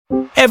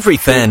Every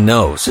fan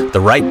knows the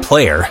right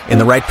player in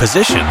the right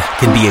position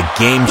can be a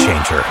game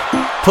changer.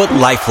 Put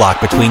LifeLock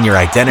between your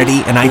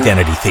identity and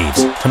identity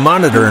thieves to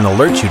monitor and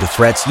alert you to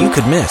threats you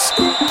could miss.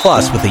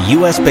 Plus, with a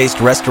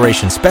U.S.-based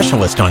restoration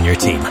specialist on your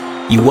team,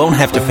 you won't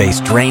have to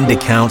face drained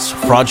accounts,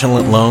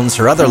 fraudulent loans,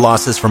 or other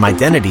losses from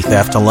identity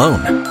theft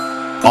alone.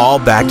 All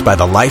backed by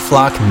the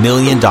LifeLock $1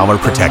 Million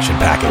Protection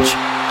Package.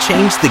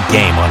 Change the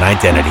game on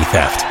identity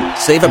theft.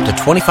 Save up to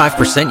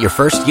 25% your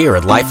first year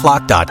at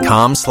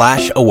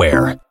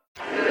LifeLock.com/aware.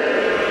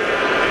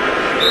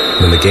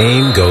 When the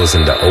game goes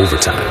into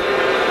overtime.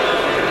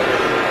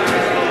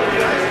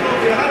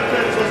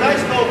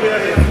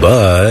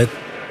 But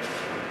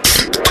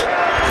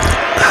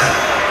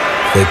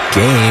the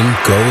game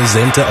goes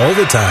into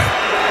overtime.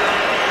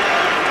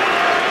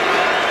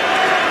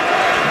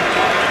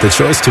 The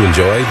choice to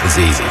enjoy is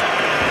easy.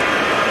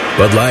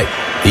 Bud Light.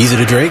 Easy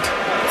to drink,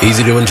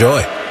 easy to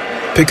enjoy.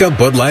 Pick up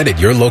Bud Light at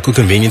your local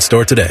convenience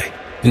store today.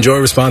 Enjoy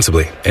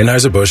responsibly.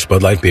 Anheuser-Busch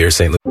Bud Light Beer,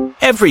 St. Louis.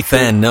 Every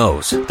fan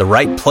knows the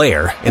right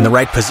player in the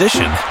right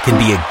position can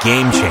be a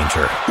game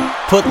changer.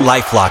 Put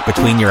LifeLock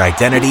between your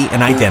identity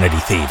and identity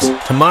thieves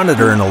to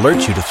monitor and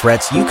alert you to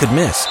threats you could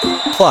miss.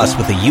 Plus,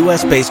 with a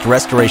U.S.-based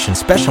restoration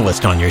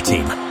specialist on your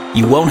team,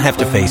 you won't have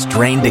to face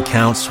drained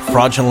accounts,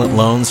 fraudulent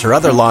loans, or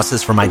other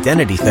losses from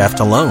identity theft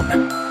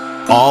alone.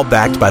 All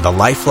backed by the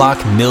LifeLock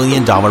 $1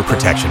 Million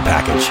Protection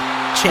Package.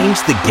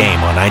 Change the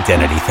game on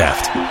identity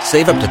theft.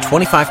 Save up to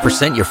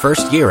 25% your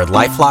first year at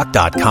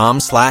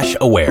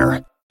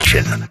LifeLock.com/aware.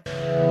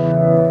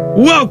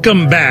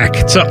 Welcome back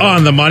to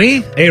On the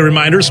Money. A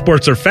reminder,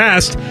 sports are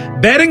fast.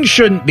 Betting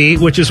shouldn't be,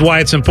 which is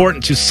why it's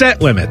important to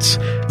set limits,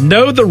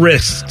 know the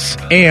risks,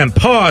 and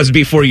pause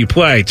before you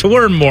play. To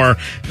learn more,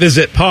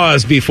 visit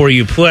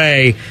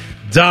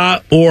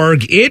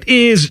pausebeforeyouplay.org. It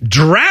is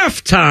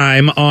draft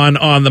time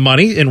on the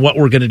Money, and what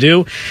we're going to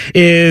do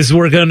is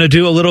we're going to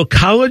do a little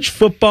college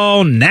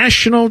football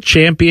national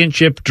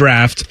championship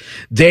draft.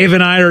 Dave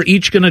and I are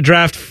each going to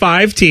draft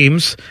 5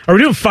 teams. Are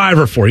we doing 5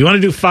 or 4? You want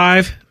to do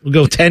 5? We'll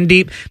go 10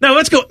 deep. No,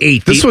 let's go 8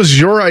 deep. This was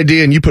your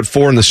idea, and you put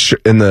 4 in the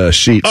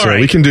sheet, all so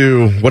right. We can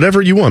do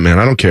whatever you want, man.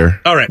 I don't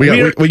care. All right.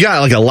 We got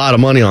like a lot of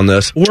money on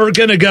this. We're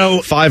going to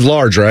go 5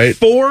 large, right?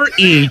 4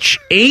 each,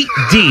 8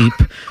 deep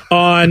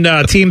on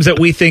teams that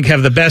we think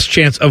have the best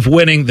chance of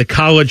winning the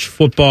college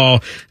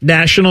football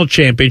national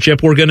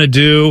championship. We're going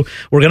to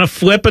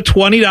flip a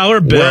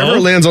 $20 bill. Wherever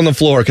it lands on the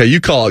floor. Okay,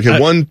 you call it. Okay,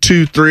 1,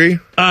 2, 3.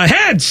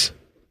 Heads.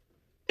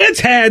 It's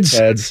heads.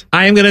 Heads.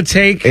 I am going to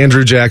take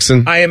Andrew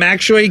Jackson. I am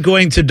actually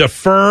going to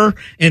defer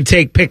and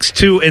take picks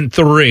 2 and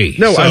 3.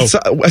 No, I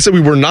said we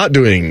were not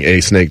doing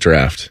a snake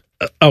draft.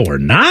 We're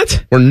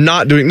not? We're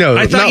not doing, no.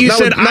 I thought you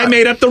said I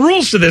made up the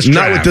rules to this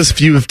draft. Not with this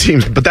few of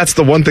teams, but that's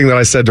the one thing that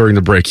I said during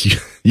the break. You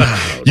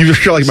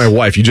feel like my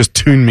wife. You just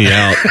tuned me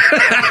out.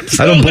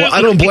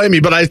 I don't blame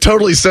you, but I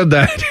totally said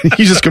that.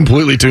 You just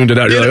completely tuned it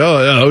out. You're like,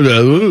 oh,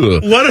 yeah.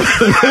 One of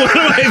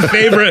my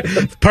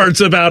favorite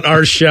parts about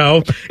our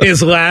show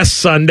is last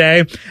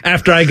Sunday,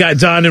 after I got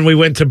done and we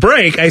went to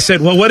break, I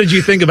said, well, what did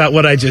you think about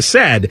what I just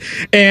said?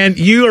 And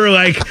you were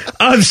like,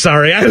 I'm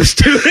sorry, I was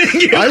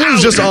tuning you out. I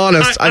was just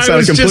honest. I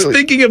was just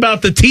thinking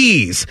about the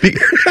tease.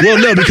 Well,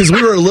 no, because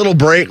we were a little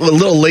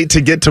late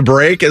to get to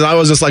break, and I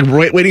was just like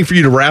waiting for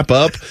you to wrap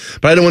up,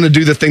 but I didn't want to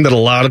do the thing that a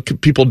lot of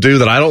people do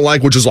that I don't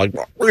like, which is like,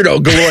 go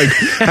like,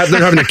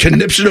 they're having a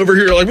conniption over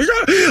here. Like,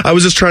 I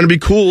was just trying to be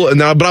cool,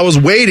 but I was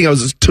waiting.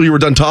 Until you were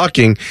done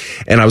talking,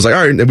 and I was like,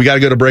 all right, we got to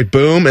go to break.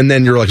 Boom, and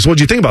then you're like, so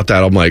what'd you think about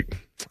that? I'm like,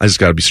 I just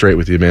got to be straight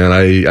with you, man.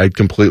 I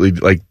completely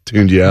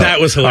tuned you out. That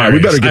was hilarious. All right, we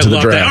better get to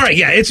the draft. That. All right,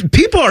 yeah,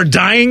 people are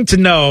dying to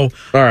know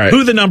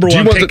who the number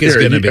 1 pick is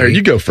going to be.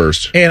 You go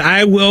first, and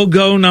I will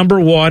go number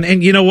 1.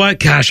 And you know what?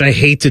 Gosh, I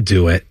hate to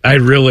do it. I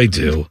really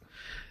do.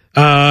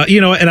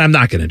 And I'm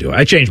not going to do it.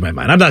 I changed my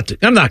mind.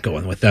 I'm not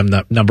going with them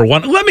number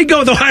 1. Let me go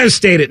with Ohio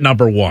State at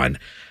number 1.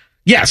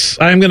 Yes,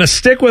 I'm going to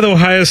stick with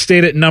Ohio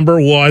State at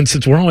number 1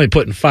 since we're only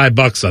putting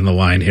 $5 on the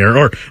line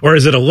here. Or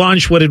is it a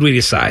lunch? What did we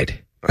decide?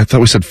 I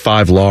thought we said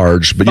 5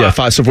 large, but 5. Yeah,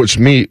 5. So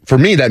for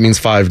me, that means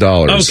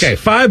 $5. Okay,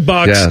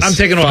 $5. Yes, I'm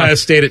taking Ohio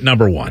State at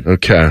number 1.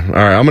 Okay, all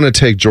right. I'm going to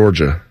take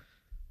Georgia.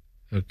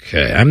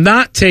 Okay, I'm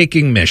not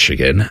taking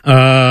Michigan.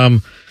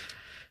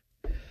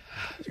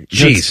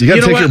 Jeez, you got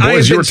to take your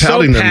boys. You were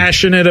touting them. I'm so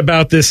passionate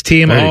about this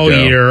team all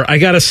year. I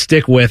got to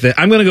stick with it.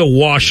 I'm going to go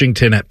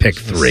Washington at pick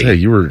 3. Hey,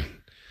 you were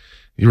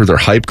their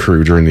hype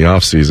crew during the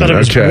offseason.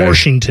 Okay,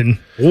 Washington,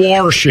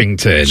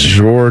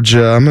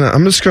 Georgia.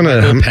 I'm just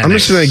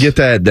gonna get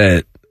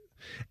that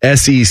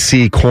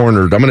SEC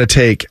cornered. I'm gonna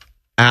take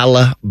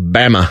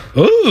Alabama.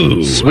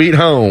 Ooh, sweet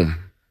home.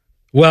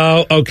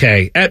 Well,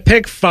 okay. At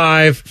pick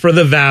 5 for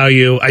the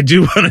value, I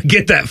do want to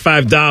get that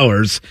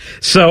 $5.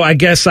 So I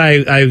guess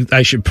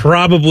I should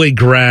probably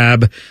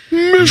grab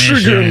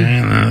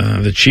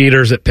Michigan. The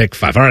cheaters at pick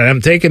 5. All right,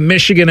 I'm taking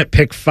Michigan at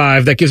pick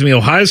 5. That gives me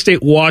Ohio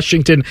State,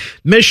 Washington,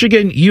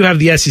 Michigan. You have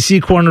the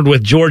SEC cornered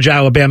with Georgia,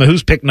 Alabama.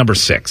 Who's pick number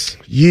 6?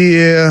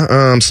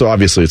 Yeah. So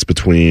obviously it's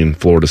between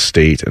Florida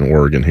State and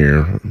Oregon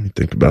here. Let me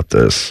think about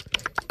this.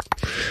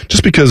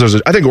 Just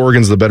because I think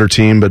Oregon's the better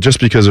team, but just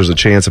because there's a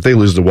chance if they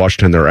lose to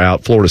Washington, they're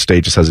out. Florida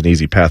State just has an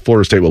easy path.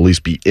 Florida State will at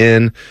least be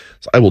in.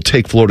 So I will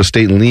take Florida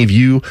State and leave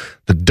you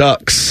the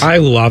Ducks. I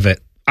love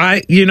it.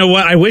 You know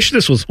what? I wish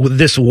this was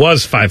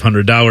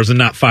 $500 and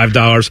not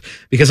 $5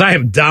 because I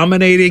am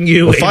dominating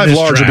you. Well, $5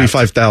 large would be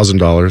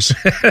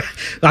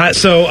 $5,000.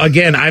 So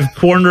again, I've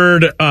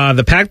cornered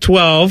the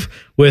Pac-12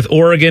 with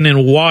Oregon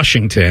and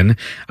Washington.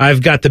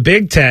 I've got the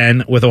Big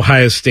Ten with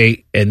Ohio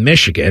State and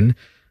Michigan,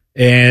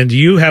 and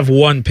you have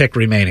one pick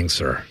remaining,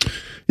 sir.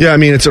 Yeah, I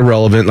mean it's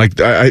irrelevant. Like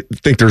I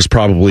think there's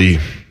probably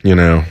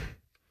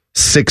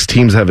 6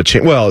 teams have a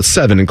chance. Well, it's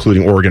 7,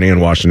 including Oregon and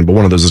Washington, but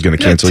one of those is going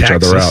to cancel each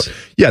other out.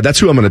 Yeah, that's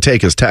who I'm going to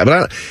take is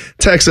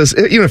Texas.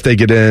 Even if they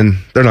get in,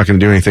 they're not going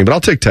to do anything, but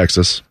I'll take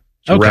Texas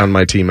to round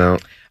my team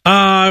out.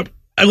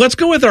 Let's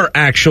go with our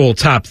actual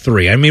top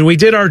 3. I mean, we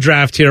did our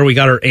draft here. We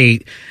got our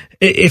 8.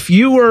 If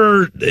you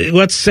were,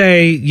 let's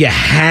say you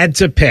had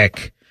to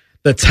pick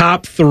the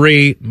top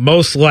 3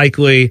 most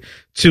likely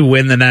to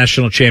win the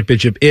national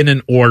championship in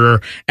an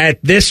order,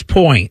 at this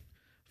point,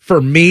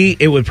 for me,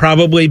 it would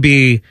probably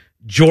be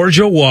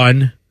Georgia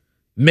 1,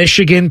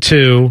 Michigan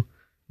 2,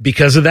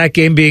 because of that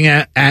game being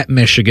at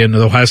Michigan,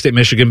 the Ohio State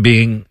Michigan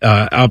being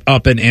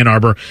up in Ann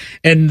Arbor,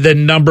 and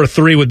then number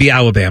 3 would be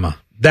Alabama.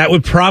 That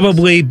would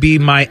probably be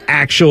my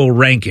actual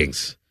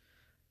rankings.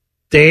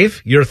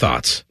 Dave, your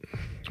thoughts?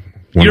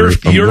 I'm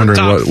wondering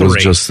top what 3. was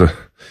just the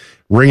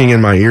ringing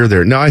in my ear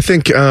there. No, I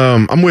think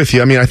I'm with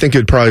you. I mean, I think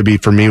it'd probably be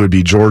for me would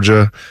be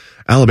Georgia.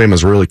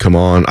 Alabama's really come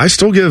on. I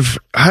just have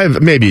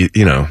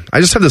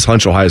this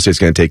hunch Ohio State's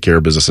going to take care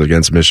of business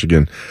against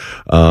Michigan.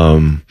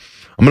 I'm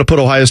going to put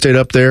Ohio State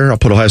up there. I'll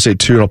put Ohio State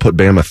 2, and I'll put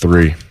Bama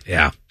 3.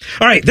 Yeah.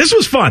 All right. This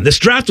was fun. This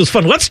draft was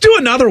fun. Let's do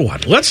another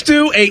one. Let's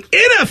do a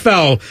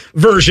NFL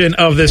version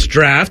of this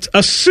draft,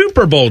 a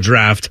Super Bowl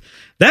draft.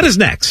 That is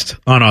next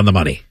on the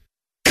Money.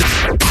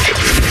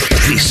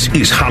 This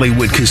is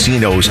Hollywood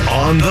Casinos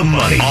On the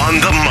Money. On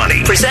the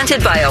Money.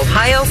 Presented by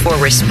Ohio for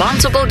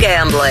Responsible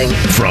Gambling.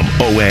 From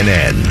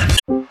ONN.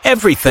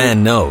 Every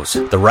fan knows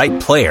the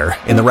right player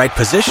in the right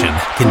position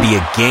can be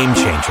a game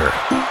changer.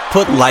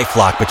 Put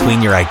LifeLock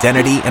between your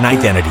identity and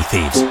identity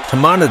thieves to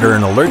monitor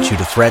and alert you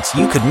to threats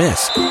you could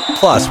miss.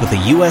 Plus, with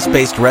a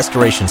U.S.-based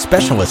restoration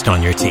specialist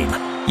on your team,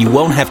 you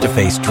won't have to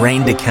face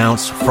drained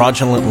accounts,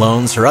 fraudulent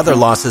loans, or other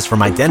losses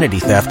from identity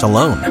theft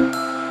alone.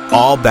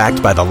 All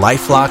backed by the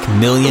LifeLock $1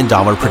 Million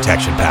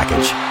Protection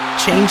Package.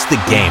 Change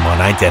the game on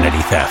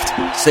identity theft.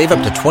 Save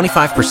up to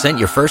 25%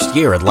 your first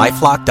year at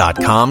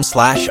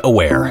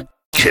LifeLock.com/aware.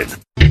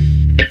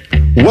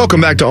 Welcome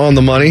back to On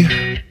the Money.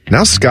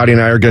 Now Scotty and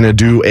I are going to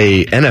do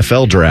a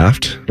NFL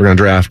draft. We're going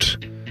to draft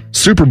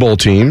Super Bowl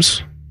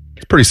teams.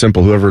 It's pretty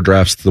simple. Whoever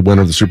drafts the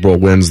winner of the Super Bowl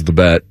wins the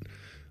bet.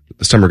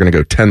 This time we're going to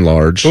go 10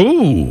 large.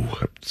 Ooh.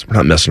 So we're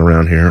not messing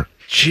around here.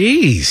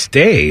 Jeez,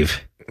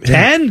 Dave.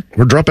 10?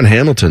 We're dropping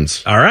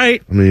Hamiltons. All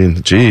right. I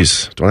mean,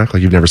 geez. Don't act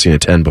like you've never seen a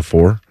 10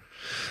 before.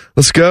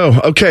 Let's go.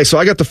 Okay, so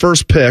I got the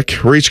first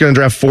pick. We're each going to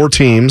draft 4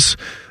 teams.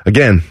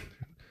 Again,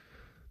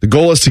 the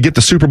goal is to get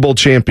the Super Bowl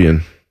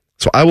champion.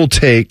 So I will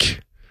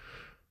take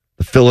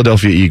the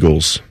Philadelphia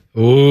Eagles.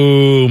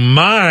 Ooh,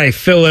 my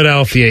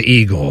Philadelphia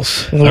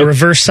Eagles. A little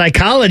reverse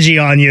psychology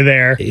on you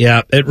there.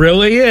 Yeah, it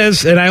really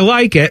is, and I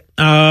like it.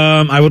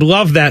 I would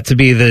love that to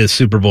be the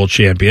Super Bowl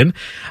champion.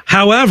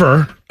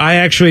 However, I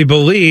actually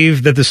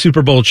believe that the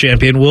Super Bowl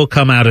champion will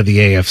come out of the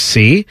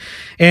AFC,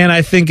 and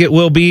I think it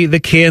will be the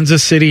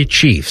Kansas City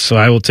Chiefs. So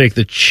I will take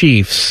the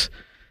Chiefs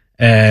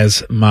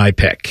as my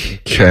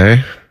pick.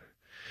 Okay.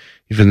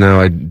 Even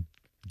though I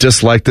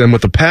dislike them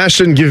with a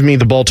passion, give me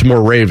the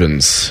Baltimore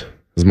Ravens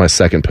as my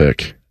second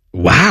pick.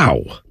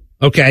 Wow.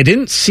 Okay, I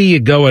didn't see you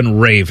going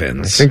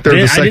Ravens. I think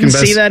they're the second I didn't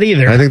best. see that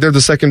either. I think they're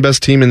the second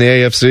best team in the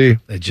AFC.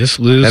 They just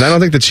lose. And I don't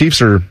think the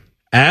Chiefs are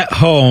at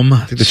home.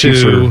 I think the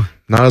Chiefs are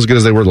not as good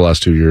as they were the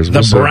last 2 years.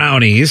 The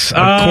Brownies.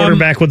 A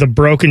quarterback with a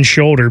broken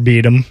shoulder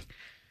beat him.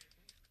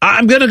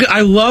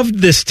 I loved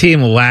this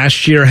team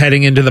last year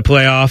heading into the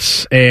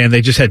playoffs, and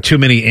they just had too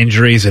many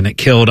injuries, and it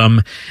killed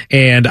them.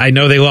 And I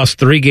know they lost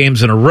 3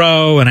 games in a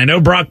row, and I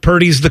know Brock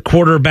Purdy's the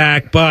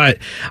quarterback, but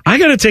I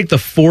got to take the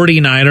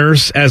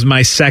 49ers as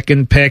my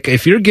second pick.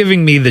 If you're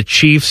giving me the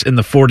Chiefs and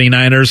the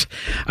 49ers,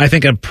 I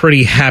think I'm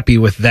pretty happy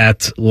with that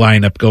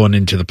lineup going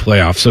into the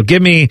playoffs. So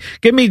give me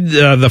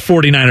the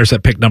 49ers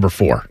at pick number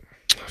 4.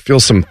 I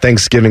feel some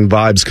Thanksgiving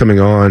vibes coming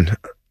on.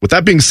 With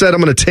that being said,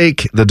 I'm going to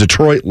take the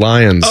Detroit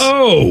Lions.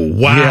 Oh,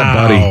 wow. Yeah,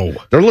 buddy.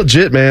 They're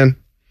legit, man.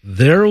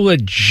 They're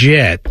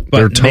legit. But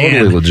they're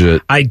totally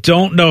legit. I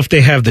don't know if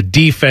they have the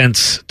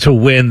defense to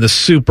win the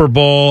Super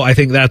Bowl. I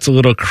think that's a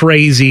little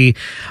crazy.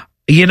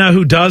 You know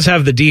who does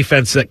have the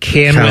defense that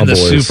can win the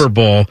Super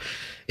Bowl?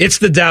 It's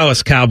the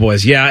Dallas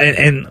Cowboys. Yeah,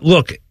 and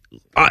look,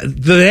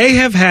 they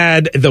have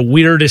had the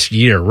weirdest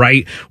year,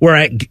 right?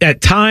 Where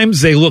at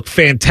times they look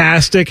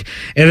fantastic,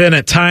 and then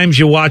at times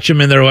you watch them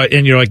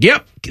and you're like,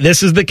 yep,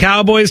 this is the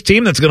Cowboys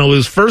team that's going to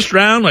lose first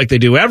round like they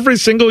do every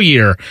single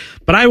year.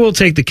 But I will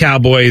take the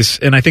Cowboys,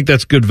 and I think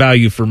that's good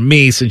value for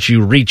me since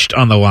you reached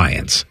on the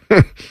Lions.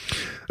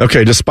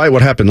 Okay, despite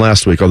what happened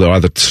last week, although I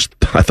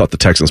thought the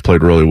Texans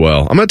played really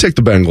well, I'm going to take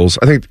the Bengals.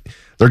 I think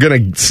they're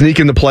going to sneak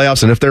in the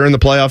playoffs, and if they're in the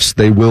playoffs,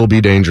 they will be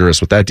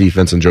dangerous with that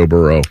defense and Joe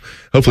Burrow.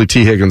 Hopefully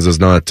T. Higgins is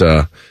not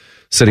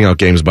sitting out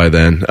games by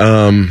then.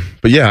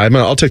 But yeah,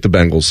 I'll take the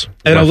Bengals.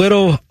 And a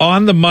little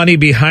on the money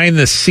behind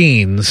the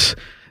scenes,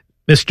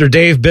 Mr.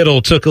 Dave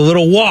Biddle took a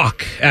little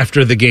walk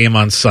after the game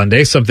on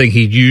Sunday, something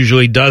he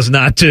usually does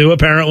not do,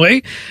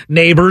 apparently.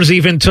 Neighbors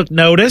even took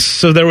notice,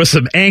 so there was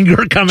some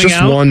anger coming out.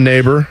 Just one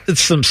neighbor.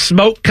 Some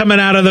smoke coming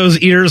out of those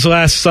ears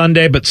last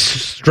Sunday, but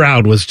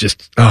Stroud was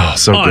just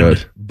so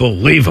good.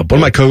 Unbelievable. One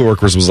of my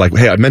coworkers was like,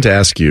 hey, I meant to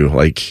ask you,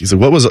 like, he said,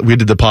 we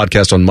did the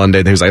podcast on Monday,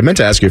 and he was like, I meant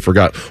to ask you, I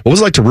forgot. What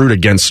was it like to root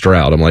against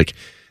Stroud? I'm like,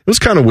 it was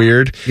kind of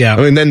weird. Yeah.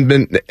 I mean,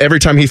 then every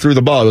time he threw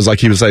the ball, it was like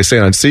he was like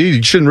saying, see,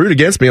 you shouldn't root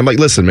against me. I'm like,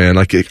 listen, man,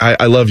 like,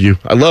 I love you.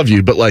 I love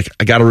you, but like,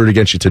 I got to root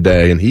against you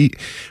today. And he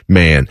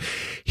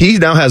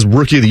now has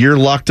Rookie of the Year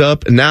locked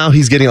up, and now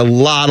he's getting a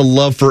lot of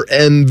love for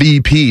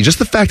MVP. Just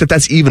the fact that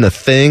that's even a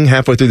thing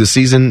halfway through the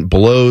season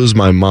blows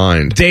my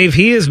mind. Dave,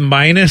 he is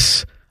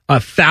minus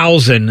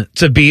 1,000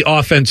 to be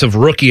Offensive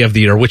Rookie of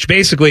the Year, which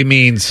basically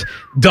means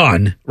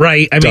done,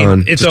 right? I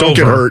mean, it's just over. Don't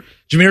get hurt.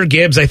 Jahmyr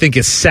Gibbs, I think,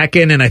 is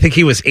second, and I think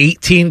he was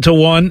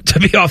 18-1 to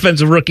be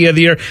Offensive Rookie of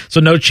the Year, so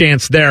no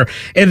chance there.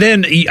 And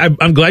then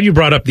I'm glad you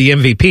brought up the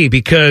MVP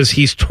because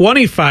he's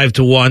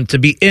 25-1 to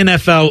be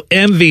NFL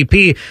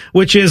MVP,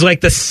 which is like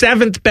the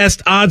 7th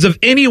best odds of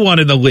anyone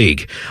in the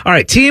league. All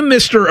right, Team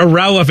Mr.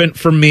 Irrelevant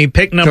for me,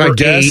 pick number 8.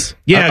 Guess?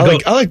 Yeah,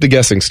 I like the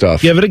guessing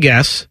stuff. Give it a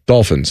guess.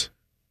 Dolphins.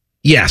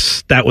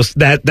 Yes,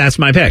 that's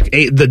my pick.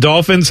 The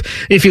Dolphins,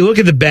 if you look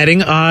at the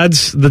betting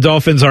odds, the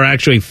Dolphins are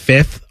actually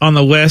 5th on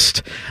the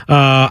list.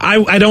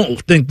 I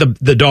don't think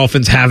the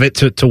Dolphins have it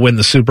to win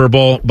the Super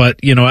Bowl,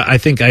 but you know, I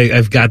think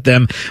I've got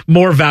them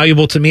more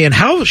valuable to me. And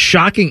how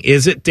shocking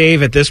is it,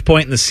 Dave, at this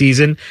point in the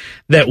season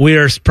that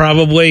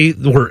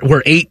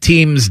we're 8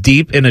 teams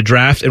deep in a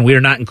draft and we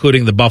are not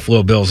including the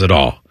Buffalo Bills at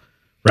all,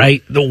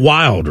 right? The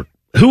Wild.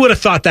 Who would have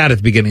thought that at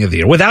the beginning of the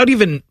year without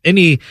even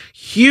any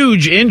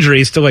huge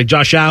injuries to like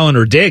Josh Allen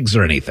or Diggs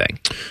or anything?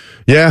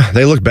 Yeah,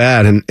 they look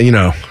bad. And, you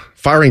know,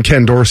 firing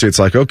Ken Dorsey, it's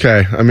like,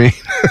 okay. I mean,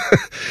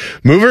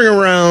 moving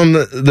around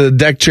the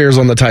deck chairs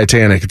on the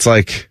Titanic, it's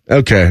like,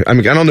 okay. I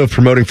mean, I don't know if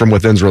promoting from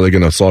within is really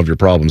going to solve your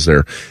problems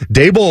there.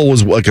 Daboll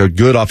was like a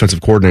good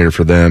offensive coordinator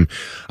for them.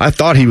 I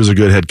thought he was a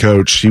good head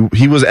coach.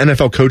 He was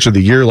NFL Coach of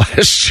the Year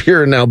last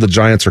year, and now the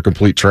Giants are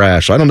complete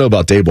trash. I don't know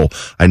about Daboll.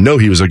 I know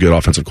he was a good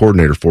offensive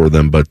coordinator for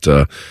them, but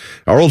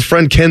our old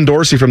friend Ken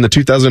Dorsey from the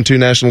 2002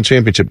 National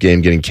Championship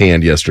game getting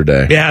canned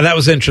yesterday. Yeah, that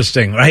was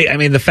interesting, right? I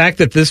mean, the fact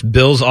that this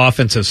Bills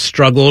offense has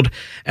struggled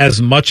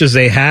as much as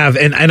they have,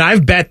 and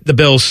I've bet the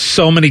Bills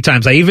so many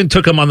times. I even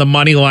took them on the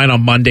money line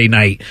on Monday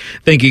night,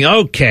 thinking,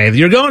 okay,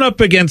 you're going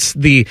up against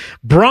the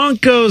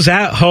Broncos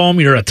at home.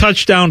 You're a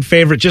touchdown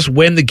favorite. Just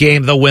win the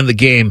game. They'll win the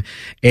game.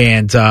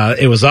 And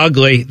it was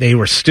ugly. They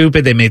were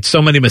stupid. They made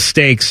so many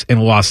mistakes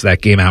and lost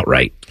that game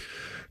outright.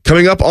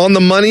 Coming up on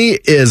the money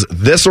is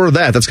This or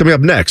That. That's coming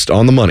up next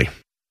on the money.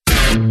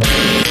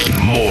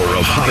 More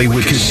of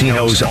Hollywood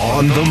Casinos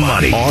on the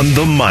money. On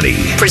the money.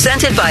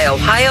 Presented by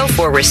Ohio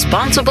for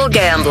Responsible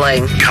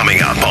Gambling.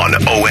 Coming up on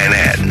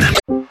ONN.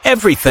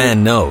 Every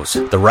fan knows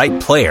the right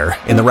player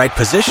in the right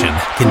position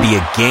can be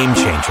a game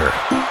changer.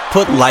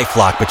 Put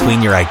LifeLock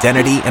between your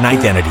identity and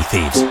identity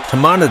thieves to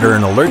monitor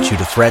and alert you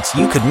to threats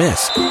you could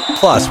miss.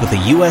 Plus, with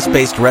a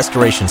U.S.-based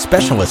restoration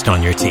specialist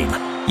on your team,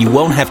 you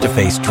won't have to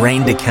face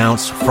drained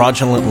accounts,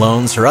 fraudulent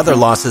loans, or other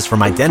losses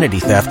from identity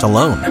theft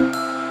alone.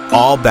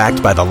 All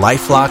backed by the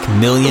LifeLock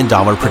 $1 Million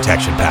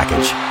Protection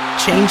Package.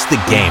 Change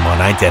the game on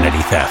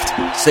identity theft.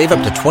 Save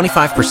up to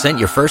 25%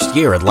 your first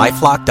year at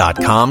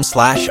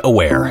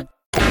LifeLock.com/aware.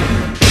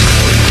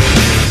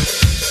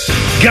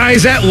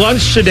 Guys, at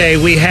lunch today,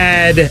 we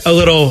had a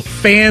little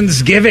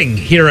Fansgiving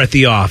here at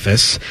the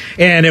office,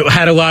 and it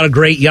had a lot of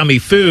great, yummy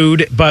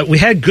food, but we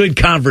had good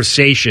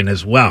conversation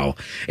as well.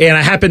 And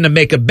I happened to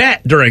make a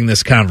bet during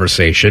this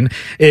conversation.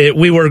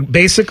 We were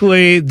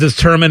basically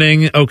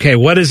determining, okay,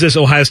 what is this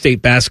Ohio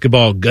State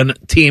basketball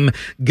team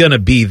going to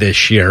be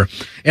this year?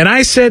 And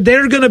I said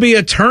they're going to be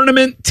a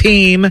tournament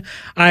team.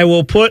 I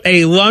will put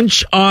a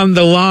lunch on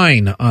the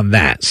line on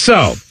that.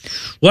 So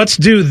let's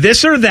do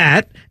this or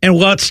that, and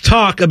let's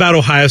talk about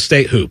Ohio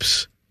State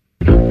hoops.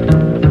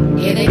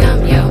 Here they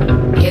come, yo.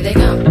 Here they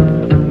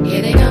come.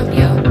 Here they come,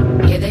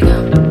 yo. Here they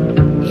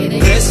come. Here they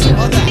come. This or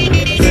that.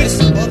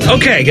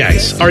 Okay,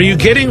 guys, are you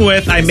getting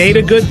with I made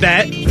a good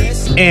bet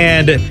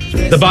and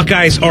the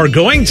Buckeyes are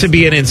going to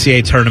be an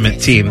NCAA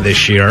tournament team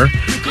this year?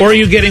 Or are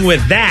you getting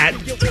with that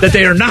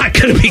they are not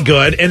going to be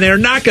good and they're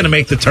not going to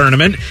make the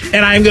tournament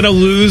and I'm going to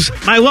lose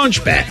my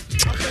lunch bet?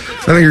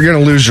 I think you're going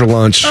to lose your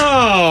lunch.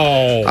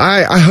 Oh.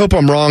 I hope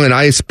I'm wrong, and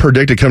I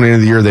predicted coming into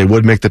the year they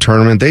would make the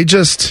tournament. It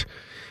just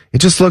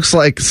looks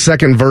like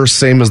second verse,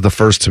 same as the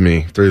first to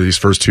me through these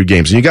first two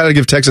games. And you got to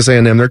give Texas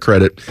A&M their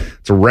credit.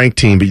 It's a ranked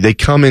team, but they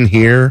come in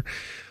here.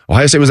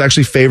 Ohio State was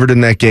actually favored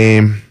in that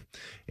game.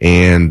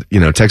 And, you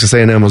know, Texas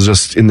A&M was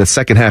just, in the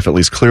second half at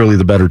least, clearly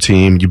the better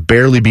team. You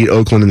barely beat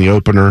Oakland in the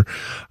opener.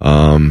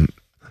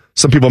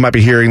 some people might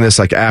be hearing this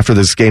like after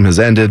this game has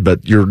ended,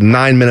 but you're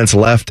 9 minutes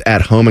left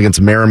at home against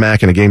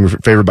Merrimack in a game you're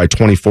favored by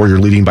 24. You're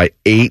leading by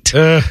 8.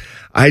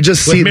 I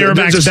just see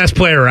Merrimack's best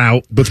player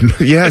out.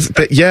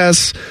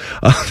 Yes.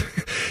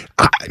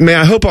 Man,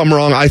 I hope I'm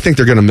wrong. I think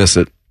they're going to miss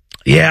it.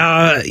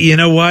 Yeah, you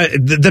know what?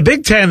 The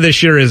Big Ten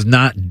this year is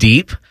not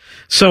deep,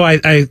 so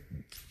I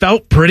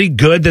felt pretty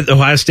good that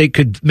Ohio State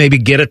could maybe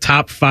get a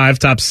top 5,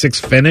 top 6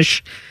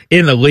 finish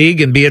in the league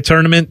and be a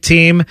tournament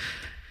team.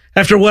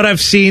 After what I've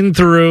seen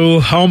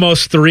through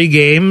almost 3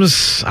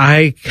 games,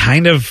 I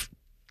kind of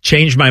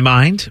changed my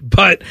mind,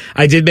 but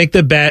I did make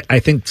the bet. I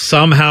think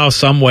somehow,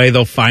 some way,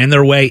 they'll find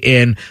their way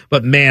in,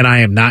 but man,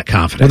 I am not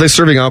confident. Are they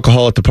serving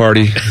alcohol at the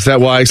party? Is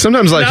that why?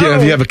 Sometimes, like,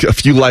 if you have a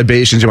few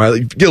libations, you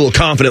might get a little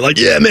confident, like,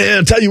 yeah, man,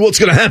 I'll tell you what's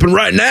going to happen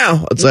right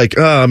now. It's like,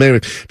 oh, maybe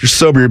if you're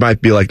sober, you might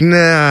be like,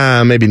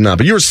 nah, maybe not.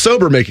 But you were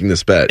sober making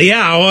this bet.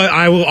 Yeah,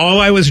 all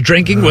I was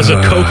drinking was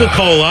a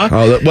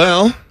Coca-Cola.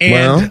 Well.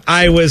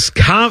 I was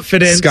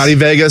confident. Scotty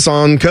Vegas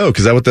on Coke.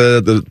 Is that what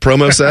the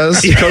promo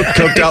says?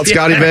 Coked out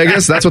Scotty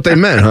Vegas? That's what they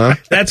meant. Huh?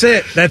 That's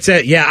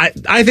it. Yeah,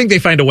 I think they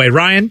find a way.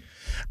 Ryan?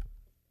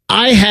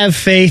 I have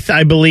faith,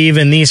 I believe,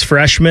 in these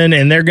freshmen,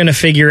 and they're going to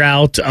figure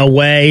out a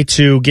way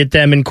to get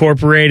them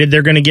incorporated.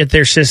 They're going to get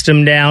their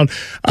system down.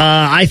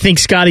 I think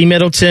Scotty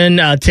Middleton,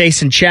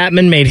 Tayson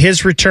Chapman made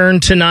his return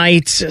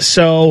tonight.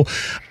 So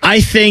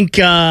I think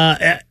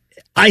that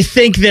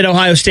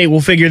Ohio State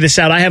will figure this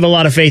out. I have a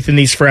lot of faith in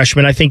these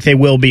freshmen. I think they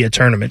will be a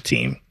tournament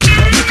team.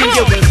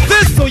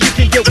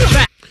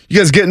 You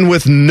guys getting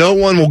with no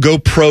one will go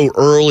pro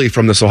early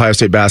from this Ohio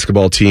State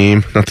basketball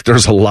team. Not that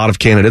there's a lot of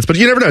candidates, but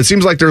you never know. It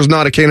seems like there's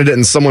not a candidate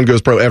and someone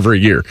goes pro every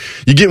year.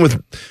 You get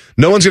with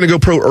no one's going to go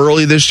pro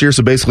early this year,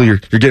 so basically you're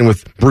getting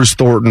with Bruce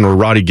Thornton or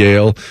Roddy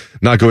Gale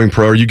not going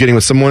pro. Are you getting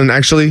with someone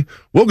actually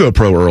will go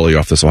pro early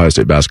off this Ohio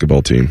State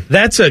basketball team?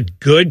 That's a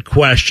good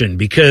question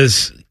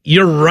because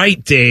you're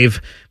right,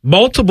 Dave.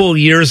 Multiple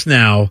years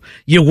now,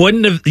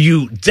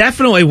 you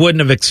definitely wouldn't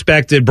have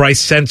expected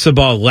Bryce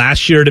Sensabaugh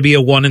last year to be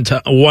a one and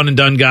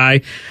done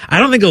guy. I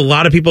don't think a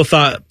lot of people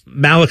thought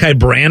Malachi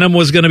Branham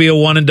was going to be a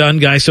one and done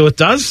guy. So it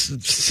does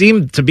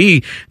seem to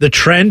be the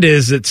trend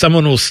is that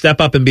someone will step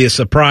up and be a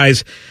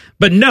surprise.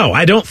 But no,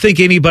 I don't think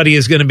anybody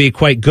is going to be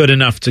quite good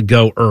enough to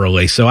go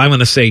early. So I'm going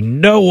to say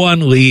no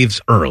one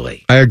leaves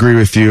early. I agree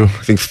with you.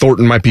 I think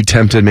Thornton might be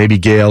tempted. Maybe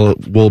Gale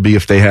will be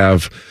if they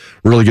have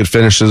really good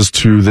finishes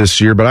to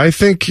this year. But I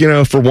think,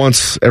 for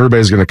once,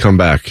 everybody's going to come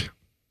back.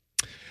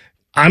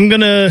 I'm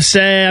going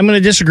to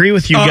disagree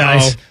with you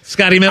guys.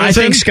 Scotty Middleton? I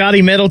think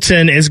Scotty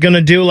Middleton is going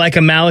to do like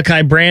a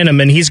Malachi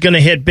Branham, and he's going to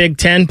hit Big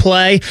Ten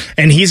play,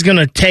 and he's going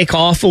to take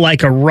off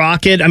like a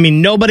rocket. I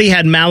mean, nobody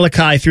had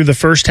Malachi through the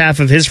first half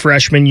of his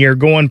freshman year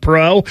going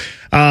pro,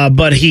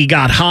 but he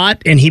got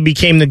hot, and he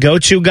became the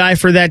go-to guy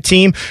for that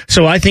team.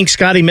 So I think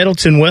Scotty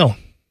Middleton will.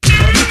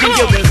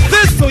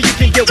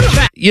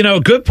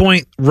 Good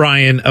point,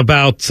 Ryan,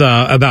 about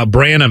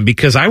Branham,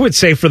 because I would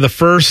say for the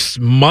first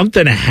month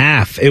and a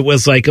half, it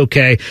was like,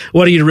 okay,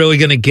 what are you really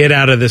going to get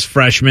out of this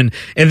freshman?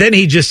 And then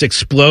he just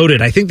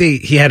exploded. I think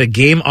he had a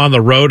game on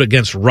the road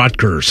against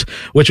Rutgers,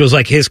 which was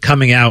like his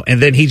coming out,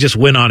 and then he just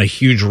went on a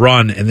huge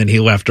run, and then he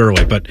left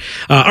early. But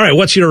all right,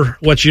 what's your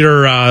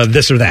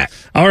this or that?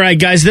 All right,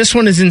 guys, this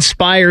one is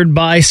inspired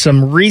by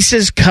some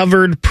Reese's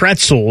covered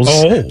pretzels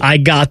I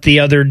got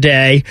the other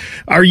day.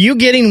 Are you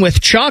getting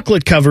with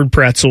chocolate covered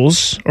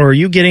pretzels, or are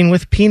you getting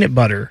with peanut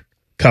butter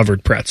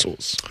covered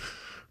pretzels?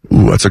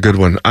 Ooh, that's a good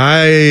one. I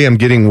am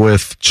getting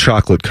with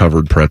chocolate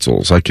covered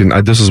pretzels.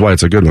 This is why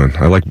it's a good one.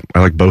 I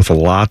like both a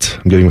lot.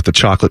 I'm getting with the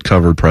chocolate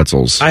covered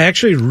pretzels. I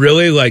actually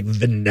really like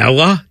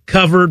vanilla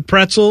covered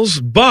pretzels,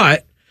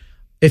 but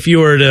if you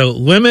were to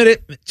limit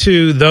it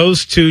to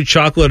those two,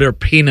 chocolate or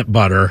peanut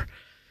butter,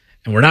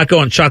 and we're not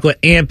going chocolate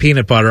and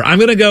peanut butter, I'm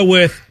going to go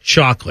with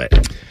chocolate.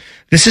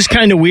 This is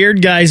kind of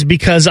weird, guys,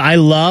 because I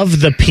love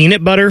the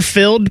peanut butter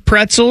filled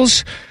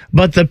pretzels,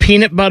 but the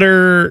peanut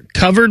butter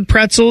covered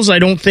pretzels I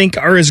don't think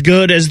are as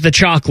good as the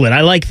chocolate.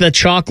 I like the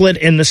chocolate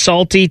and the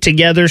salty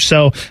together,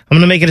 so I'm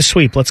going to make it a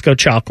sweep. Let's go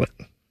chocolate.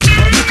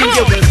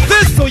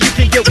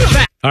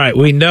 All right,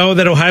 we know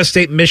that Ohio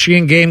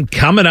State-Michigan game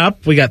coming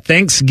up. We got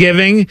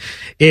Thanksgiving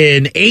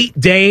in 8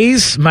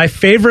 days. My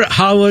favorite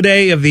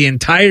holiday of the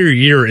entire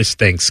year is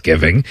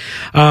Thanksgiving.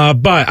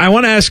 But I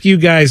want to ask you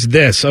guys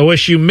this,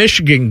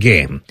 OSU-Michigan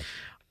game.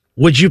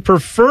 Would you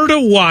prefer to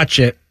watch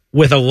it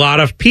with a lot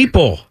of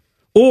people,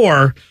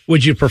 or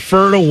would you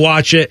prefer to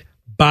watch it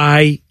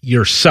by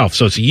yourself?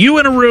 So it's you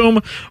in a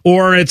room,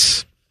 or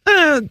it's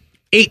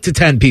 8 to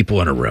 10 people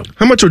in a room.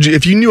 How much would you,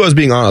 if you knew I was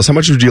being honest, how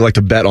much would you like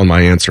to bet on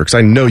my answer? Because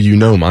I know you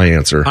know my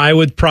answer. I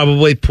would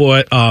probably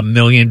put $1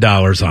 million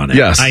on it.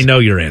 Yes. I know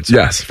your answer.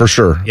 Yes, for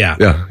sure.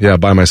 Yeah,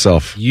 by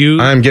myself.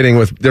 I'm getting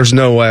with, there's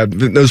no,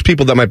 those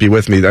people that might be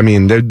with me, I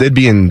mean, they'd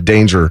be in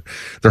danger.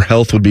 Their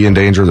health would be in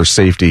danger, their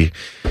safety,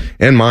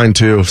 and mine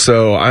too.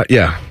 So, I'm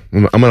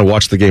going to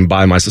watch the game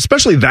by myself,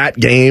 especially that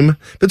game.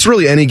 If it's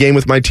really any game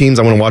with my teams,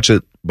 I want to watch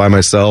it by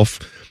myself.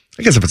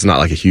 I guess if it's not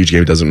like a huge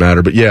game, it doesn't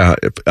matter. But yeah,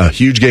 if a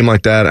huge game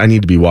like that, I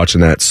need to be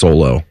watching that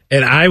solo.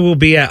 And I will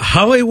be at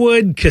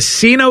Hollywood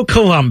Casino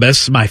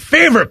Columbus, my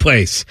favorite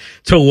place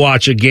to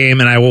watch a game,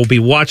 and I will be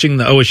watching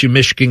the OSU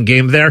Michigan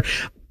game there.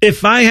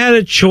 If I had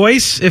a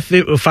choice,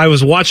 if I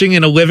was watching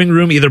in a living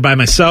room, either by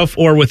myself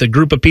or with a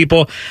group of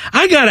people,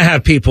 I got to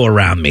have people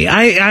around me.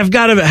 I've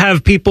got to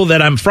have people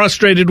that I'm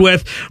frustrated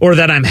with or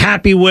that I'm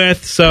happy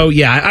with. So,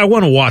 yeah, I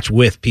want to watch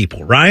with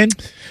people. Ryan?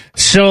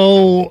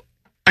 So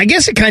I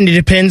guess it kind of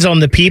depends on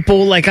the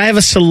people. Like, I have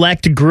a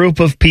select group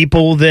of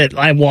people that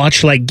I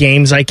watch, like,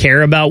 games I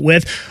care about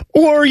with.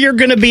 Or you're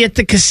going to be at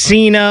the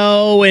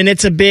casino, and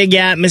it's a big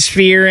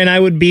atmosphere, and I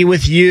would be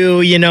with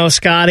you,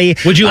 Scotty.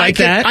 Would you like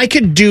that? I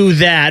could do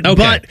that. Okay.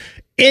 But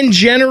in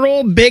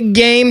general, big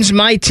games,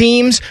 my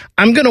teams,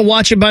 I'm going to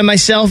watch it by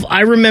myself.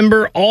 I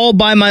remember all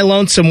by my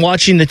lonesome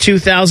watching the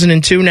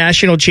 2002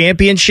 National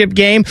Championship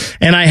game,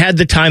 and I had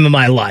the time of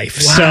my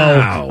life. Wow.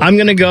 So I'm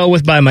going to go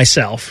with by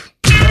myself.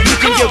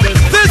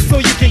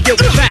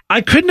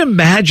 I couldn't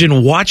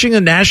imagine watching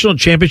a national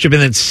championship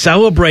and then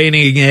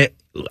celebrating it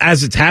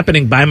as it's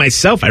happening by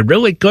myself. I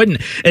really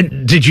couldn't.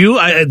 And did you,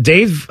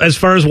 Dave, as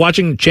far as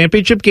watching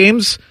championship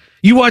games,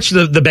 you watched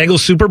the Bengals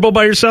Super Bowl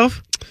by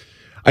yourself?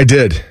 I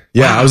did.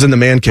 Yeah, wow. I was in the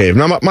man cave.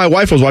 Now, my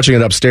wife was watching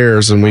it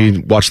upstairs, and we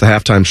watched the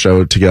halftime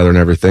show together and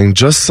everything.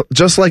 Just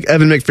like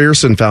Evan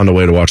McPherson found a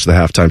way to watch the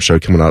halftime show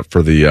coming out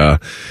for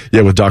the,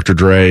 with Dr.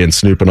 Dre and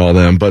Snoop and all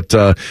them. But,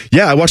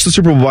 I watched the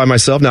Super Bowl by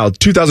myself. Now,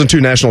 2002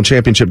 National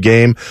Championship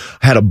game,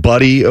 I had a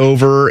buddy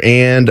over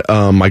and,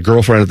 my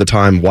girlfriend at the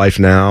time, wife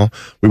now.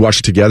 We watched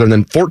it together. And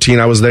then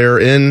 14, I was there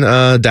in,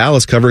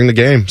 Dallas covering the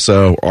game.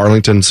 So,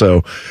 Arlington.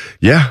 So,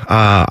 yeah,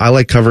 I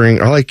like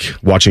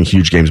watching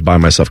huge games by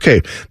myself.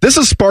 Okay. This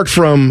is sparked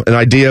from an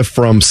idea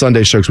from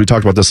Sunday show, because we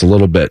talked about this a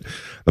little bit,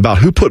 about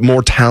who put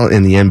more talent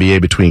in the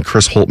NBA between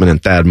Chris Holtmann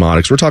and Thad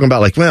Mattocks. We're talking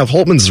about,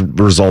 Holtmann's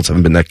results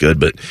haven't been that good,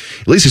 but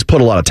at least he's put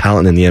a lot of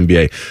talent in the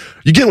NBA.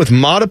 You get with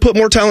Mata put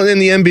more talent in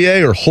the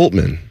NBA or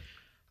Holtmann?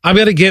 I'm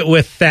going to get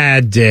with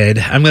Thad did.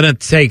 I'm going to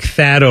take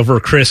Thad over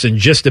Chris in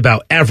just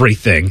about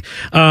everything.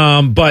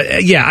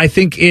 But yeah, I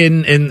think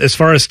in as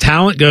far as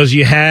talent goes,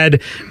 you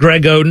had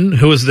Greg Oden,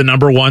 who was the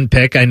number one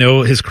pick. I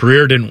know his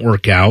career didn't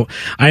work out.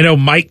 I know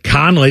Mike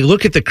Conley.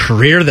 Look at the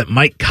career that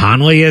Mike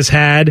Conley has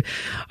had.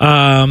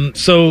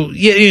 So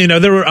yeah,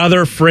 there were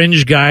other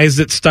fringe guys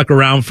that stuck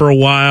around for a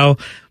while.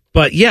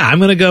 But yeah, I'm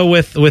going to go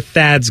with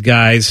Thad's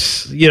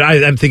guys.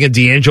 I'm thinking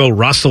D'Angelo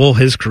Russell.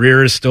 His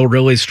career is still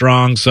really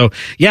strong. So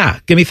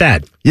yeah, give me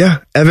Thad. Yeah,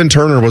 Evan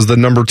Turner was the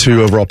number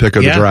 2 overall pick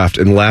of the draft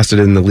and lasted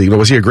in the league.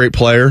 Was he a great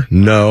player?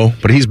 No,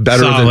 but he's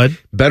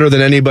better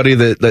than anybody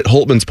that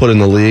Holtmann's put in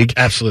the league.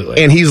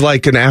 Absolutely. And he's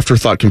like an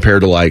afterthought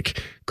compared to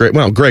Greg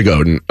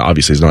Oden.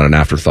 Obviously, is not an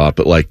afterthought,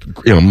 but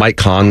Mike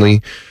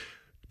Conley.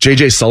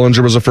 J.J.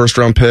 Sullinger was a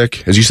first-round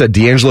pick. As you said,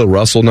 D'Angelo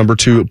Russell, number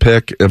 2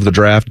 pick of the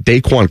draft.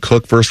 Daquan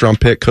Cook, first-round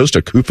pick.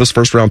 Costa Kufas,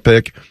 first-round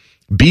pick.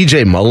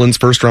 B.J. Mullins,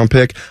 first-round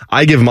pick.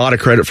 I give Mata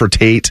credit for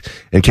Tate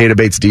and Keita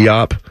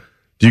Bates-Diop.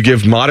 Do you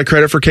give Mata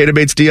credit for Keita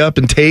Bates-Diop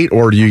and Tate,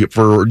 or do you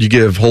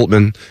give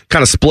Holtmann?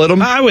 Kind of split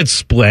them? I would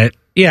split.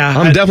 Yeah.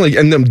 I'm definitely,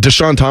 and then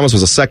Deshaun Thomas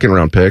was a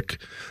second-round pick,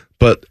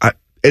 but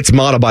it's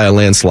Mata by a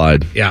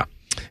landslide. Yeah.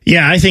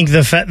 Yeah, I think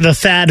the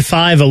Thad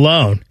 5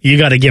 alone, you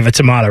got to give it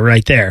to Mata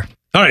right there.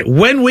 All right,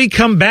 when we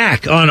come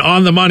back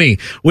on the Money,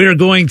 we are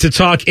going to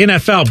talk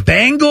NFL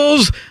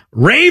Bengals,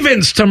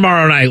 Ravens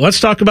tomorrow night. Let's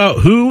talk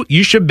about who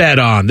you should bet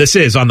on. This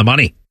is On the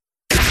Money.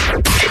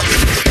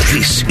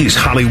 This is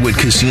Hollywood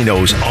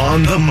Casinos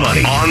On the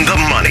Money. On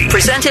the Money.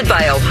 Presented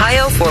by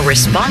Ohio for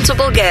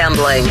Responsible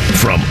Gambling.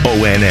 From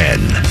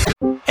ONN.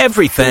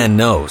 Every fan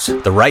knows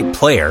the right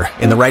player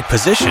in the right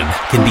position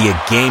can be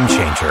a game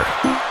changer.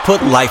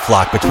 Put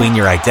LifeLock between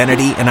your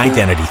identity and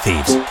identity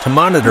thieves to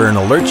monitor and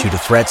alert you to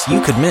threats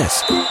you could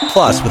miss.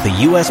 Plus, with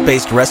a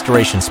U.S.-based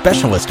restoration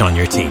specialist on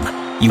your team,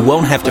 you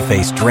won't have to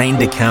face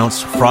drained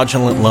accounts,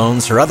 fraudulent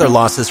loans, or other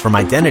losses from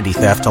identity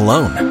theft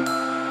alone.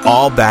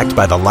 All backed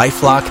by the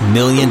LifeLock $1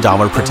 Million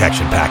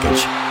Protection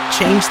Package.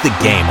 Change the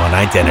game on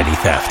identity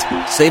theft.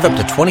 Save up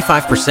to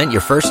 25%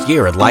 your first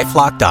year at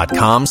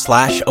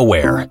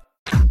LifeLock.com/aware.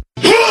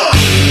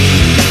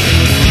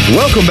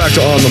 Welcome back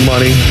to On the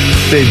Money.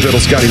 Dave Biddle,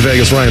 Scotty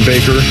Vegas, Ryan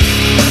Baker.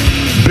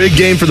 Big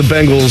game for the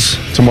Bengals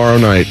tomorrow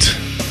night.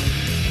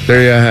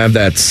 There you have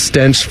that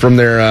stench from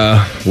their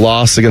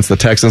loss against the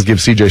Texans. Give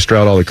C.J.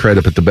 Stroud all the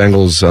credit, but the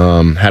Bengals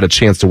had a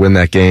chance to win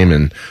that game,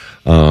 and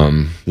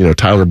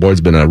Tyler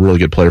Boyd's been a really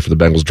good player for the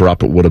Bengals.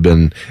 Drop it would have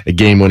been a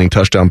game-winning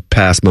touchdown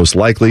pass most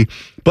likely.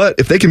 But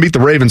if they can beat the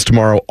Ravens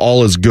tomorrow,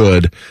 all is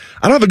good.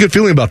 I don't have a good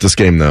feeling about this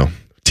game, though.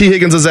 T.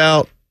 Higgins is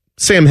out.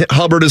 Sam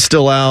Hubbard is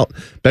still out.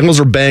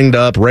 Bengals are banged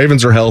up.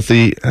 Ravens are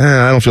healthy.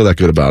 I don't feel that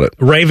good about it.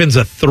 Ravens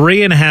a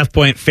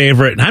 3.5-point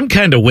favorite, and I'm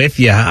kind of with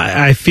you.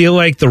 I feel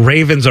like the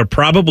Ravens are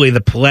probably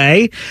the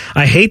play.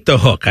 I hate the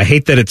hook. I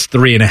hate that it's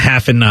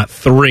 3.5 and not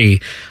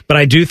 3, but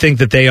I do think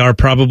that they are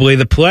probably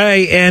the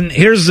play. And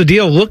here's the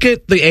deal. Look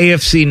at the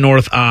AFC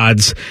North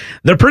odds.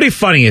 They're pretty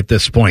funny at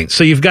this point.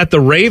 So you've got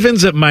the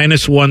Ravens at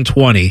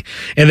 -120,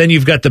 and then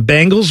you've got the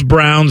Bengals,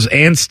 Browns,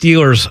 and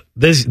Steelers.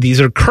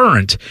 These are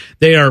current.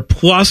 They are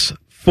plus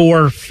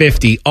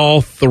 450,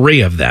 all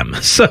three of them.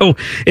 So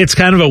it's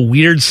kind of a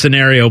weird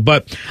scenario,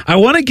 but I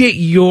want to get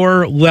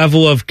your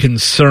level of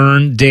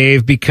concern,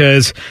 Dave,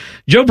 because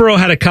Joe Burrow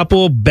had a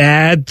couple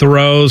bad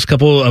throws,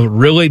 couple of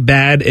really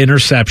bad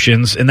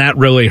interceptions, and that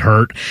really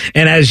hurt.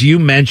 And as you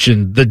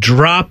mentioned, the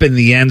drop in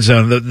the end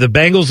zone, the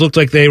Bengals looked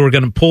like they were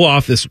going to pull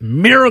off this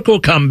miracle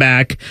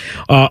comeback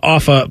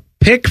off a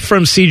pick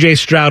from C.J.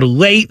 Stroud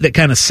late that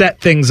kind of set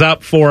things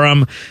up for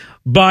them,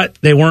 but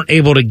they weren't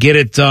able to get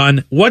it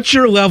done. What's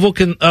your level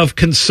of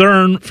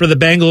concern for the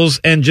Bengals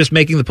and just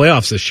making the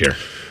playoffs this year?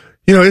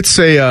 You know, it's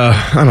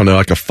I don't know,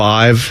 like a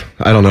 5.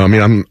 I don't know. I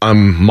mean,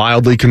 I'm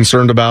mildly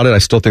concerned about it. I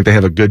still think they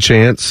have a good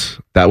chance.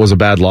 That was a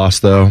bad loss,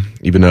 though.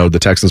 Even though the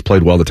Texans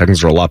played well, the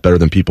Texans are a lot better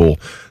than people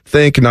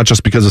think, not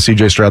just because of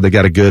C.J. Stroud. They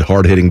got a good,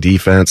 hard-hitting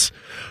defense.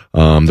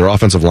 Their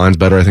offensive line's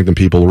better, I think, than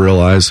people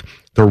realize.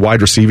 Their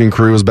wide receiving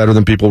crew is better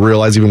than people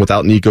realize, even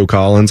without Nico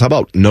Collins. How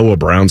about Noah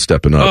Brown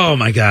stepping up? Oh,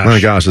 my gosh. Oh, my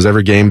gosh. Has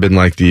every game been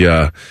like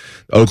the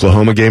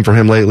Oklahoma game for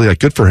him lately? Like,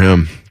 good for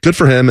him. Good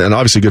for him, and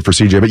obviously good for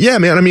CJ. But, yeah,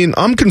 man, I mean,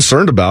 I'm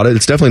concerned about it.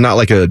 It's definitely not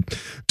like a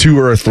 2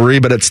 or a 3,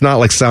 but it's not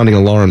like sounding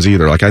alarms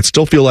either. Like, I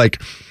still feel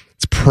like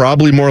it's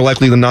probably more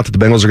likely than not that the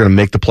Bengals are going to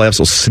make the playoffs.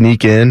 They'll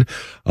sneak in.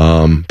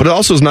 But it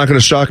also is not going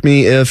to shock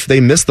me if they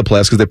miss the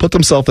playoffs because they put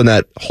themselves in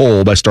that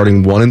hole by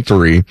starting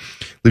 1-3.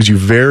 Leaves you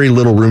very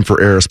little room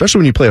for error, especially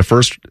when you play a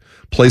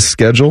first-place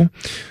schedule.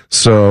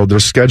 So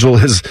their schedule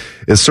is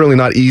certainly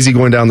not easy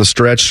going down the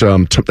stretch.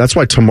 That's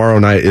why tomorrow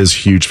night is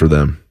huge for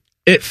them.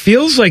 It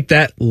feels like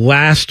that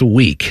last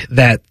week,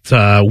 that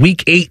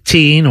week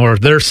 18 or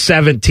their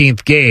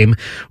 17th game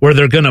where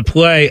they're going to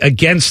play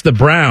against the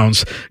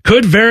Browns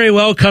could very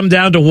well come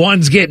down to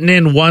one's getting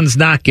in, one's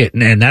not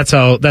getting in. That's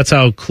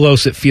how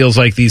close it feels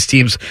like these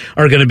teams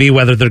are going to be,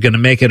 whether they're going to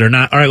make it or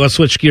not. All right, let's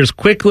switch gears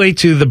quickly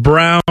to the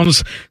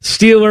Browns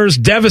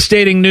Steelers.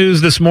 Devastating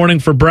news this morning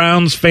for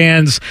Browns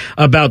fans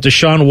about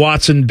Deshaun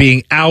Watson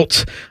being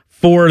out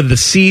for the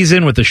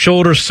season with the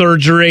shoulder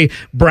surgery.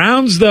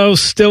 Browns, though,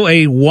 still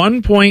a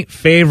 1-point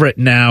favorite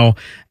now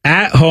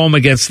at home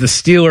against the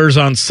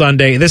Steelers on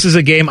Sunday. This is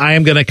a game I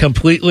am going to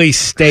completely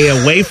stay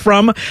away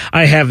from.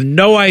 I have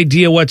no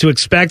idea what to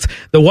expect.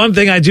 The one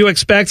thing I do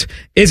expect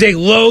is a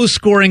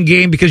low-scoring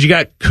game because you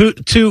got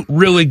two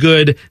really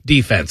good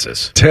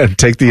defenses.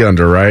 Take the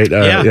under, right?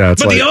 Yeah,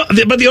 but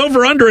the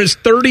over-under is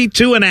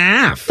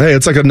 32.5. Hey,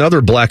 it's like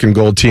another black and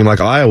gold team like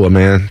Iowa,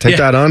 man. Take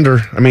that under.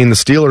 I mean, the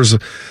Steelers,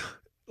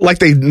 like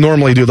they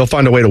normally do, they'll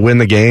find a way to win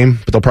the game,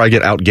 but they'll probably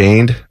get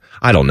outgained.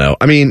 I don't know.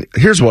 I mean,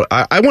 here's what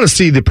I want to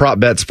see: the prop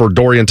bets for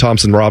Dorian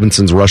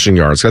Thompson-Robinson's rushing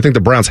yards. I think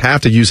the Browns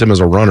have to use him as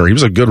a runner. He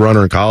was a good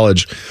runner in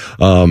college.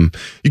 You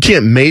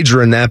can't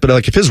major in that, but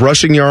like if his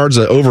rushing yards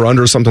over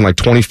under something like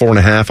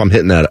 24.5, I'm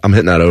hitting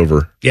that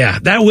over. Yeah,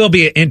 that will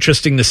be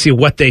interesting to see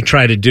what they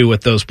try to do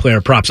with those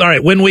player props. All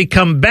right, when we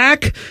come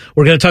back,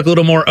 we're going to talk a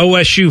little more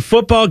OSU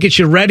football, get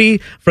you ready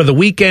for the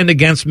weekend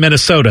against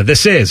Minnesota.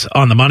 This is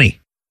On the Money.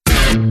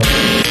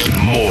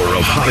 More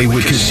of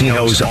Hollywood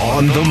Casinos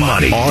on the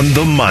money. On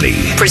the money.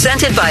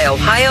 Presented by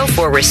Ohio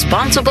for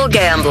Responsible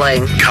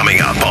Gambling.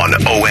 Coming up on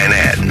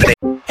ONN.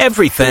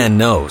 Every fan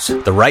knows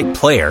the right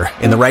player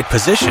in the right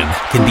position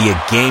can be a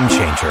game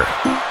changer.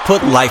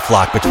 Put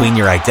LifeLock between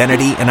your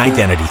identity and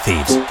identity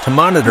thieves to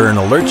monitor and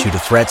alert you to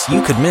threats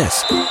you could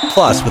miss.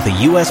 Plus, with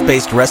a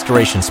U.S.-based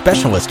restoration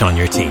specialist on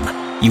your team,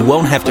 you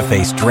won't have to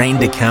face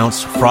drained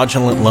accounts,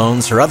 fraudulent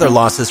loans, or other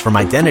losses from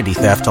identity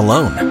theft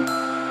alone.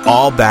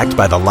 All backed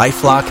by the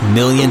LifeLock $1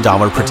 Million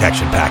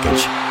Protection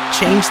Package.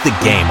 Change the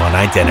game on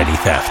identity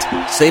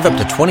theft. Save up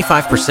to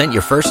 25%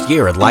 your first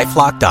year at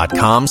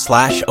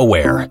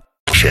LifeLock.com/aware.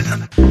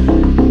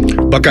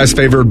 Buckeyes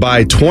favored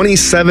by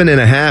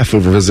 27.5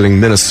 over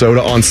visiting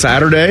Minnesota on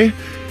Saturday.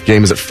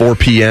 Game is at 4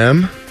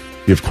 p.m.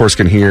 You, of course,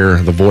 can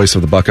hear the voice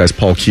of the Buckeyes,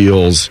 Paul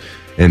Keels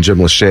and Jim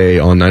Lachey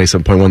on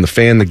 97.1 The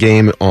Fan. The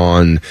game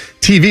on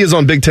TV is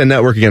on Big Ten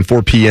Network, again,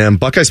 4 p.m.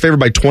 Buckeyes favored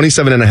by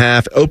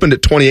 27.5, opened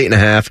at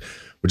 28.5,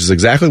 which is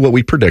exactly what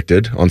we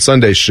predicted on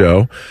Sunday's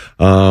show.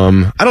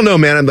 I don't know,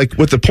 man. Like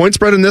with the point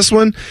spread in this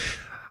one,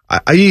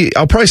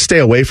 I'll probably stay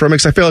away from it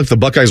because I feel like if the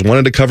Buckeyes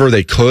wanted to cover,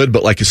 they could.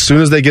 But like as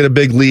soon as they get a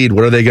big lead,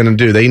 what are they going to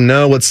do? They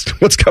know what's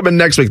coming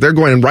next week. They're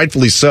going, and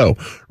rightfully so.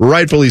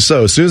 Rightfully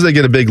so. As soon as they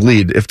get a big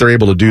lead, if they're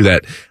able to do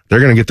that, they're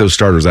going to get those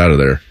starters out of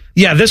there.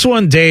 Yeah, this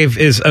one, Dave,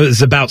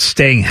 is about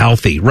staying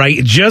healthy,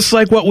 right? Just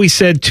like what we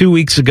said 2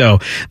 weeks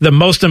ago. The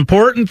most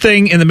important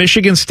thing in the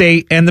Michigan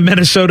State and the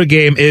Minnesota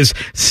game is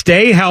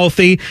stay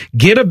healthy,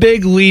 get a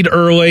big lead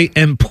early,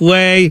 and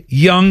play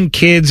young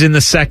kids in the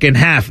second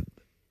half.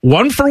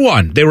 1 for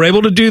 1. They were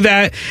able to do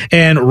that,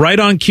 and right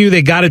on cue,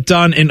 they got it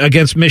done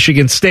against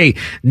Michigan State.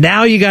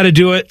 Now you got to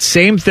do it.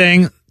 Same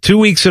thing. 2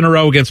 weeks in a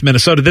row against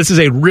Minnesota. This is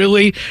a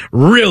really,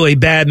 really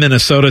bad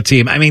Minnesota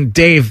team. I mean,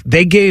 Dave,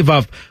 they gave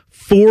up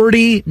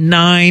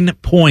 49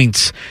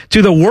 points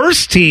to the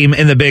worst team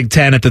in the Big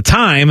Ten at the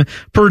time,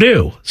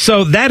 Purdue.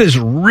 So that is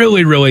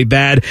really, really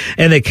bad.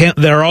 And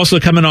they're also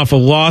coming off a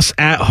loss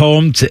at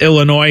home to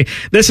Illinois.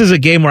 This is a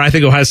game where I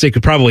think Ohio State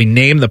could probably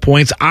name the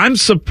points. I'm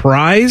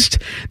surprised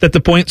that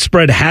the point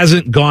spread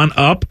hasn't gone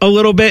up a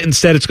little bit.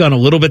 Instead, it's gone a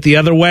little bit the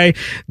other way.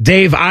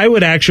 Dave, I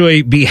would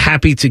actually be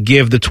happy to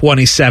give the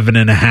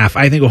 27.5.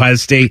 I think Ohio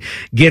State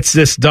gets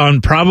this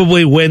done,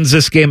 probably wins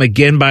this game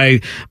again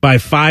by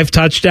 5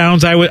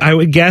 touchdowns, I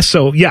would guess.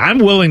 So, yeah, I'm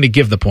willing to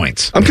give the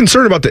points. I'm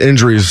concerned about the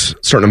injuries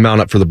starting to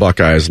mount up for the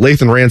Buckeyes.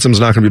 Lathan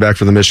Ransom's not going to be back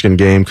for the Michigan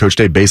game. Coach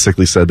Day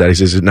basically said that. He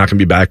says he's not going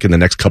to be back in the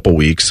next couple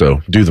weeks,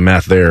 so do the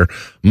math there.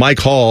 Mike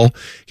Hall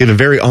gave a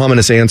very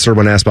ominous answer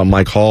when asked about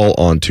Mike Hall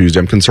on Tuesday.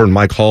 I'm concerned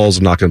Mike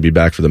Hall's not going to be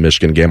back for the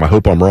Michigan game. I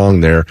hope I'm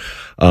wrong there.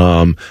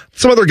 Some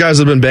other guys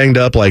have been banged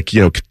up, like,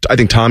 I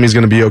think Tommy's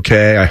going to be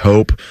okay, I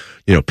hope.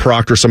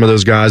 Proctor, some of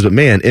those guys. But,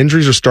 man,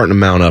 injuries are starting to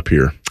mount up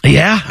here.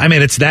 Yeah, I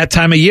mean, it's that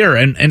time of year.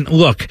 And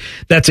look,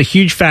 that's a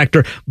huge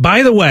factor.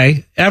 By the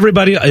way,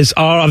 everybody is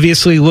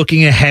obviously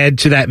looking ahead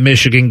to that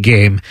Michigan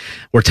game.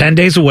 We're 10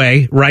 days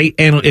away, right?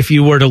 And if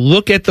you were to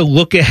look at the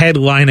look-ahead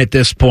line at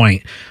this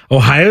point,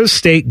 Ohio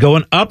State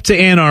going up to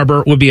Ann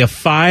Arbor would be a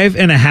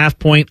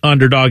 5.5-point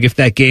underdog if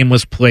that game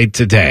was played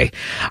today.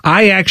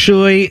 I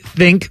actually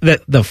think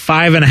that the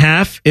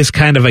 5.5 is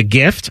kind of a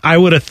gift. I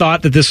would have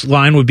thought that this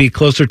line would be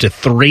closer to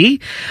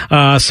 3.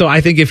 So I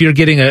think if you're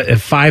getting a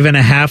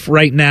 5.5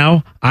 right now,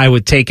 I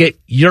would take it.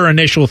 Your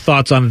initial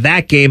thoughts on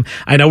that game?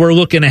 I know we're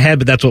looking ahead,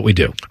 but that's what we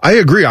do. I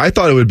agree. I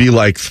thought it would be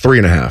like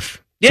 3.5.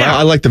 Yeah. So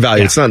I like the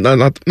value. Yeah. It's not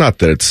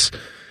that it's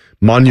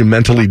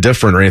monumentally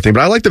different or anything,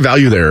 but I like the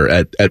value there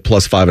at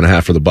plus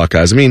 5.5 for the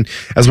Buckeyes. I mean,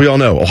 as we all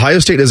know, Ohio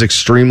State is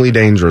extremely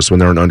dangerous when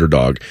they're an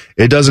underdog.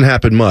 It doesn't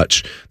happen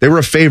much. They were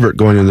a favorite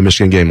going into the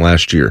Michigan game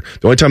last year.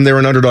 The only time they were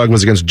an underdog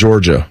was against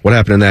Georgia. What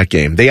happened in that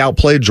game? They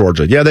outplayed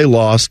Georgia. Yeah, they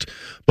lost,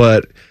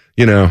 but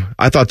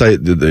I thought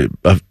the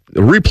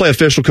replay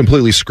official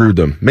completely screwed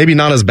them. Maybe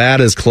not as bad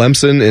as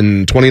Clemson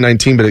in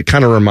 2019, but it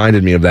kind of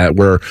reminded me of that,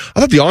 where I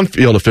thought the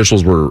on-field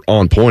officials were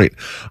on point.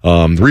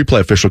 The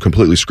replay official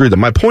completely screwed them.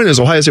 My point is,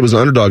 Ohio State was an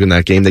underdog in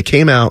that game. They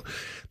came out,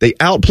 they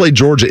outplayed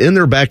Georgia in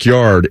their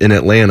backyard in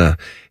Atlanta.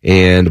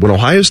 And when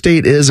Ohio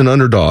State is an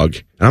underdog,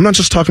 and I'm not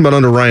just talking about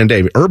under Ryan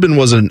Day, Urban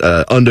was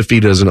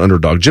undefeated as an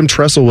underdog. Jim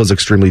Tressel was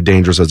extremely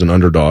dangerous as an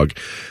underdog.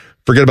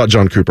 Forget about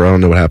John Cooper. I don't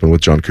know what happened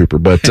with John Cooper.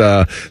 But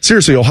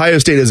seriously, Ohio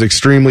State is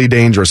extremely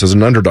dangerous as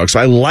an underdog.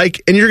 So and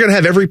you're going to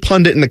have every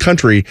pundit in the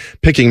country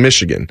picking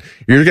Michigan.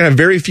 You're going to have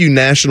very few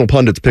national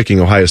pundits picking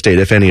Ohio State,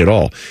 if any at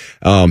all.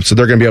 So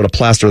they're going to be able to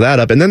plaster that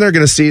up. And then they're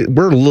going to see,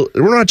 we're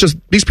not just,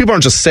 these people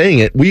aren't just saying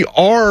it. We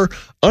are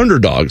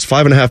underdogs,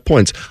 5.5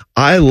 points.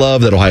 I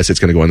love that Ohio State's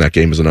going to go in that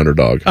game as an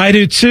underdog. I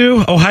do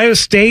too. Ohio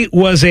State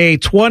was a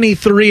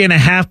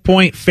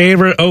 23.5-point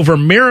favorite over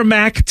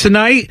Merrimack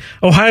tonight.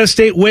 Ohio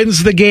State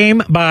wins the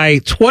game by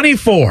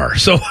 24.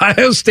 So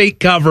Ohio State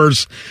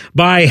covers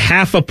by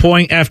 0.5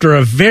 point after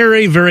a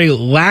very, very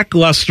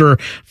lackluster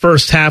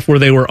first half where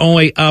they were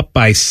only up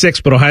by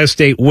 6. But Ohio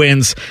State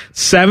wins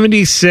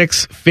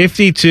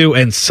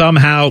 76-52 and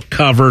somehow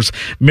covers.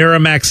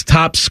 Merrimack's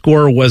top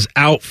scorer was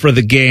out for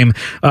the game.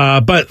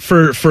 But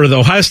for the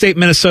Ohio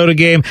State-Minnesota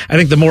game, I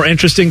think the more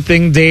interesting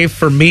thing, Dave,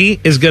 for me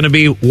is going to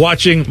be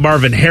watching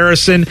Marvin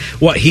Harrison,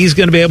 what he's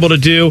going to be able to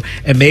do,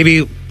 and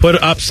maybe put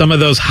up some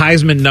of those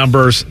Heisman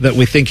numbers that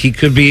we think he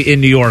could be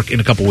in New York in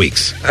a couple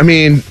weeks. I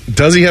mean,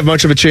 does he have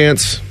much of a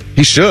chance?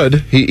 He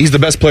should. He's the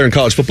best player in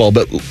college football,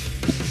 but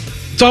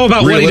it's all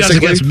about what he does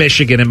against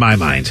Michigan in my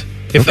mind.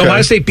 If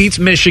Ohio State beats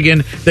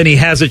Michigan, then he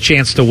has a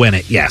chance to win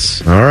it,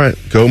 yes. All right,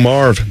 go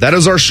Marv. That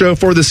is our show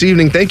for this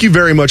evening. Thank you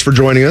very much for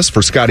joining us.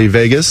 For Scotty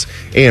Vegas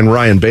and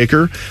Ryan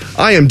Baker,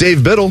 I am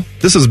Dave Biddle.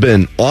 This has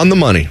been On the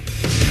Money.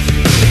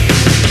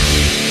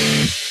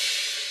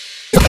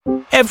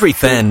 Every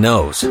fan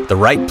knows the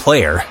right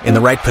player in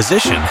the right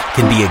position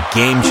can be a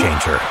game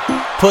changer.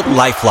 Put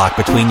LifeLock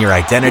between your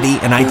identity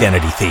and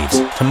identity thieves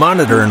to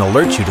monitor and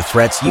alert you to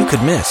threats you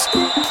could miss.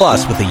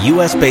 Plus, with a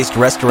U.S.-based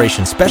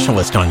restoration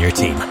specialist on your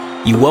team,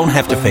 you won't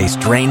have to face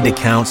drained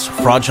accounts,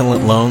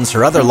 fraudulent loans,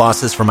 or other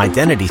losses from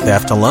identity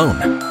theft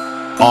alone.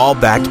 All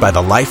backed by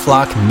the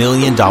LifeLock $1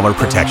 Million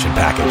Protection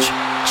Package.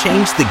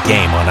 Change the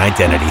game on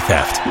identity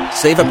theft.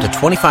 Save up to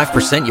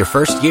 25% your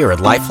first year at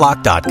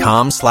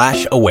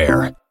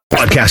LifeLock.com/aware.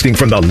 Broadcasting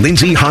from the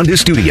Lindsay Honda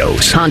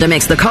Studios. Honda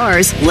makes the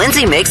cars.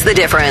 Lindsay makes the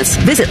difference.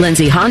 Visit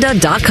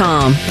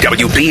lindsayhonda.com.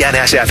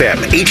 WBNS-FM,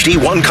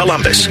 HD1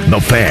 Columbus,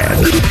 The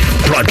Fan.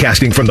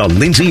 Broadcasting from the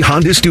Lindsay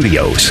Honda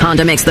Studios.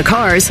 Honda makes the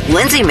cars.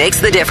 Lindsay makes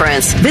the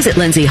difference. Visit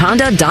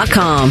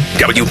lindsayhonda.com.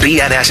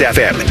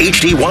 WBNS-FM,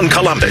 HD1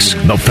 Columbus,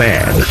 The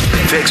Fan.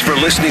 Thanks for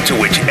listening to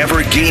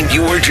whichever game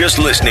you were just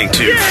listening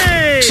to.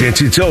 Yay!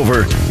 Since it's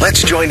over,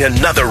 let's join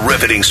another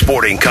riveting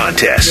sporting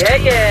contest.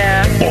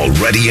 Yeah.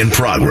 Already in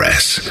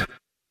progress.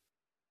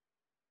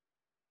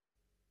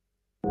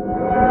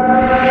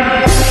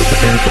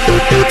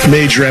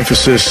 major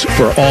emphasis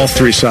for all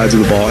three sides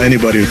of the ball,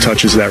 anybody who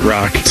touches that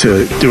rock,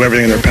 to do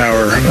everything in their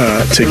power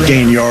to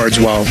gain yards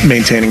while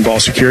maintaining ball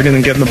security and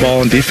then getting the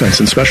ball in defense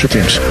and special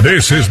teams.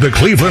 This is the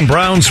Cleveland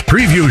Browns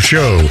Preview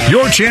Show,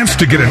 your chance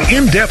to get an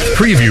in-depth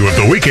preview of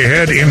the week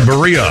ahead in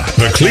Berea.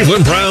 The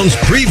Cleveland Browns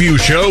Preview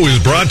Show is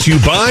brought to you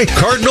by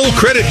Cardinal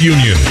Credit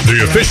Union,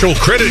 the official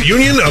credit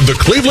union of the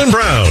Cleveland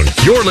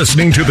Browns. You're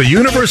listening to the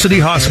University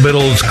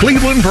Hospital's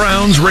Cleveland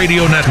Browns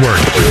Radio Network.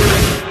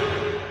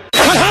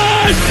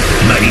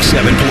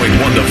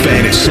 97.1 The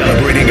Fan is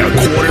celebrating a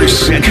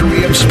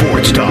quarter-century of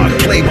sports talk,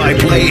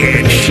 play-by-play,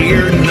 and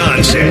sheer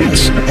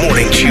nonsense.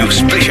 Morning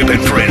Juice, Bishop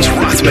and Friends,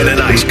 Rothman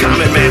and Ice,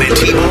 Common Man and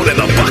T-Bone, and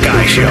The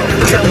Buckeye Show.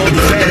 Download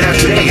The Fan app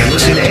today and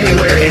listen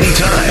anywhere,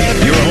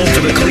 anytime. You're home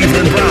for the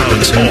Cleveland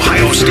Browns,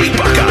 Ohio State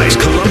Buckeyes,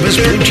 Columbus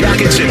Blue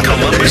Jackets, and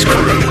Columbus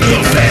Crew.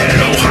 The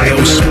Fan,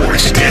 Ohio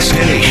sports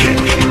destination.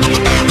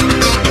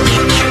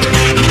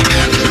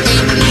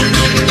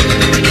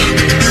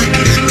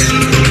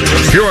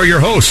 Here are your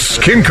hosts,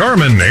 Ken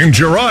Carman and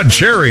Gerard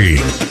Cherry.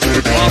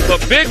 Off a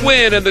big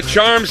win in the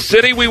Charm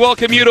City, we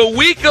welcome you to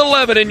Week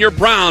 11 in your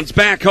Browns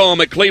back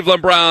home at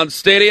Cleveland Browns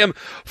Stadium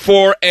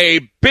for a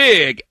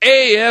big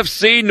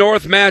AFC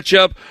North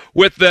matchup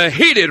with the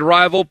heated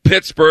rival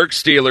Pittsburgh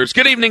Steelers.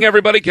 Good evening,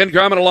 everybody. Ken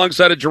Carman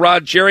alongside of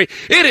Gerard Cherry.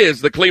 It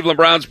is the Cleveland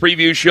Browns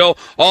Preview Show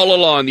all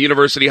along the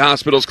University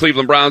Hospital's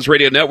Cleveland Browns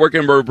Radio Network,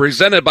 and we're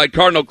presented by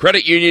Cardinal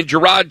Credit Union.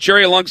 Gerard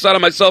Cherry alongside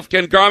of myself,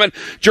 Ken Carman.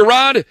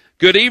 Gerard,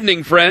 good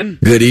evening, friend.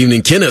 Good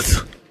evening,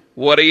 Kenneth.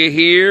 What do you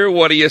hear?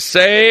 What do you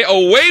say?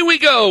 Away we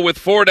go with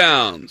 4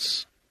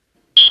 downs.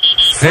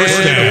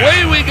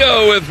 Away we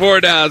go with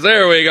 4 downs.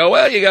 There we go.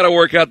 Well, you got to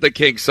work out the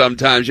kinks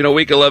sometimes. You know,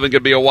 Week 11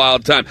 could be a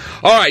wild time.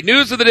 All right,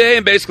 news of the day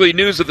and basically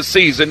news of the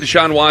season.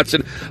 Deshaun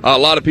Watson, a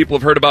lot of people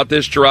have heard about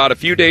this, Gerard. A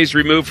few days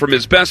removed from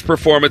his best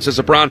performance as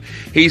a Brown,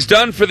 he's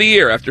done for the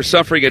year after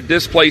suffering a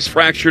displaced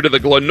fracture to the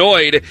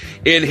glenoid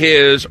in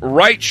his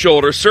right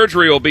shoulder.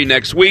 Surgery will be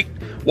next week.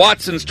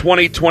 Watson's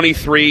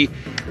 2023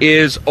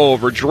 is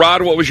over.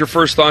 Gerard, what was your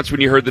first thoughts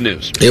when you heard the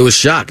news? It was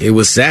shock. It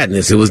was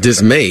sadness. It was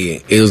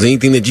dismay. It was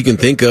anything that you can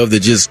think of that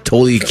just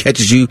totally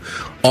catches you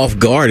off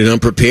guard and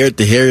unprepared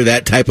to hear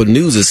that type of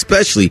news,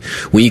 especially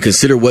when you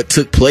consider what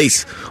took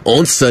place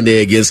on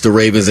Sunday against the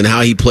Ravens and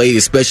how he played,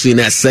 especially in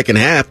that second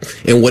half,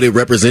 and what it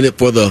represented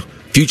for the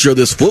future of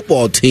this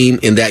football team,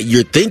 in that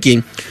you're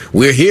thinking,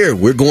 we're here,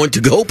 we're going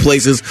to go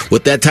places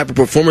with that type of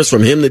performance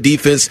from him, the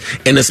defense,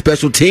 and the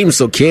special teams.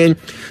 So, Ken,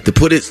 to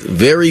put it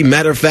very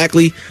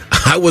matter-of-factly,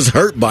 I was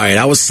hurt by it.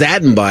 I was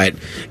saddened by it,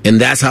 and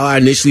that's how I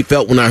initially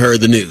felt when I heard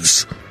the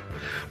news.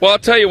 Well, I'll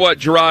tell you what,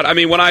 Gerard, I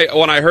mean, when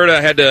I heard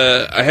I had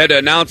to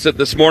announce it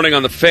this morning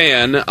on the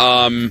Fan,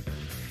 and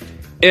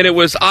it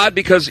was odd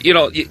because, you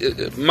know,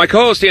 my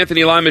co-host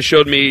Anthony Lima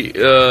showed me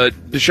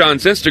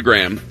Deshaun's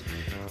Instagram,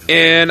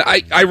 and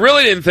I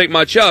really didn't think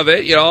much of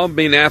it. You know, I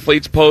mean,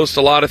 athletes post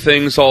a lot of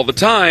things all the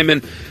time,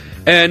 and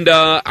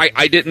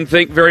I didn't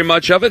think very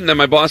much of it. And then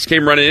my boss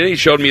came running in, he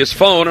showed me his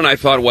phone, and I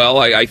thought, well,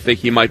 I think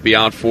he might be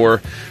out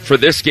for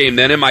this game.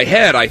 Then in my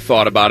head, I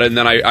thought about it, and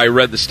then I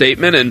read the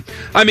statement, and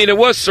I mean, it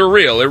was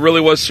surreal. It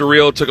really was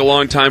surreal. It took a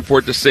long time for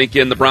it to sink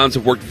in. The Browns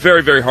have worked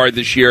very, very hard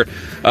this year.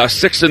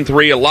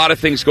 6-3, a lot of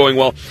things going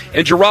well.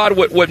 And Gerard,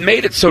 what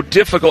made it so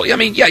difficult? I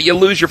mean, yeah, you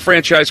lose your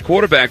franchise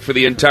quarterback for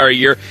the entire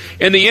year,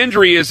 and the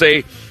injury is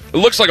it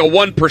looks like a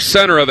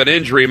 1%er of an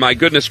injury. My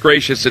goodness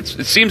gracious, it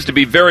seems to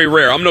be very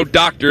rare. I'm no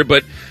doctor,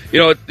 but you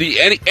know,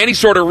 any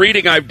sort of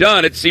reading I've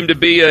done, it seemed to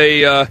be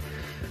a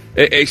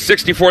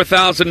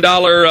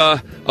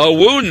 $64,000 a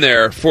wound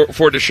there for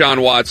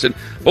Deshaun Watson.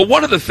 But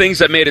one of the things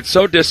that made it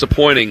so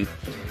disappointing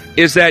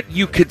is that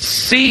you could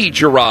see,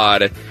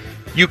 Gerard,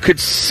 you could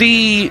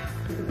see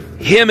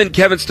him and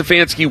Kevin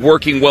Stefanski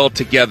working well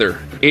together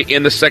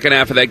in the second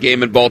half of that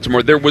game in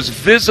Baltimore. There was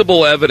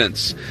visible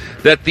evidence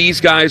that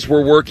these guys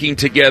were working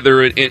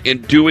together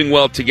and doing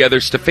well together.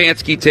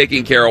 Stefanski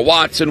taking care of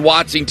Watson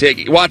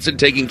taking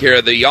care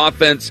of the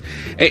offense,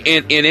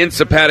 and in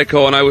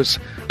simpatico. And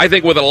I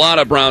think with a lot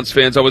of Browns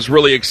fans, I was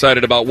really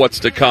excited about what's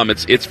to come.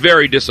 It's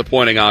very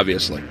disappointing,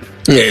 obviously.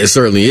 Yeah, it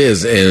certainly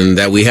is, and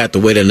that we have to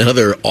wait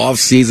another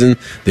off-season,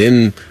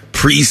 then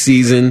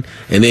preseason,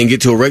 and then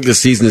get to a regular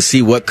season to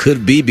see what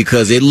could be,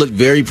 because it looked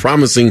very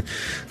promising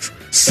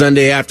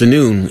Sunday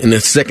afternoon in the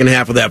second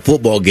half of that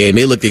football game.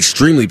 It looked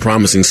extremely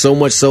promising, so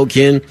much so,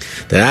 Ken,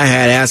 that I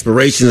had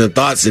aspirations and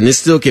thoughts, and it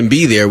still can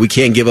be there. We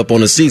can't give up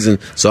on the season,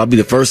 so I'll be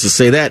the first to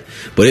say that.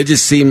 But it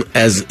just seemed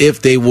as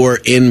if they were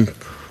in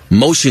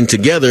motion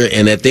together,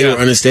 and that they were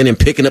understanding,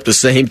 picking up the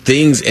same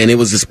things, and it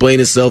was displaying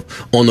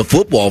itself on the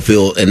football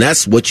field. And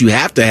that's what you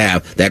have to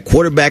have, that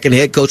quarterback and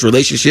head coach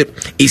relationship,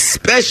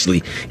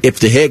 especially if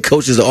the head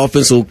coach is the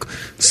offensive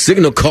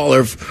signal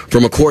caller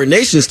from a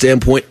coordination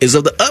standpoint, is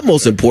of the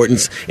utmost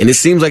importance. And it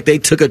seems like they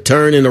took a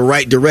turn in the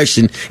right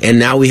direction, and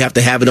now we have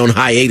to have it on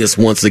hiatus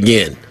once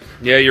again.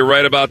 Yeah, you're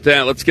right about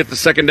that. Let's get the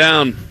second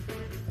down.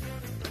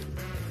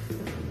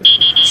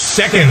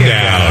 second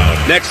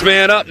down. Next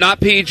man up, not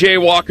P.J.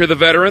 Walker, the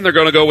veteran. They're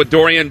going to go with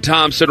Dorian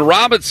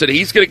Thompson-Robinson.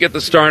 He's going to get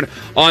the start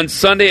on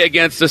Sunday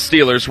against the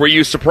Steelers. Were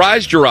you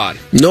surprised, Gerard?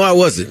 No, I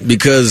wasn't,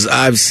 because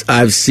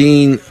I've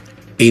seen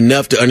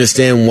enough to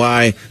understand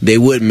why they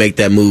would make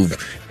that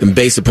move. And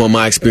based upon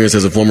my experience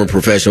as a former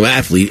professional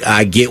athlete,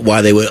 I get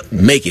why they would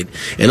make it.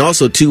 And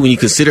also, too, when you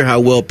consider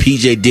how well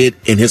PJ did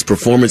in his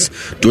performance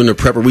during the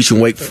preparation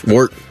week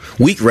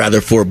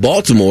for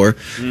Baltimore,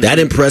 that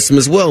impressed him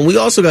as well. And we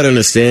also got to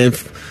understand,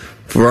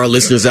 for our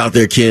listeners out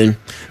there, Ken,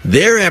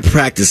 they're at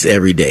practice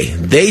every day.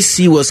 They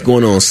see what's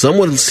going on.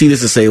 Someone will see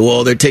this and say,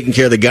 well, they're taking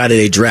care of the guy that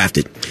they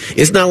drafted.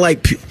 It's not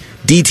like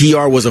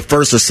DTR was a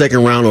first or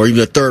second round or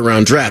even a third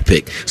round draft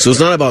pick. So it's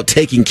not about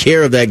taking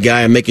care of that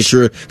guy and making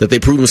sure that they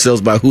prove themselves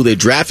by who they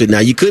drafted. Now,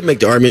 you could make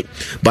the argument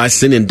by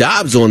sending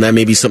Dobbs on. That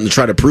may be something to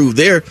try to prove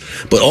there.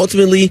 But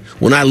ultimately,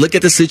 when I look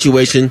at the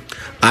situation,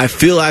 I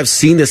feel I've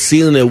seen the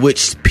ceiling at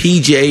which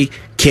PJ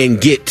can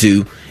get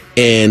to,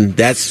 and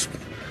that's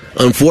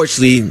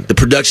unfortunately, the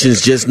production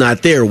is just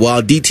not there.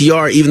 While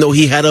DTR, even though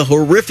he had a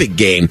horrific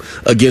game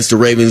against the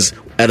Ravens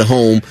at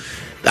home,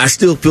 I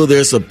still feel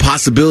there's a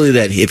possibility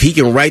that if he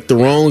can right the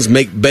wrongs,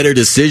 make better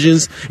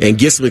decisions, and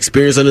get some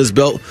experience under his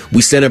belt,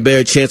 we stand a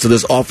better chance of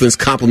this offense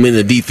complementing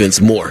the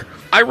defense more.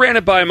 I ran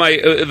it by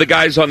the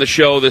guys on the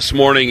show this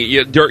morning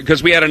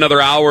because we had another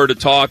hour to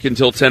talk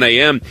until 10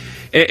 a.m.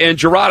 And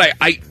Gerard,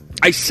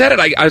 I said it.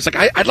 I was like,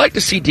 I'd like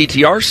to see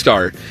DTR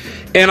start.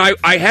 And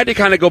I had to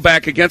kind of go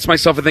back against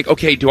myself and think,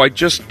 okay, do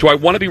I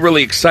want to be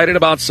really excited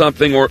about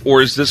something,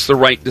 or is this the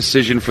right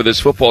decision for this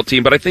football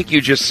team? But I think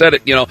you just said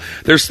it.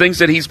 There's things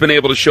that he's been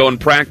able to show in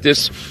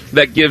practice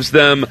that gives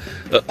them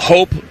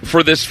hope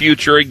for this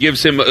future. It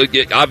gives him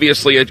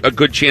obviously a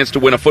good chance to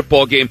win a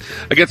football game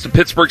against the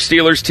Pittsburgh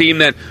Steelers team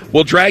that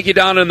will drag you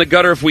down in the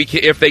gutter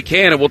if they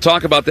can, and we'll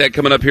talk about that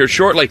coming up here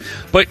shortly.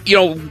 But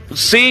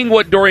seeing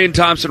what Dorian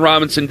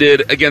Thompson-Robinson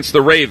did against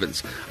the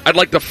Ravens, I'd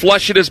like to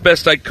flush it as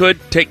best I could,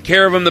 take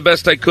care of him the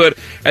best I could,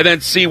 and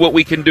then see what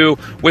we can do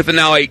with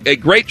now a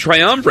great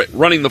triumvirate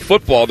running the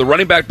football. The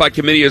running back by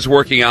committee is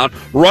working out.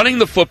 Running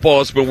the football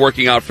has been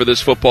working out for this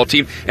football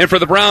team. And for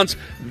the Browns,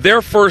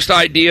 their first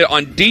idea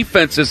on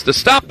defense is to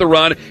stop the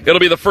run. It'll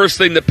be the first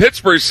thing that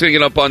Pittsburgh's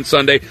singing up on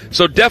Sunday.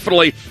 So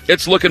definitely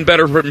it's looking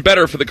better and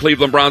better for the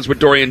Cleveland Browns with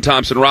Dorian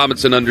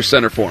Thompson-Robinson under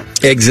center for him.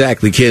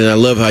 Exactly, Ken. I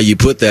love how you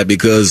put that,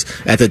 because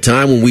at the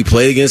time when we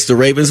played against the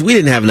Ravens, we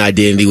didn't have an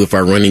identity with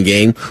our running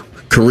game.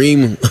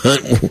 Kareem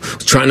Hunt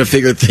was trying to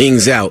figure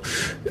things out.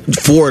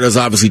 Ford is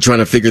obviously trying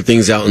to figure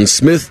things out, and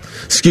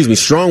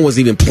Strong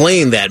wasn't even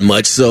playing that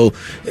much, so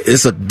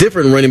it's a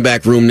different running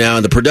back room now,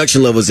 and the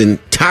production level is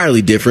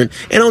entirely different.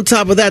 And on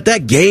top of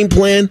that game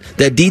plan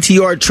that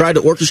DTR tried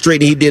to orchestrate,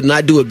 and he did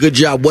not do a good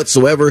job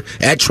whatsoever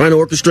at trying to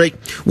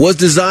orchestrate, was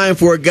designed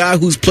for a guy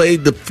who's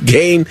played the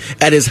game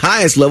at his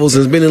highest levels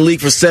and has been in the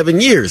league for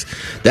 7 years.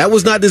 That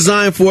was not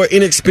designed for an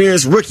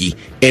inexperienced rookie,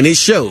 and it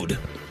showed.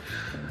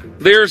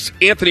 There's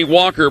Anthony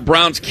Walker,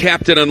 Browns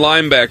captain and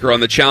linebacker,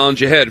 on the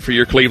challenge ahead for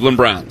your Cleveland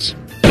Browns.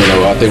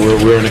 I think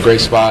we're in a great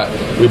spot.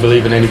 We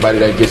believe in anybody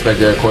that gets back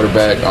there at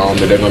quarterback,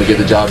 that they're going to get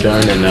the job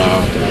done. And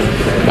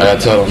I got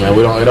to tell them, man,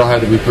 it don't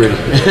have to be pretty.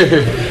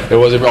 It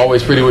wasn't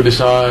always pretty with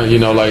Deshaun.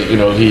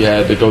 He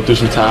had to go through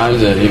some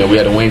times, and we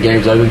had to win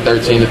games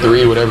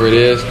 13-3, whatever it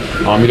is.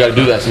 You got to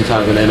do that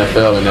sometimes in the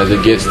NFL. And as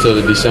it gets to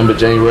the December,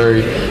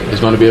 January,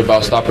 it's going to be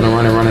about stopping the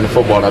run and running the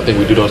football. And I think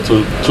we do those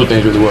two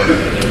things really well.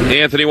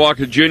 Anthony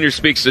Walker Jr.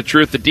 speaks the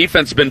truth. The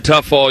defense has been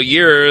tough all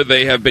year.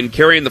 They have been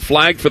carrying the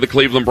flag for the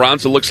Cleveland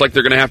Browns. It looks like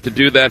they're going to have to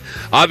do that,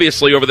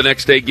 obviously, over the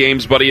next 8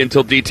 games, buddy,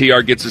 until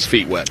DTR gets his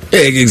feet wet.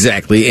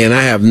 Exactly, and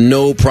I have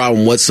no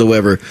problem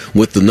whatsoever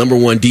with the number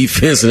one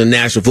defense in the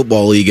National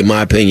Football League, in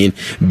my opinion,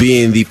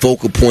 being the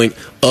focal point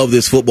of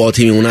this football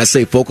team. And when I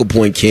say focal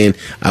point, Ken,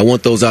 I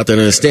want those out there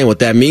to understand what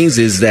that means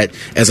is that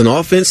as an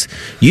offense,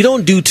 you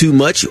don't do too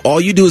much.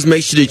 All you do is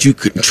make sure that you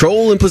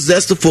control and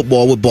possess the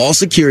football with ball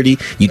security.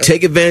 You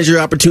take advantage of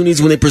your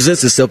opportunities when it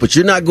presents itself, but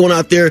you're not going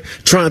out there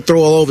trying to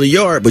throw all over the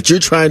yard. What you're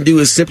trying to do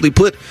is simply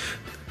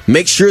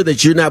make sure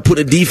that you're not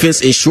putting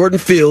defense in shortened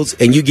fields,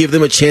 and you give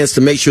them a chance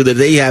to make sure that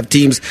they have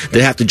teams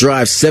that have to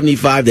drive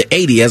 75 to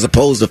 80 as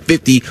opposed to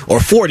 50 or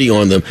 40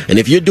 on them. And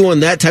if you're doing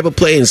that type of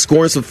play and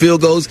scoring some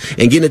field goals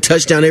and getting a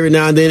touchdown every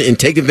now and then and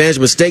taking advantage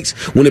of mistakes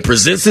when it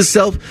presents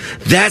itself,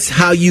 that's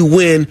how you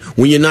win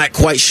when you're not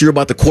quite sure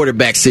about the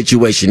quarterback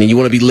situation and you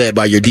want to be led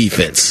by your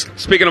defense.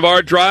 Speaking of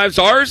our drives,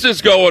 ours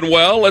is going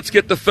well. Let's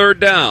get the third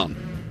down.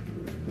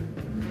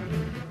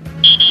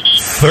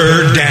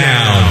 Third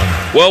down.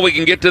 Well, we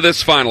can get to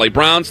this finally.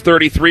 Browns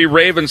 33,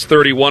 Ravens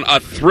 31. A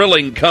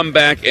thrilling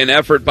comeback and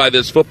effort by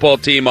this football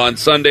team on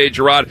Sunday.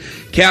 Gerard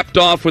capped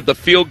off with the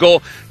field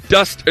goal.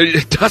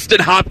 Dustin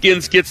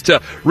Hopkins gets to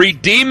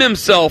redeem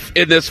himself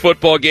in this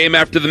football game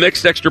after the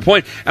mixed extra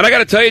point. And I got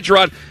to tell you,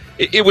 Gerard,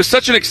 it was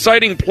such an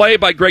exciting play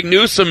by Greg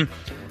Newsome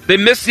They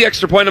missed the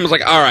extra point. I was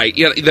like, all right,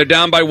 they're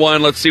down by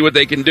 1. Let's see what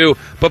they can do.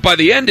 But by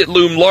the end, it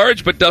loomed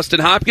large. But Dustin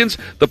Hopkins,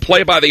 the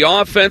play by the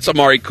offense,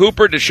 Amari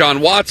Cooper,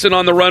 Deshaun Watson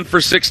on the run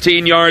for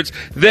 16 yards.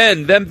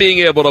 Then them being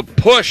able to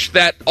push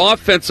that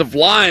offensive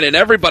line and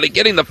everybody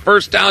getting the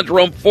first down.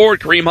 Jerome Ford,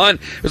 Kareem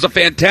Hunt. It was a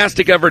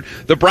fantastic effort.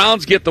 The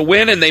Browns get the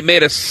win, and they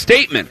made a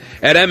statement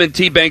at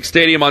M&T Bank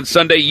Stadium on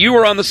Sunday. You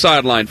were on the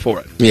sideline for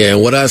it. Yeah,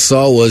 what I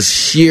saw was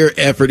sheer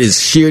effort,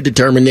 is sheer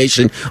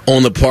determination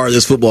on the part of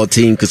this football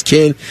team. Because,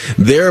 Ken,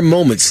 there are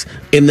moments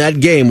in that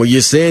game where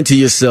you're saying to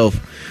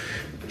yourself,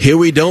 here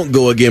we don't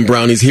go again,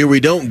 Brownies, here we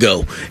don't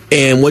go.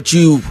 And what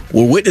you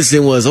were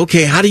witnessing was,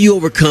 okay, how do you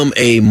overcome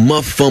a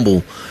muff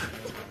fumble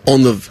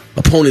on the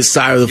opponent's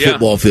side of the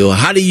football field?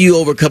 How do you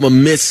overcome a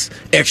missed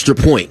extra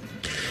point?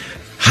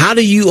 How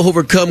do you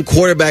overcome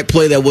quarterback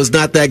play that was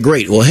not that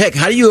great? Well, heck,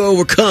 how do you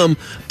overcome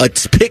a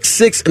pick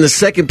six in the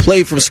second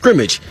play from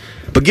scrimmage?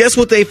 But guess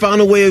what they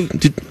found a way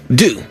to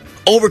do?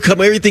 Overcome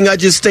everything I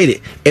just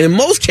stated. And in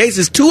most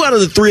cases, 2 out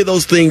of the 3 of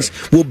those things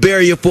will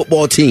bury your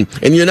football team,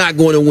 and you're not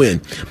going to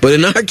win. But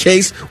in our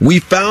case, we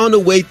found a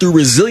way through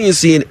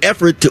resiliency and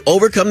effort to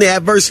overcome the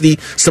adversity.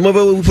 Some of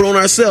it we put on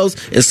ourselves,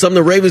 and some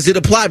the Ravens did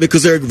apply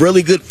because they're a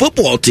really good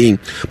football team.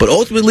 But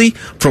ultimately,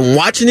 from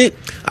watching it,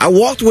 I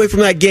walked away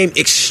from that game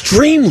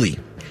extremely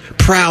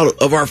proud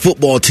of our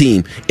football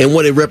team and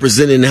what it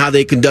represented and how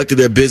they conducted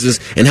their business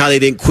and how they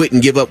didn't quit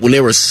and give up when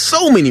there were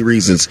so many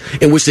reasons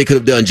in which they could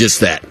have done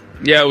just that.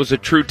 Yeah, it was a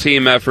true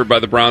team effort by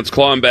the Browns,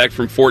 clawing back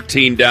from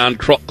 14 down,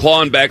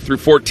 clawing back through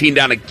 14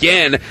 down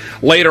again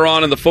later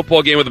on in the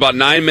football game with about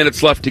 9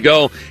 minutes left to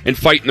go and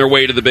fighting their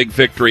way to the big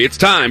victory. It's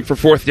time for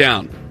 4th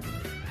down.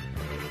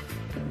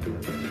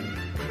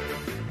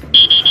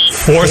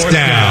 4th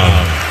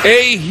down.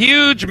 A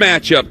huge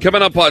matchup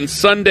coming up on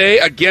Sunday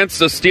against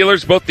the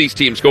Steelers. Both these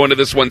teams go into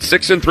this one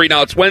 6-3.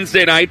 Now it's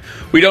Wednesday night.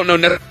 We don't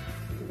know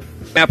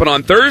happen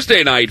on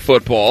Thursday night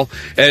football,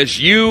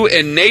 as you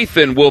and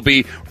Nathan will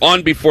be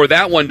on before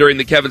that one during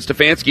the Kevin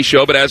Stefanski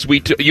show. But as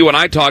you and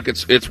I talk,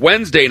 it's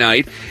Wednesday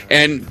night,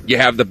 and you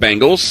have the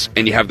Bengals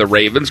and you have the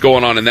Ravens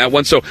going on in that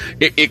one. So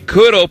it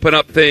could open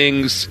up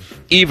things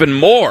even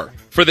more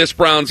for this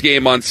Browns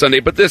game on Sunday,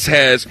 but this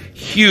has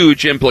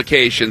huge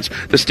implications.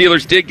 The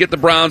Steelers did get the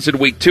Browns in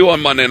Week 2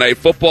 on Monday Night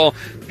Football.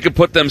 They could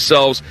put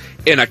themselves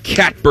in a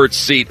catbird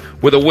seat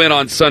with a win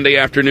on Sunday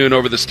afternoon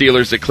over the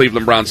Steelers at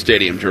Cleveland Brown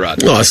Stadium,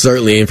 Gerard. Oh,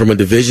 certainly. And from a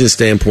division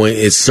standpoint,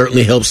 it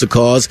certainly helps the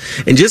cause.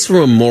 And just from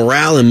a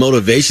morale and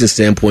motivation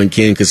standpoint,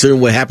 Ken,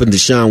 considering what happened to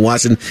Deshaun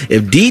Watson,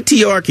 if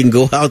DTR can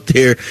go out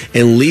there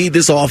and lead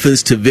this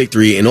offense to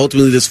victory and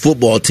ultimately this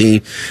football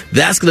team,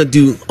 that's going to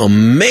do a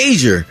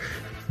major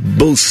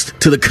boost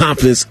to the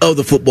confidence of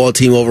the football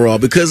team overall,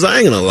 because I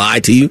ain't gonna lie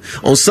to you,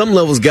 on some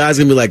levels guys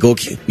gonna be like,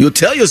 okay, you'll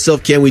tell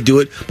yourself can we do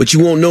it, but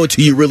you won't know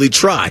until you really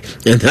try,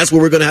 and that's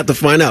what we're gonna have to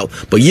find out.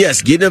 But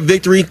yes, getting a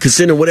victory,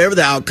 considering whatever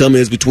the outcome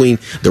is between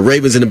the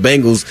Ravens and the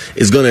Bengals,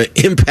 is gonna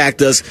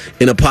impact us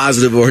in a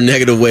positive or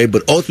negative way,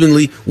 but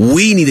ultimately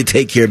we need to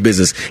take care of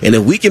business. And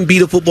if we can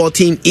beat a football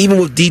team, even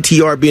with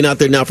DTR being out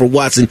there now for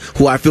Watson,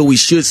 who I feel we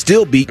should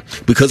still beat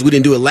because we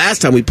didn't do it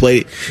last time we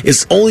played,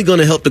 it's only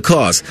gonna help the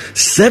cause.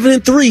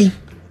 7-3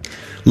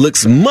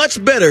 looks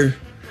much better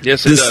than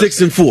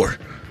 6-4.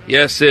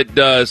 Yes, it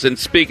does. And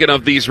speaking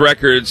of these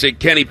records,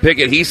 Kenny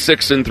Pickett, he's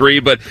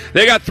 6-3, but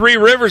they got Three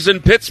Rivers in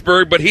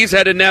Pittsburgh, but he's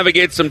had to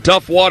navigate some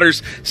tough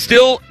waters.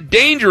 Still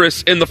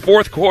dangerous in the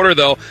fourth quarter,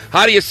 though.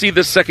 How do you see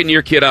this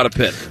second-year kid out of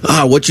Pitt?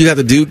 What you have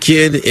to do,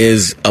 kid,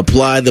 is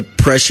apply the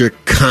pressure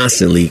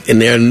constantly,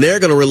 and they're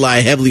going to rely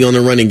heavily on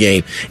the running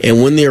game.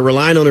 And when they're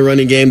relying on the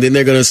running game, then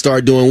they're going to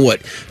start doing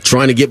what?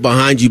 Trying to get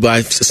behind you by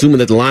assuming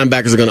that the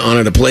linebackers are going to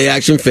honor the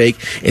play-action fake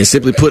and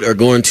simply put are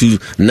going to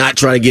not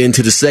try to get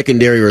into the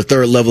secondary or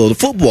third level of the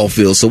football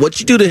field. So what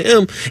you do to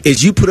him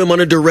is you put him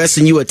under duress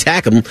and you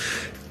attack him.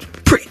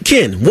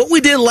 Ken, what we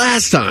did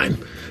last time,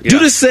 do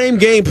the same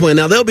game plan.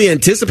 Now, they'll be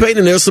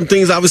anticipating. There's some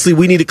things, obviously,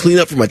 we need to clean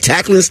up from a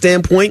tackling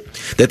standpoint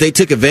that they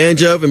took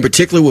advantage of, in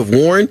particular with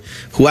Warren,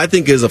 who I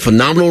think is a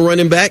phenomenal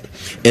running back.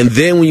 And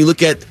then when you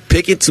look at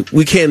Pickens,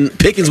 we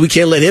can't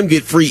let him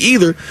get free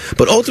either.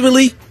 But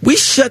ultimately, we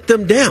shut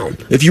them down.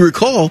 If you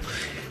recall,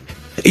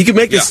 you can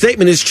make this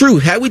statement. It's true.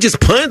 Had we just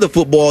punted the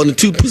football in the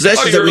two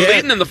possessions that we had,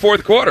 leading in the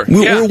fourth quarter.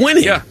 We're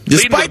winning. Yeah,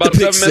 despite about the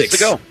pick 7 minutes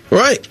six. to go.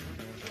 Right.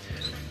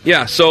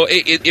 Yeah, so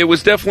it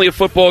was definitely a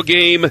football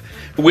game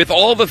with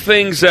all the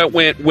things that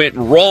went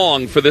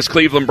wrong for this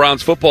Cleveland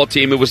Browns football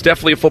team. It was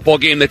definitely a football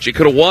game that you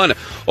could have won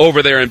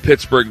over there in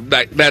Pittsburgh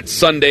that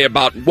Sunday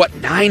about,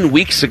 9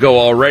 weeks ago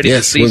already?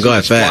 Yes, the season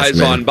fast, flies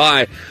man. on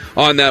by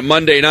on that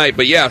Monday night.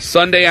 But yeah,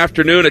 Sunday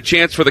afternoon, a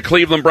chance for the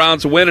Cleveland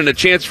Browns to win and a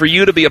chance for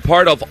you to be a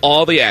part of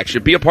all the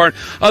action. Be a part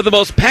of the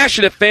most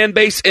passionate fan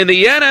base in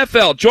the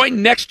NFL.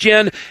 Join Next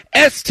Gen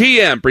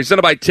STM,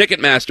 presented by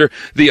Ticketmaster,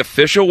 the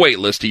official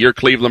waitlist to your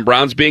Cleveland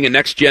Browns. Being a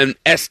Next Gen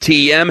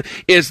STM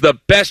is the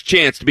best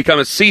chance to become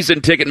a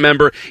season ticket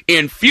member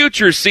in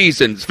future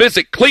seasons.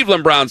 Visit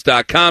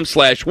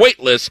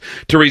clevelandbrowns.com/waitlist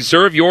to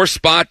reserve your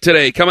spot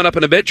today. Coming up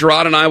in a bit,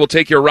 Gerard and I will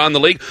take you around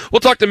the league. We'll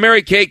talk to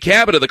Mary Kay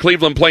Cabot of the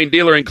Cleveland Plain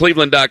Dealer in Cleveland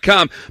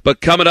cleveland.com.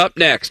 But coming up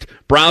next,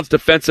 Browns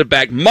defensive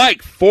back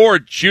Mike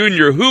Ford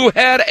Jr., who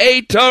had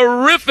a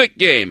terrific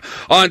game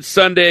on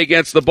Sunday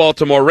against the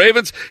Baltimore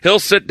Ravens. He'll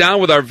sit down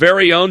with our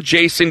very own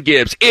Jason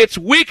Gibbs. It's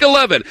Week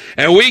 11,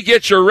 and we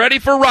get you ready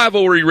for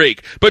rivalry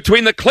week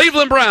between the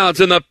Cleveland Browns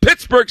and the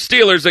Pittsburgh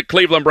Steelers at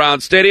Cleveland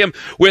Browns Stadium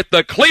with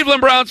the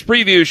Cleveland Browns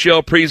Preview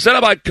Show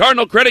presented by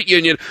Cardinal Credit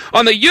Union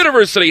on the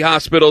University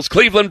Hospital's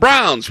Cleveland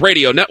Browns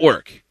Radio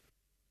Network.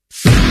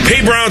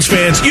 Hey, Browns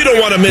fans, you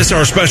don't want to miss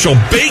our special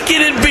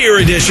Bacon and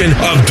Beer edition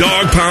of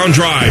Dog Pound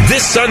Drive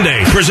this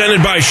Sunday,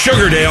 presented by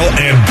Sugardale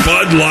and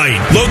Bud Light.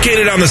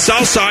 Located on the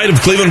south side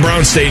of Cleveland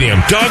Browns Stadium,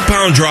 Dog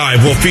Pound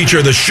Drive will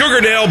feature the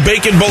Sugardale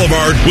Bacon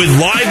Boulevard with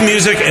live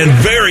music and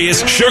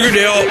various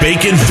Sugardale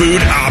bacon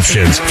food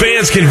options.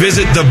 Fans can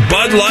visit the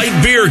Bud Light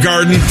Beer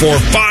Garden for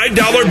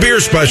 $5 beer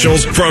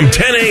specials from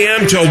 10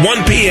 a.m. till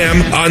 1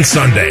 p.m. on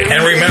Sunday.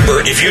 And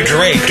remember, if you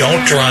drink,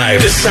 don't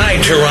drive.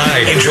 Decide to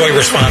ride. Enjoy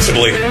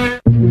responsibly.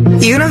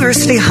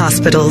 University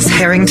Hospital's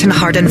Harrington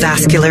Heart and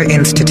Vascular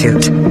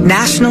Institute,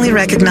 nationally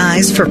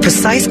recognized for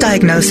precise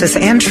diagnosis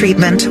and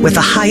treatment with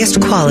the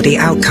highest quality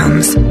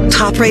outcomes.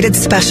 Top-rated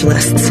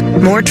specialists,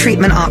 more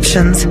treatment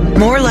options,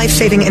 more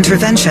life-saving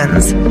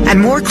interventions, and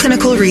more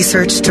clinical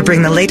research to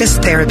bring the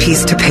latest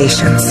therapies to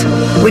patients.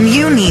 When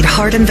you need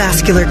heart and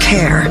vascular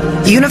care,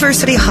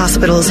 University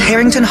Hospital's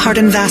Harrington Heart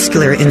and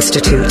Vascular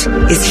Institute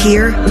is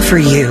here for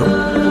you.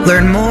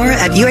 Learn more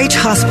at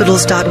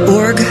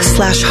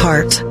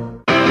uhhospitals.org/heart.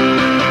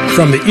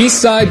 From the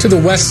east side to the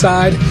west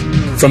side,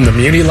 from the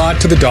Muni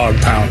Lot to the Dog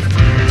Pound,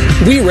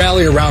 we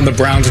rally around the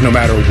Browns no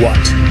matter what.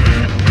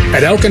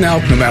 At Elk &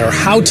 Elk, no matter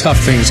how tough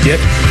things get,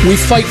 we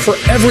fight for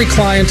every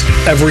client,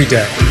 every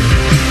day.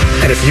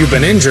 And if you've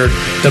been injured,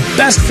 the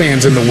best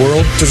fans in the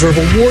world deserve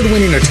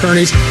award-winning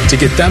attorneys to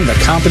get them the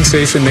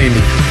compensation they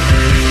need.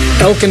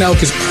 Elk &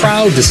 Elk is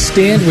proud to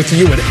stand with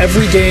you at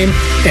every game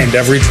and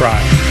every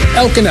trial.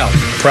 Elk & Elk,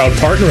 proud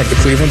partner of the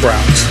Cleveland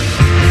Browns.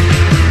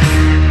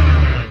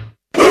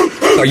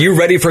 Are you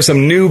ready for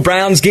some new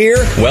Browns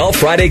gear? Well,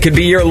 Friday could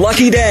be your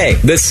lucky day.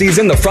 This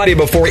season, the Friday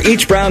before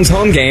each Browns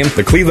home game,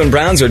 the Cleveland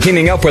Browns are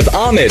teaming up with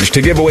Homage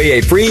to give away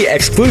a free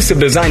exclusive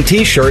design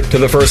t-shirt to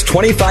the first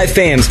 25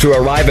 fans to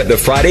arrive at the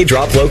Friday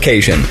drop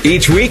location.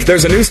 Each week,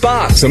 there's a new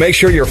spot, so make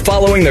sure you're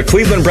following the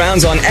Cleveland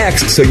Browns on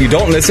X so you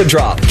don't miss a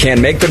drop. Can't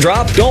make the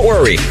drop? Don't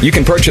worry. You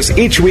can purchase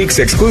each week's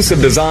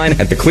exclusive design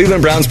at the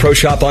Cleveland Browns Pro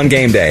Shop on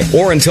game day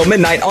or until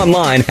midnight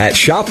online at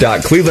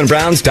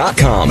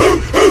shop.clevelandbrowns.com.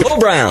 Go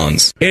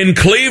Browns! In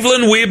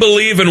Cleveland, we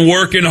believe in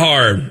working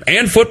hard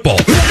and football.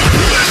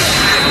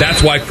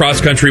 That's why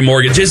Cross Country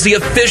Mortgage is the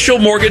official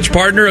mortgage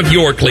partner of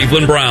your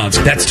Cleveland Browns.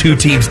 That's two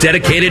teams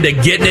dedicated to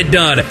getting it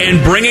done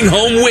and bringing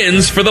home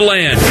wins for the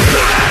land.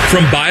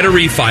 From buy to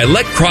refi,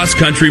 let Cross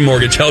Country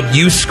Mortgage help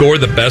you score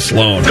the best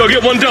loan. Go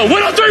get one done.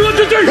 1, 2, 3, 1,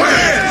 2, 3.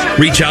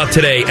 Reach out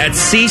today at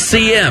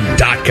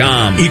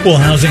ccm.com. Equal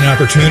housing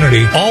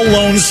opportunity. All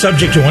loans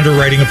subject to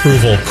underwriting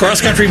approval.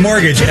 Cross Country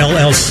Mortgage,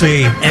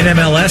 LLC.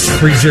 NMLS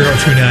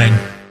 3029.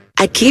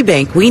 At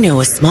KeyBank, we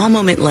know a small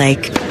moment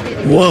like,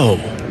 whoa,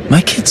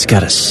 my kid's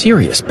got a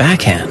serious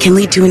backhand. Can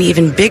lead to an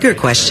even bigger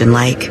question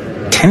like,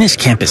 tennis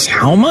campus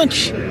how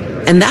much?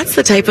 And that's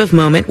the type of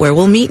moment where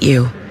we'll meet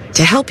you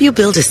to help you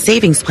build a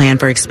savings plan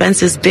for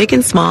expenses big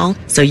and small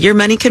so your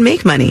money can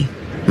make money.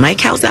 Mike,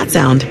 how's that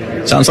sound?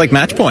 Sounds like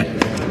match point.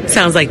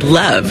 Sounds like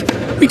love.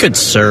 We could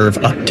serve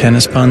up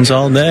tennis puns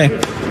all day.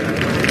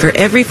 For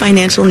every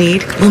financial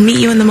need, we'll meet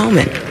you in the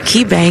moment.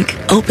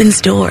 KeyBank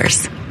opens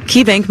doors.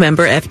 KeyBank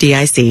member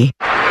FDIC.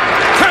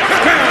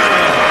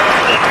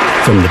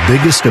 From the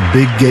biggest of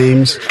big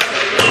games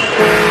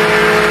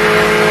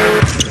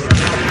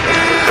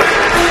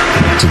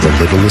to the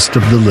littlest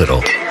of the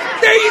little.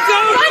 There you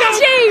go!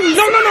 Run, James!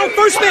 No,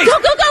 first base! Go,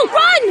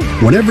 run!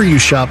 Whenever you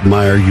shop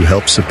Meijer, you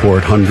help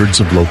support hundreds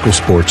of local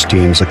sports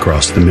teams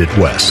across the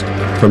Midwest.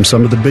 From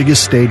some of the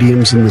biggest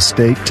stadiums in the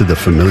state to the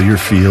familiar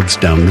fields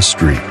down the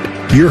street.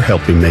 You're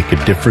helping make a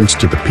difference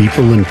to the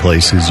people and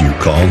places you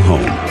call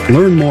home.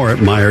 Learn more at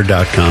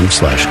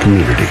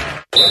Meijer.com/community.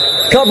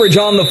 Coverage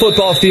on the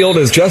football field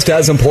is just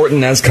as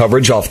important as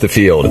coverage off the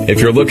field.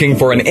 If you're looking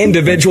for an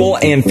individual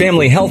and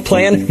family health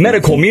plan,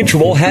 Medical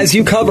Mutual has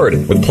you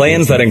covered with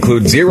plans that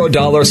include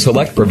 $0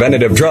 select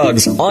preventative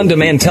drugs,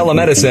 on-demand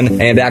telemedicine,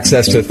 and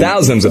access to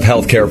thousands of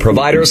healthcare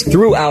providers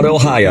throughout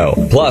Ohio.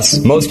 Plus,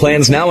 most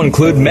plans now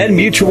include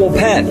MedMutual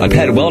Pet, a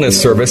pet wellness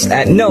service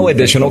at no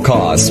additional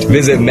cost.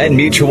 Visit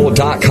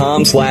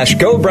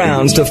medmutual.com/Go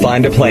Browns to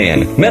find a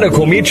plan.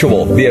 Medical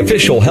Mutual, the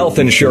official health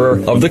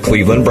insurer of the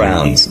Cleveland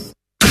Browns.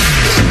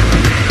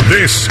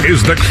 This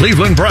is the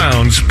Cleveland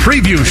Browns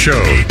Preview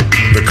Show.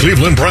 The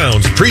Cleveland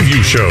Browns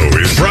Preview Show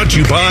is brought to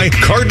you by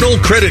Cardinal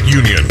Credit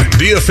Union,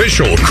 the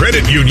official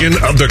credit union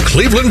of the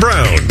Cleveland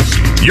Browns.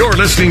 You're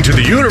listening to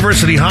the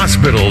University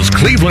Hospital's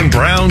Cleveland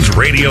Browns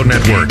Radio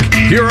Network.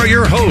 Here are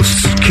your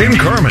hosts, Ken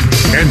Carmen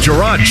and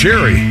Gerard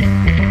Cherry.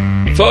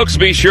 Folks,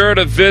 be sure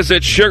to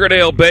visit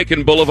Sugardale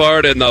Bacon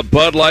Boulevard and the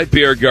Bud Light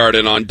Beer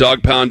Garden on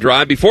Dog Pound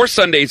Drive before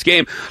Sunday's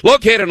game.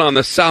 Located on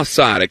the south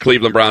side of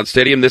Cleveland Browns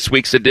Stadium, this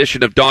week's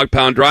edition of Dog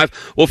Pound Drive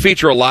will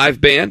feature a live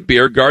band,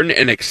 beer garden,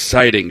 and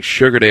exciting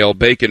Sugardale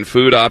Bacon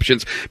food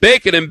options.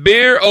 Bacon and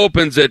beer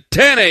opens at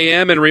 10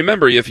 a.m. And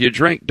remember, if you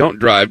drink, don't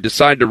drive,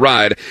 decide to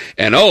ride,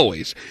 and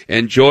always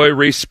enjoy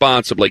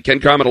responsibly. Ken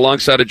Carmen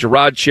alongside of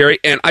Gerard Cherry.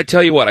 And I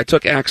tell you what, I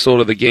took Axel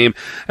to the game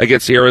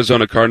against the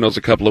Arizona Cardinals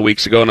a couple of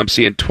weeks ago, and I'm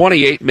seeing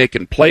 28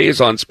 making plays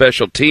on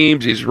special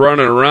teams. He's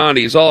running around.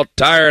 He's all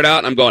tired out.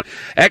 And I'm going,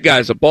 that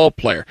guy's a ball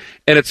player.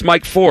 And it's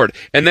Mike Ford.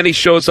 And then he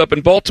shows up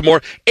in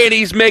Baltimore, and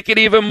he's making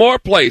even more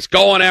plays,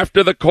 going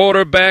after the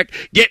quarterback,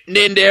 getting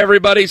into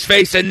everybody's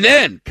face, and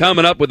then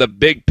coming up with a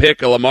big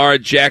pick of Lamar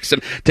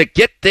Jackson to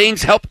get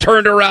things helped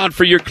turned around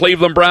for your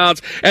Cleveland Browns.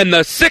 And the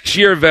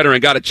 6-year veteran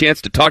got a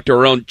chance to talk to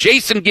our own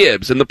Jason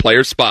Gibbs in the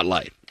Players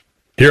Spotlight.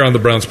 Here on the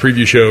Browns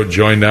Preview Show,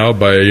 joined now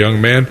by a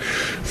young man,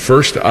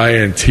 first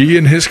INT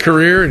in his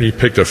career, and he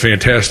picked a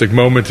fantastic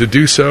moment to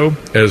do so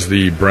as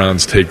the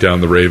Browns take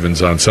down the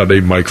Ravens on Sunday.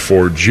 Mike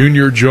Ford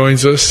Jr.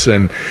 joins us,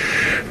 and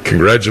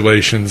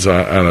congratulations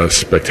on a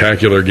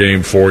spectacular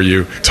game for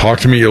you. Talk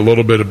to me a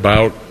little bit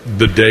about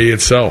the day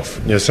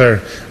itself. Yes,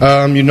 sir.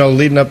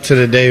 Leading up to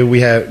the day, we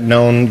had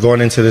known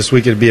going into this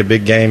week it'd be a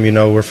big game.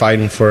 We're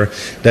fighting for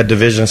that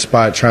division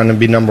spot, trying to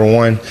be number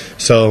one.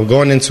 So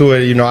going into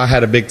it, I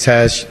had a big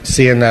task,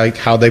 seeing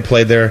how they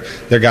play their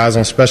guys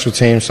on special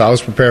teams. So I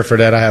was prepared for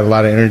that. I had a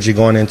lot of energy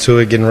going into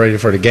it, getting ready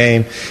for the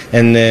game.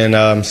 And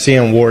then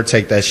seeing Ward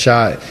take that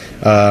shot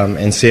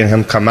and seeing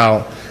him come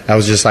out, I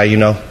was just like,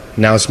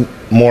 now it's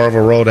more of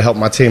a role to help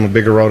my team, a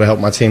bigger role to help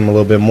my team a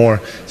little bit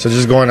more. So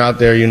just going out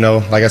there,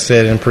 like I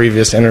said in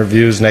previous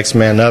interviews, next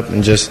man up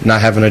and just not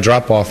having a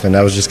drop-off. And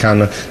that was just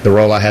kind of the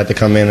role I had to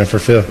come in and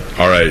fulfill.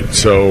 All right,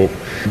 so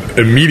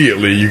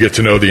immediately you get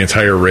to know the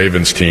entire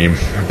Ravens team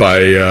by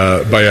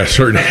a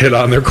certain hit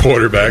on their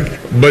quarterback.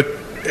 But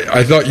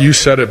I thought you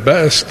said it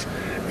best,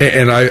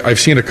 and I've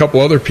seen a couple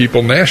other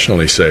people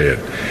nationally say it.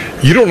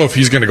 You don't know if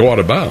he's going to go out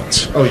of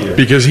bounds. Oh, yeah.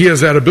 Because he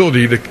has that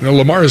ability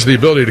Lamar has the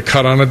ability to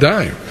cut on a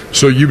dime.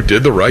 So you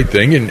did the right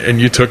thing,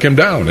 and you took him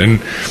down. And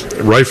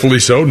rightfully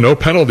so, no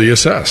penalty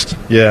assessed.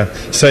 Yeah.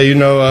 So,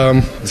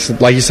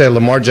 like you said,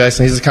 Lamar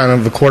Jackson, he's kind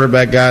of a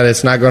quarterback guy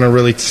that's not going to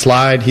really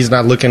slide. He's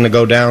not looking to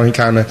go down.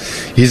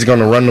 He's going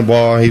to run the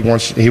ball. He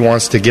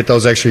wants to get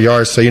those extra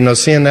yards. So,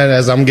 seeing that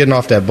as I'm getting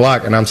off that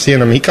block and I'm seeing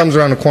him, he comes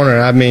around the corner.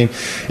 And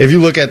if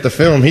you look at the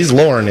film, he's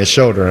lowering his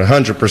shoulder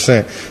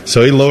 100%.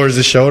 So he lowers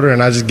his shoulder,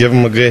 and I just give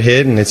him a good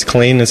hit, and it's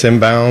clean, it's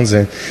inbounds.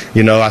 And,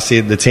 I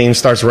see the team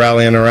starts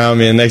rallying around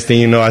me, and next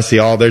thing you know, I see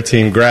all their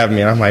team grab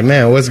me, and I'm like,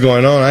 man, what's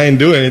going on? I ain't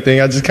doing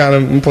anything. I just kind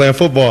of am playing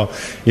football,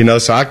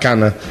 So I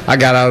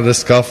got out of the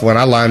scuffle, and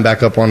I lined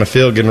back up on the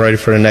field, getting ready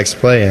for the next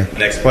play. And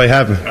next play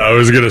happened. I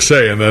was going to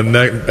say, and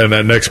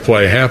that next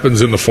play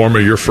happens in the form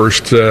of your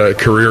first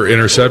career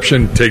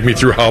interception. Take me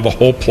through how the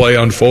whole play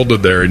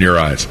unfolded there in your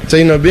eyes.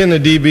 So being a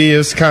DB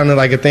is kind of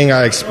like a thing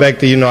I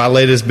expected. I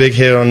lay this big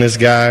hit on this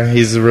guy.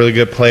 He's a really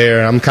good player.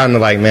 I'm kind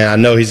of like, man, I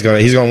know he's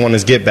gonna want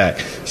his get back.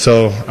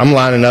 So I'm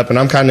lining up, and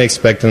I'm kind of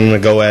expecting him to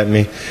go at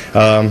me.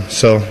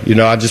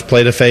 I just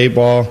play the fade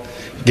ball,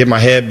 get my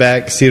head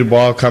back, see the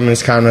ball coming.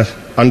 It's kind of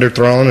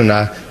underthrown, and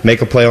I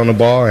make a play on the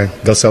ball and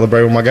go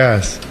celebrate with my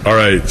guys. All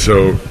right,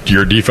 so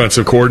your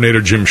defensive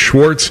coordinator, Jim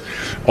Schwartz,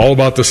 all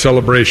about the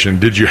celebration.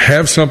 Did you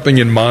have something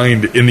in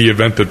mind in the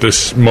event that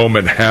this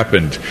moment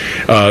happened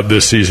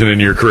this season in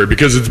your career?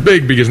 Because it's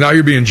big, because now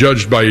you're being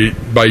judged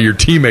by your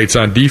teammates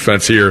on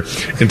defense here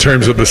in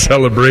terms of the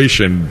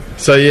celebration.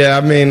 So,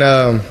 yeah,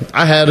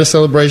 I had a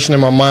celebration in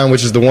my mind,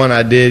 which is the one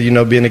I did,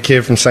 being a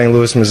kid from St.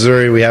 Louis,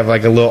 Missouri. We have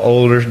like a little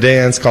older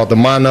dance called the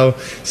Mano,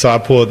 so I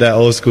pulled that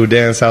old school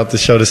dance out to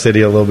show the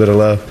city a little bit of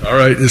love. All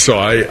right, so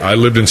I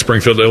lived in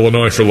Springfield,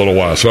 Illinois for a little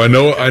while, so I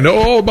know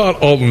all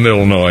about Alton,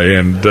 Illinois,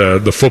 and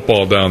the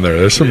football down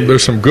there.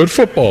 There's some good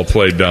football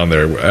played down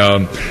there.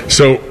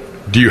 So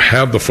do you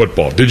have the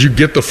football? Did you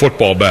get the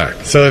football back?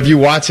 So if you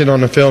watch it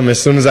on the film,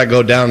 as soon as I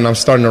go down and I'm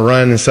starting to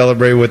run and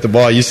celebrate with the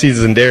ball, you see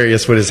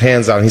Zendarius with his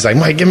hands out. He's like,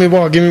 Mike, give me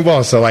the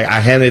ball. So I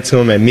hand it to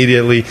him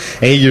immediately,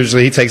 and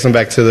he takes them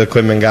back to the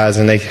equipment guys,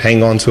 and they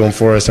hang on to them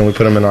for us, and we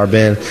put them in our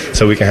bin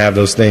so we can have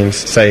those things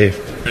saved.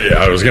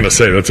 Yeah, I was going to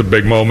say, that's a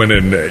big moment,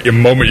 and a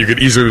moment you could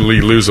easily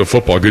lose a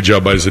football. Good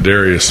job by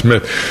Zendarius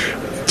Smith.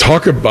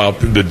 Talk about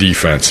the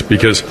defense,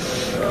 because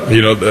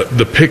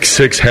the pick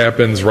six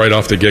happens right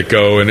off the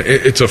get-go, and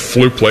it's a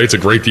fluke play. It's a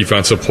great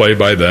defensive play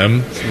by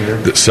them.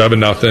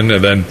 7-0,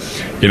 and then,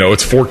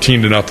 it's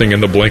 14-0 in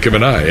the blink of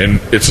an eye.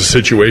 And it's a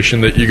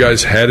situation that you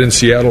guys had in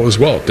Seattle as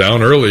well.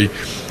 Down early,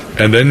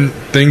 and then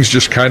things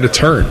just kind of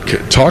turned.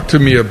 Talk to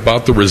me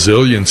about the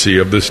resiliency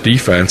of this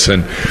defense.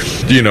 And,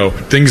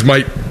 things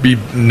might be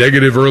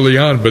negative early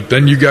on, but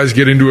then you guys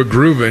get into a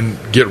groove and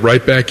get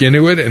right back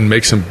into it and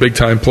make some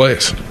big-time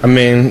plays. I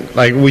mean,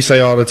 like we say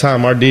all the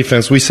time, our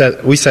defense, we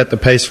set the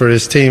pace for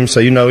this team. So,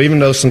 even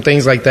though some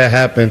things like that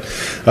happen,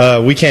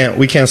 we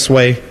can't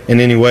sway in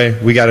any way.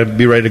 We got to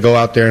be ready to go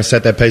out there and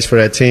set that pace for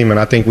that team. And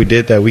I think we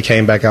did that. We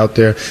came back out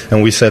there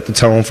and we set the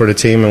tone for the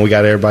team, and we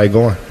got everybody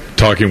going.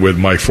 Talking with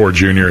Mike Ford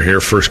Jr.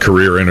 here, first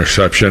career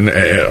interception.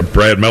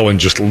 Brad Mellon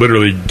just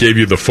literally gave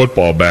you the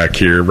football back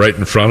here right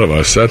in front of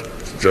us.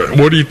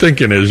 What are you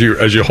thinking as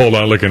you hold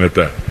on looking at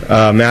that?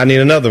 Man, I need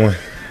another one.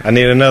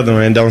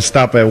 And don't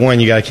stop at one.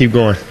 You got to keep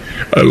going.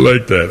 I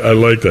like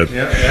that.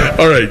 Yeah.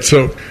 All right,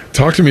 so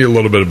talk to me a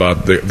little bit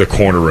about the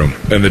corner room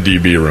and the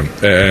DB room.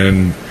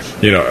 And,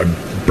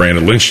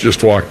 Brandon Lynch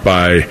just walked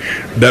by.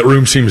 That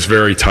room seems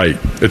very tight.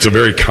 It's a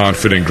very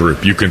confident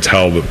group. You can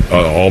tell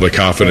all the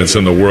confidence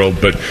in the world.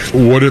 But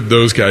what have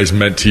those guys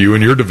meant to you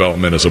in your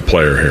development as a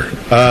player here?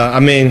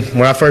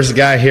 When I first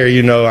got here,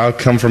 I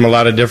come from a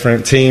lot of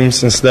different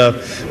teams and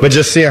stuff. But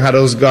just seeing how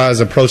those guys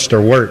approach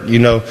their work,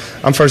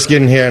 I'm first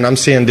getting here and I'm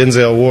seeing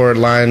Denzel Ward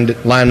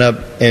line up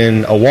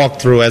in a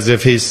walkthrough as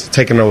if he's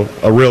taking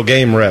a real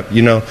game rep,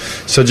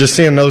 So just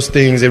seeing those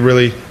things,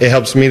 it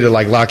helps me to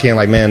lock in,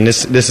 man,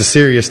 this is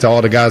serious to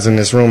all the guys in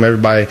this room.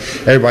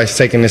 Everybody's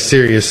taking this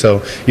serious. So,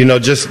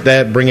 just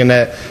that, bringing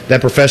that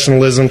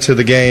professionalism to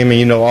the game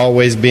and,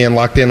 always being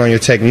locked in on your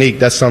technique,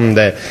 that's something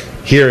that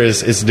here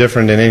is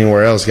different than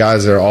anywhere else.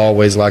 Guys are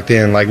always locked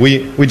in.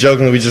 We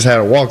jokingly, we just had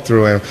a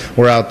walkthrough and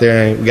we're out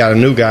there and we got a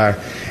new guy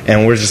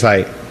and we're just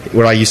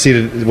you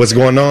see what's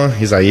going on?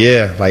 He's like,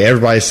 yeah.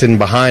 Everybody's sitting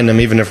behind him,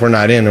 even if we're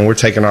not in, and we're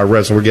taking our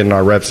reps and we're getting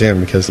our reps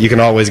in because you can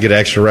always get an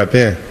extra rep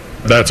in.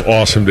 That's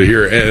awesome to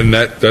hear, and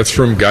that's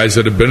from guys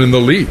that have been in the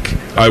league.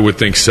 I would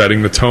think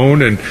setting the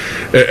tone, and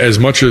as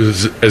much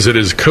as it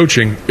is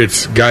coaching,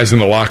 it's guys in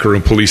the locker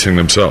room policing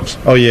themselves.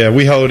 Oh yeah,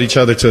 we hold each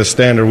other to a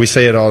standard. We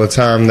say it all the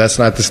time. That's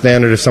not the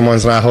standard. If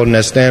someone's not holding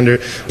that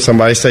standard,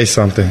 somebody say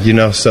something.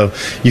 So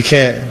you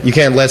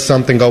can't let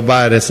something go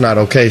by that's not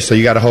okay. So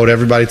you got to hold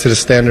everybody to the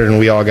standard, and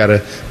we got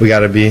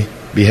to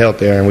be held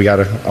there, and we got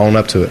to own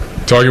up to it.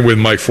 Talking with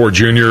Mike Ford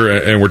Jr.,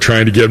 and we're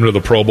trying to get him to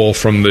the Pro Bowl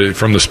from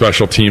the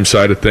special team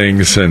side of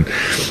things. And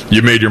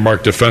you made your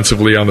mark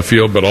defensively on the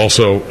field, but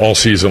also all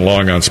season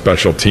long on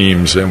special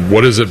teams. And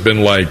what has it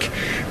been like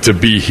to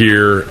be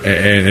here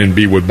and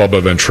be with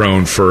Bubba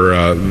Ventrone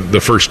for the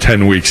first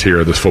 10 weeks here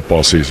of this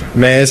football season?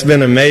 Man, it's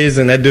been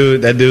amazing. That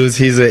dude's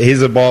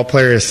he's a ball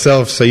player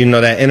himself. So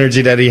that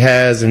energy that he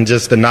has and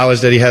just the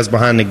knowledge that he has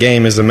behind the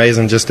game is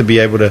amazing. Just to be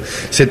able to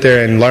sit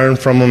there and learn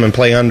from him and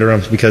play under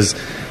him because.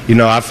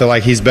 I feel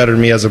like he's better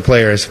than me as a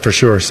player, for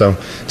sure. So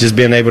just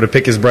being able to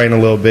pick his brain a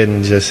little bit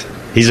and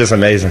he's just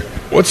amazing.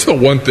 What's the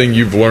one thing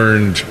you've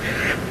learned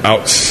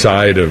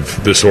outside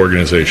of this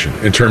organization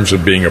in terms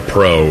of being a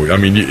pro? I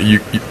mean,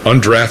 you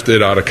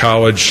undrafted out of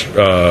college,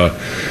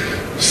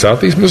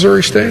 Southeast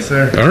Missouri State? Yes,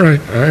 sir. All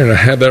right. I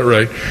had that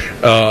right.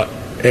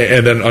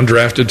 And then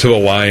undrafted to the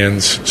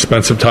Lions,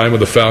 spent some time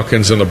with the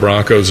Falcons and the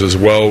Broncos as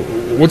well.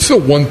 What's the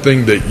one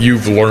thing that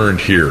you've learned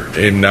here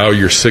in now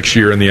your 6th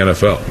year in the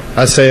NFL?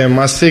 I say in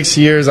my 6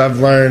 years, I've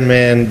learned,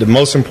 man, the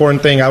most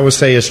important thing I would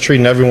say is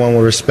treating everyone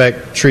with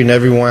respect, treating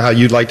everyone how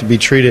you'd like to be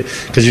treated,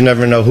 because you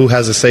never know who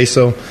has a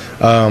say-so.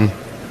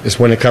 It's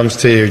when it comes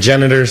to your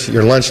janitors,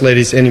 your lunch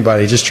ladies,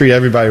 anybody. Just treat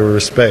everybody with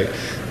respect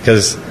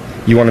because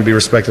you want to be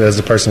respected as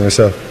a person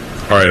yourself.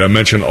 All right, I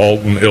mentioned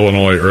Alton,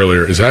 Illinois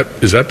earlier. Is that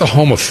the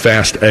home of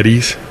Fast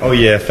Eddie's? Oh,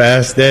 yeah,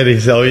 Fast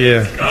Eddie's. Oh,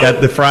 yeah.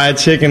 Got the fried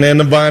chicken and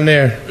the bon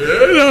there.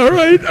 Yeah, all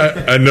right.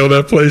 I know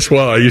that place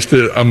well. I used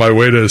to, on my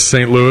way to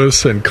St.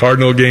 Louis and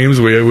Cardinal games,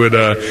 we would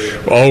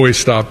always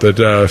stop at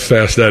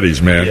Fast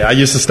Eddie's, man. Yeah, I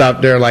used to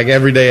stop there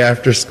every day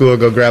after school,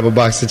 go grab a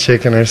box of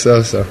chicken or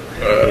so.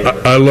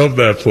 I love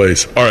that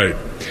place. All right.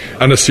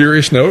 On a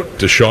serious note,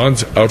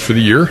 Deshaun's out for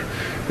the year.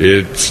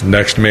 It's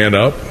next man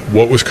up.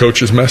 What was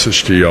Coach's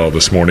message to y'all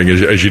this morning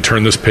as you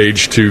turn this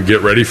page to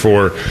get ready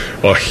for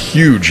a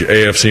huge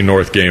AFC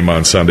North game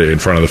on Sunday in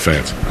front of the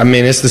fans? I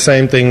mean, it's the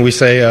same thing we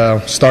say,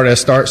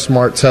 start,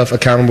 smart, tough,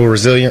 accountable,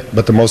 resilient,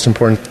 but the most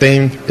important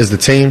thing is the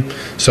team.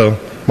 So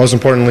most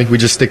importantly, we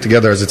just stick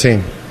together as a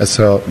team. That's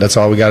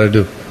all we got to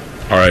do.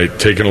 All right,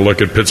 taking a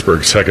look at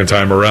Pittsburgh, second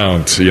time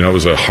around. It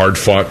was a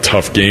hard-fought,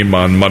 tough game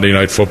on Monday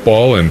Night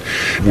Football, and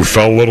we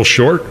fell a little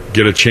short.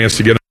 Get a chance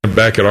to get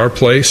back at our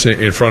place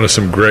in front of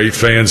some great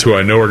fans who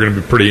I know are going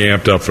to be pretty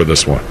amped up for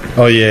this one.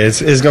 Oh yeah,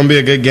 it's going to be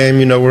a good game.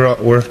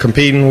 We're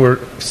competing.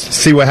 We're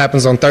see what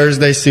happens on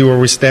Thursday. See where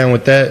we stand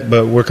with that.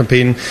 But we're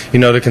competing.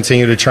 To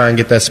continue to try and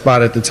get that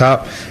spot at the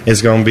top.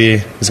 It's going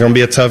to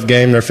be a tough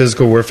game. They're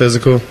physical. We're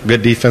physical.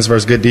 Good defense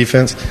versus good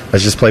defense.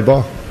 Let's just play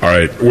ball. All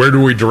right, where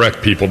do we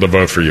direct people to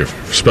vote for you,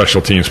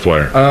 special teams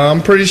player?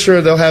 I'm pretty sure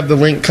they'll have the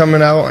link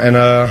coming out, and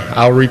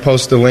I'll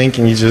repost the link,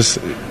 and you just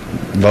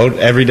vote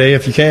every day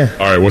if you can.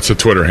 All right, what's the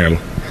Twitter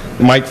handle?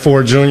 Mike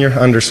Ford Jr.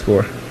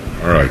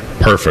 _. All right.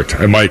 Perfect.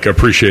 And Mike,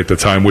 appreciate the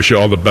time. Wish you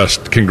all the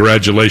best.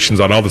 Congratulations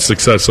on all the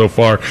success so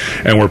far,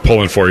 and we're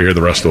pulling for you here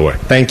the rest of the way.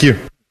 Thank you.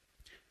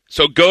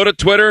 So go to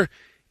Twitter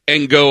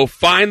and go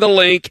find the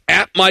link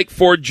at Mike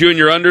Ford Jr.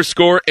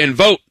 _ and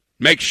vote.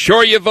 Make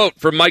sure you vote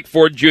for Mike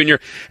Ford Jr.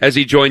 as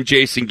he joined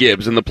Jason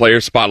Gibbs in the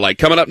Player Spotlight.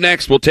 Coming up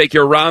next, we'll take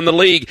you around the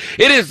league.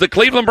 It is the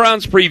Cleveland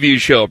Browns Preview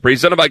Show,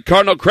 presented by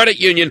Cardinal Credit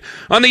Union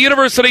on the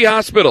University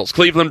Hospitals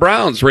Cleveland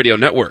Browns Radio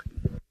Network.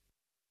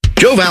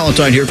 Joe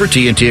Valentine here for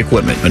TNT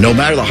Equipment. And no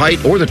matter the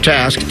height or the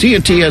task,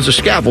 TNT has the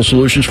scaffold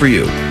solutions for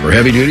you. For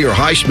heavy-duty or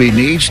high-speed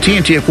needs,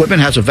 TNT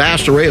Equipment has a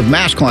vast array of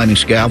mast-climbing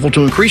scaffold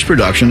to increase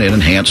production and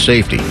enhance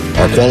safety.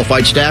 Our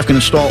qualified staff can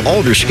install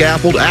all of your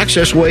scaffold,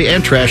 accessway,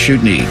 and trash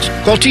chute needs.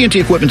 Call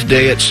TNT Equipment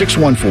today at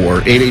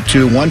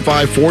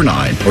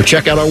 614-882-1549 or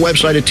check out our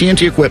website at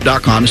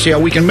tntequip.com to see how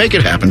we can make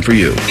it happen for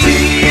you.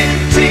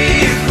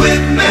 TNT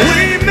Equipment.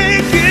 We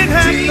make it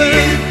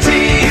happen.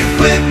 TNT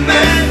Equipment.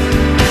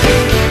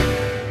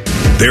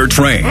 They're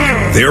trained.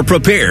 They're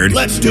prepared.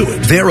 Let's do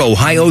it. They're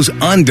Ohio's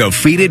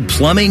undefeated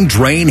plumbing,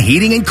 drain,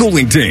 heating, and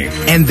cooling team.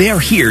 And they're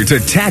here to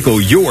tackle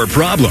your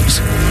problems.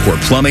 For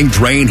plumbing,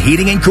 drain,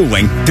 heating, and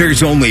cooling,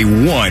 there's only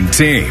one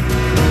team.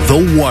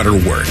 The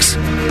Waterworks.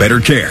 Better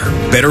care,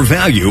 better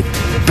value,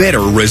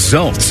 better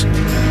results.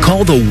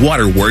 Call the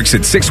Waterworks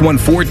at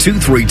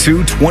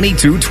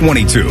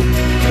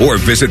 614-232-2222 or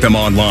visit them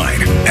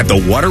online at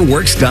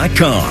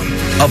thewaterworks.com.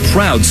 A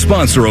proud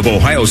sponsor of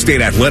Ohio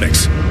State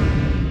Athletics.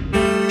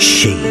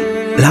 She,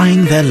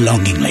 lying there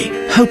longingly,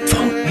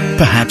 hopeful.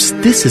 Perhaps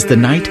this is the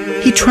night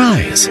he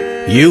tries.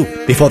 You,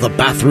 before the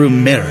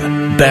bathroom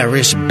mirror,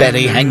 bearish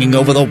Betty hanging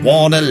over the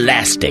worn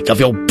elastic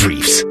of your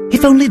briefs.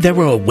 If only there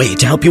were a way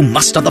to help you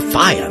muster the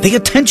fire, the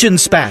attention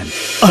span.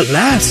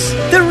 Alas,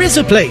 there is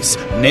a place,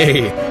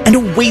 nay, an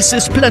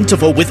oasis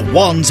plentiful with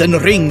wands and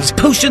rings,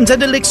 potions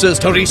and elixirs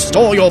to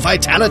restore your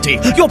vitality,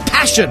 your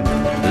passion.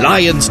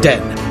 Lion's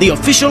Den, the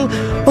official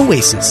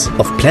oasis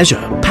of pleasure,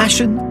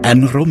 passion,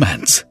 and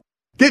romance.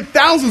 Get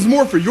thousands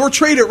more for your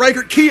trade at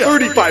Reichert Kia.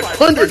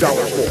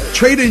 $3,500 more.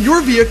 Trade in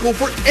your vehicle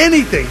for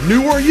anything,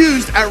 new or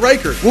used, at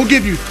Reichert. We'll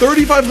give you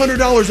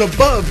 $3,500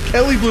 above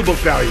Kelley Blue Book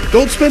value.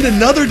 Don't spend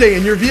another day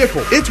in your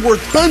vehicle. It's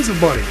worth tons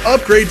of money.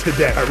 Upgrade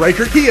today at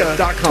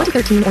ReichertKia.com.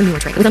 2013 or newer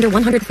trade with under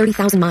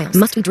 130,000 miles.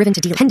 Must be driven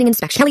to dealer. Pending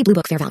inspection. Kelley Blue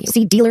Book fair value.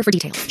 See dealer for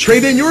details.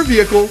 Trade in your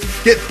vehicle.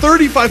 Get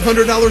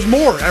 $3,500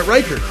 more at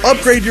Reichert.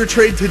 Upgrade your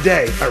trade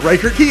today at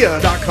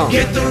ReichertKia.com.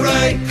 Get the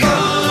right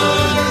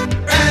car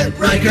at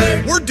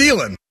Reichert. We're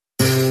dealing.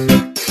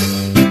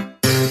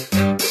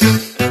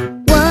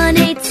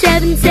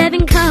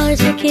 1-877 Cars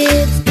for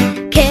Kids.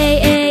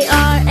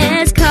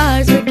 KARS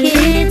Cars for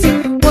Kids.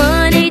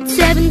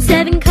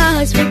 1-877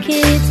 Cars for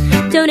Kids.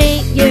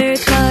 Donate your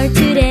car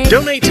today.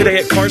 Donate today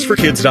at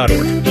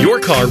carsforkids.org. Your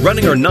car,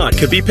 running or not,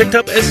 could be picked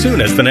up as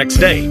soon as the next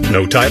day.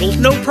 No title,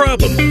 no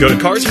problem. Go to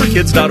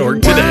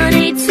carsforkids.org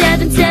today.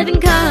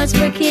 1-877 Cars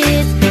for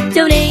Kids.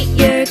 Donate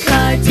your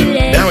car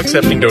today. Now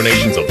accepting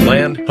donations of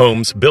land,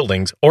 homes,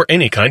 buildings, or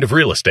any kind of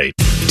real estate.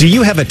 Do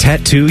you have a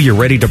tattoo you're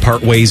ready to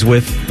part ways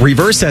with?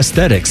 Reverse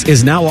Aesthetics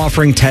is now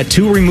offering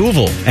tattoo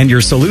removal and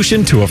your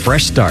solution to a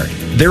fresh start.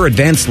 Their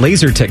advanced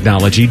laser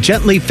technology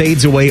gently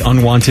fades away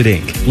unwanted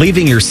ink,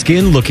 leaving your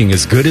skin looking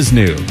as good as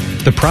new.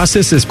 The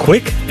process is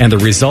quick and the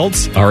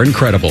results are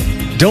incredible.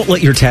 Don't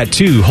let your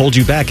tattoo hold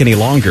you back any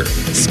longer.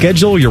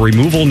 Schedule your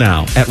removal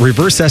now at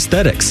Reverse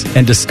Aesthetics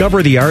and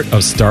discover the art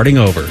of starting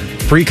over.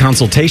 Free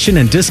consultation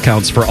and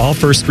discounts for all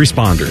first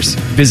responders.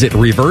 Visit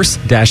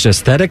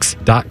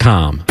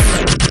reverse-aesthetics.com.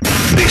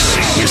 This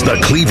is the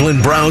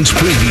Cleveland Browns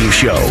Preview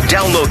Show.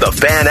 Download the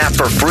Fan app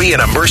for free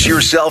and immerse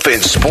yourself in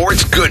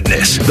sports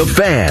goodness. The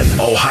Fan,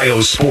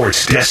 Ohio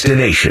sports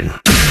destination.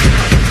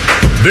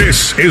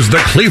 This is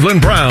the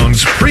Cleveland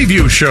Browns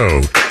Preview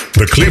Show.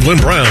 The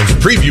Cleveland Browns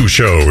Preview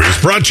Show is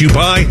brought to you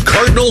by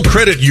Cardinal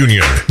Credit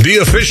Union, the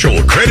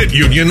official credit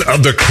union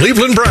of the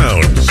Cleveland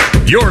Browns.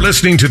 You're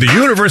listening to the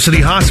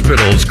University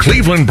Hospitals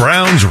Cleveland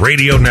Browns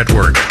Radio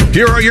Network.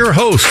 Here are your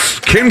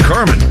hosts, Ken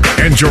Carman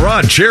and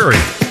Gerard Cherry.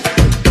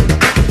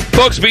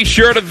 Folks, be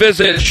sure to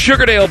visit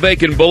Sugardale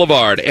Bacon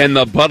Boulevard and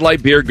the Bud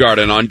Light Beer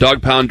Garden on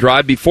Dog Pound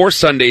Drive before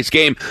Sunday's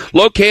game,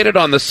 located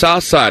on the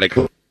south side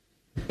of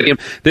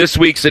This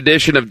week's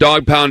edition of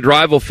Dog Pound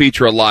Drive will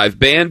feature a live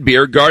band,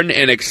 beer garden,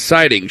 and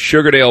exciting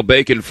Sugardale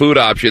Bacon food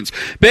options.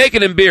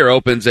 Bacon and beer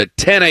opens at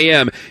 10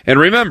 a.m. And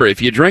remember,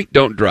 if you drink,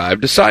 don't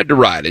drive. Decide to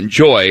ride.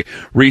 Enjoy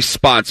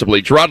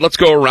responsibly. Gerard, let's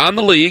go around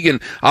the league,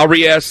 and I'll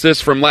re-ask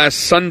this from last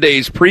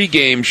Sunday's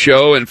pregame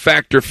show and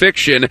Fact or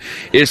Fiction.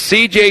 Is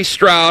C.J.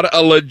 Stroud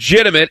a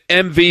legitimate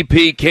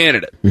MVP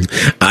candidate?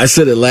 I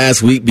said it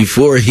last week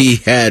before he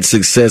had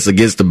success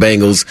against the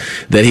Bengals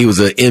that he was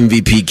an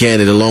MVP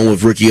candidate along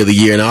with Rookie of the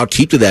Year, and I'll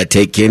keep to that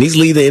take, Ken. He's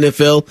leading the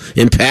NFL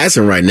in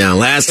passing right now.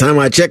 Last time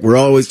I checked, we're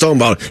always talking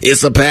about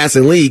it's a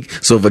passing league.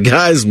 So if a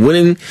guy's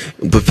winning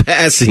but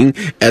passing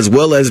as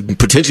well as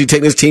potentially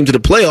taking his team to the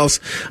playoffs,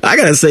 I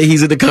got to say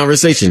he's in the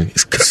conversation,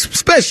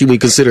 especially when you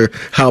consider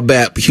how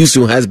bad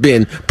Houston has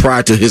been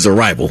prior to his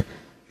arrival.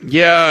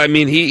 Yeah, I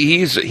mean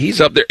he's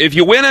up there. If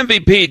you win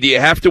MVP, do you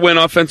have to win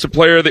Offensive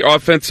Player, the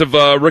Offensive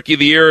Rookie of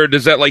the Year, or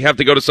does that have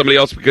to go to somebody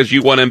else because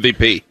you won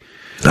MVP?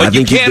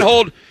 You can't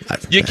hold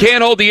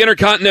the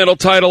Intercontinental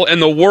title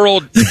and the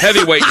World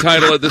Heavyweight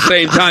title at the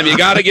same time. You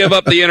got to give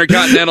up the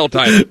Intercontinental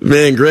title.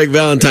 Man, Greg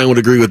Valentine would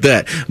agree with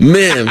that.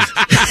 Man.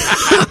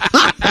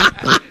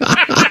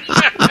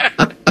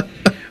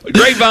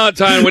 Greg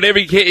Valentine, whenever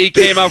he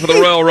came out for the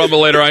Royal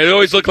Rumble later on, it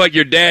always looked like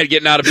your dad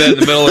getting out of bed in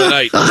the middle of the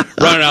night,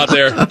 running out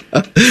there.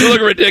 You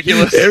look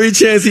ridiculous. Every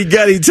chance he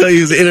got, he'd tell you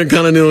he's the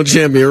Intercontinental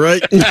Champion,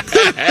 right?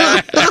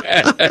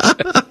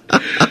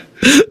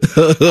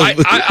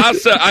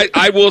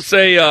 I will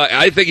say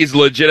I think he's a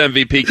legit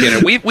MVP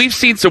candidate. We've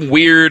seen some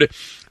weird.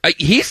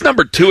 He's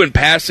number 2 in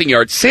passing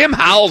yards. Sam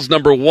Howell's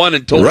number 1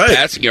 in total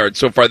passing yards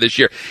so far this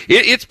year.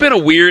 It's been a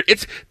weird.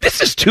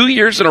 This is 2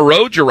 years in a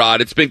row, Gerard.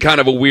 It's been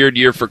kind of a weird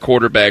year for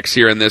quarterbacks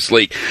here in this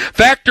league.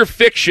 Fact or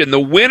fiction? The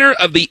winner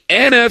of the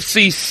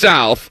NFC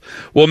South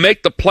will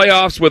make the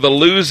playoffs with a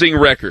losing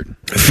record.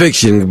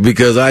 Fiction,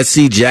 because I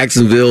see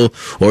Jacksonville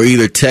or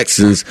either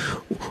Texans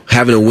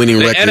having a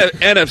winning record.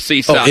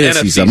 NFC South.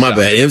 NFC South. My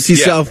bad. NFC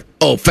South.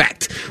 Oh,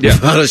 fact. Yeah.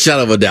 Without a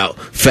shadow of a doubt.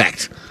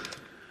 Fact.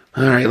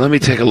 All right, let me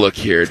take a look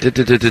here. It's going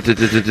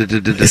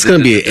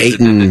to be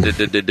an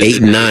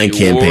 8-9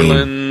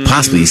 campaign,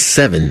 possibly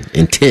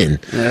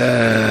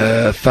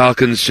 7-10.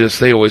 Falcons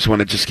they always want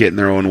to just get in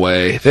their own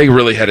way. They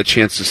really had a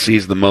chance to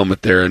seize the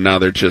moment there, and now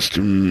they're just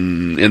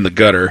in the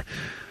gutter.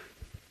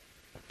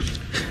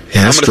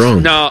 Yeah, that's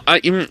strong.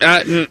 I'm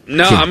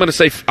going to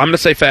say fact. I'm going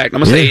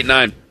to say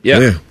 8-9.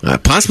 Yeah.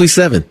 Possibly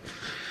 7.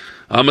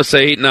 I'm going to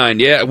say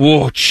 8-9. Yeah.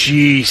 Whoa,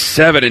 geez,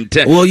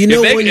 7-10. Well,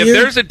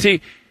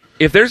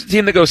 if there's a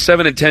team that goes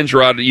 7-10,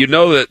 Gerard, you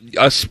know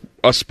that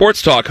a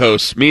sports talk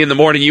host, me in the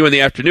morning, you in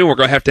the afternoon, we're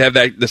going to have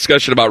that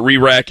discussion about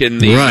re-racking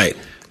the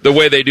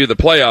way they do the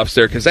playoffs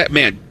there, because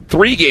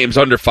 3 games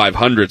under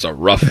 500 is a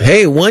rough one.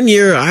 Hey, 1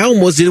 year I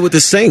almost did it with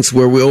the Saints,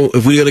 where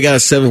if we would have got a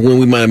 7th win,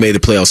 we might have made the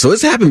playoffs. So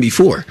it's happened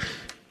before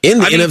in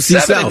the NFC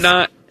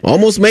South.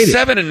 Almost made it.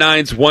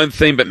 7-9's one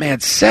thing, but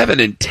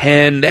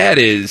 7-10, that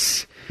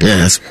is. Yeah,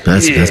 that's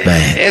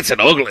bad. It's an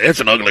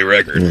ugly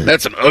record. Yeah.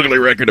 That's an ugly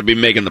record to be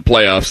making the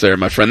playoffs there,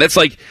 my friend. That's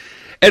it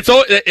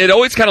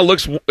always kind of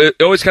looks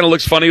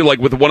funny, like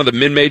with one of the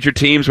mid-major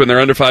teams when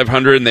they're under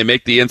 500 and they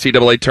make the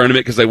NCAA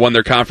tournament because they won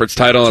their conference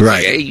title. And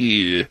right. It's like, hey,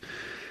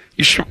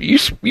 you sure you're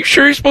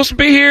supposed to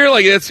be here?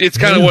 Like it's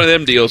kind of one of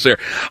them deals there.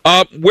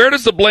 Where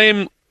does the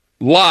blame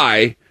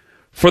lie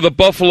for the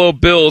Buffalo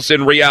Bills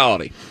in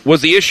reality?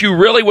 Was the issue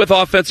really with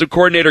offensive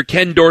coordinator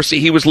Ken Dorsey?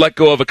 He was let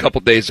go of a couple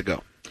days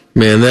ago.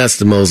 Man, that's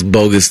the most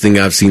bogus thing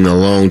I've seen in a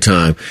long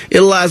time.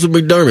 It lies with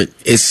McDermott.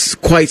 It's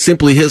quite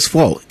simply his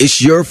fault.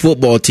 It's your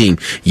football team.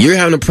 You're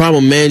having a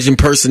problem managing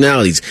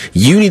personalities.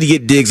 You need to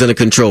get Diggs under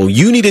control.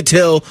 You need to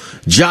tell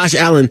Josh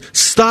Allen,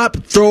 stop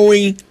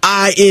throwing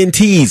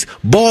INTs.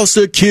 Ball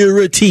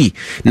security.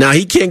 Now,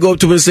 he can't go up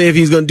to him and say if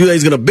he's going to do that,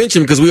 he's going to bench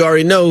him, because we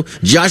already know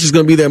Josh is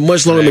going to be there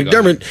much longer than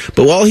McDermott.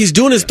 But all he's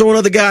doing is throwing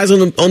other guys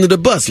under the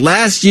bus.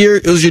 Last year,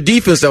 it was your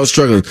defense that was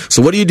struggling.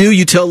 So what do?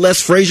 You tell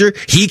Les Frazier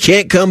he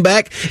can't come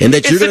back, and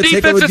that you're going to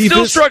take over defense. It's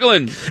still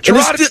struggling.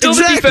 Gerard, it's still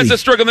the defense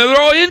that's struggling. They're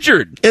all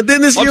injured. And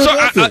then this year's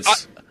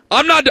offense.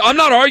 I'm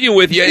not arguing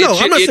with you. No,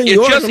 I'm not saying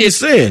you are. I'm just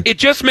saying. It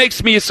just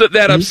makes me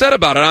that upset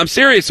about it. I'm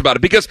serious about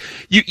it, because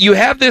you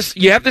have this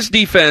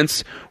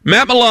defense.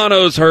 Matt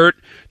Milano's hurt.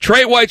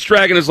 Trey White's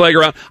dragging his leg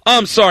around.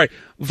 I'm sorry.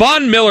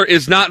 Von Miller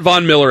is not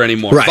Von Miller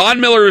anymore. Right.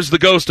 Von Miller is the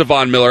ghost of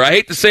Von Miller. I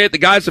hate to say it, the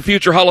guy's a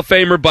future Hall of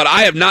Famer, but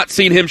I have not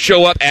seen him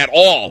show up at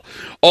all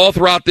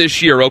throughout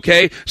this year,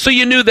 okay? So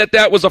you knew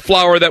that was a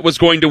flower that was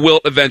going to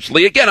wilt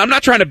eventually. Again, I'm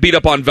not trying to beat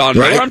up on Von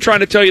Miller. I'm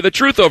trying to tell you the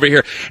truth over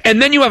here. And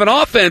then you have an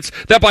offense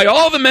that by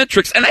all the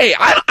metrics, and hey,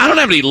 I don't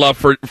have any love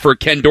for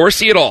Ken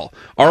Dorsey at all.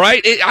 All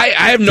right?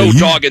 I have no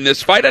dog in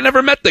this fight. I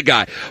never met the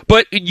guy.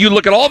 But you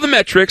look at all the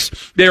metrics,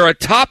 they're a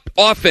top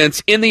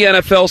offense in the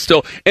NFL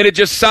still, and it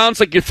just sounds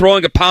like you're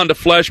throwing a pound of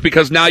flesh,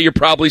 because now you're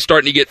probably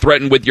starting to get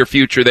threatened with your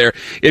future there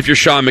if you're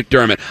Sean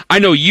McDermott. I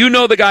know you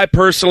know the guy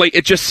personally.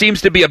 It just seems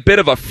to be a bit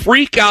of a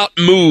freak-out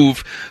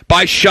move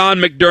by Sean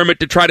McDermott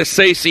to try to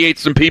satiate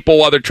some people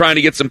while they're trying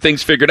to get some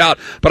things figured out.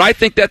 But I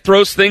think that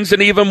throws things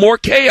into even more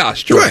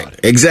chaos, Gerard. Right,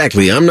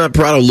 exactly. I'm not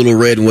proud of Little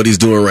Red and what he's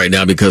doing right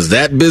now, because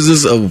that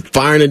business of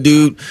firing a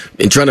dude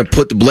and trying to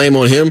put the blame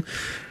on him,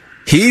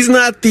 he's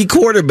not the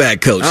quarterback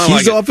coach.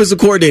 He's the offensive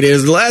coordinator.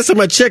 And the last time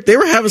I checked, they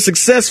were having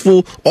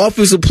successful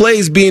offensive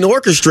plays being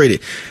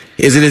orchestrated.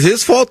 Is it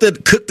his fault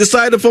that Cook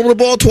decided to fumble the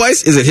ball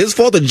twice? Is it his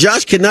fault that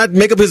Josh cannot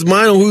make up his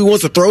mind on who he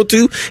wants to throw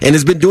to and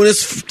has been doing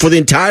this for the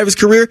entire of his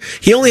career?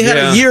 He only had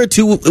a year or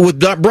two with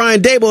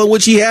Brian Daboll in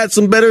which he had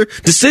some better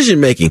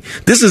decision-making.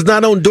 This is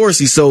not on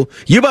Dorsey, so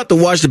you're about to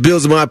watch the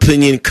Bills, in my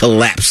opinion,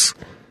 collapse.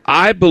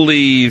 I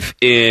believe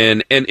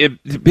in, and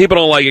people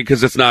don't like it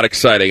because it's not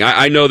exciting.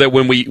 I know that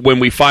when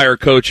we fire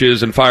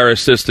coaches and fire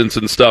assistants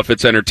and stuff,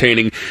 it's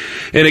entertaining,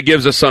 and it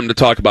gives us something to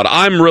talk about.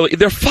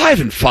 They're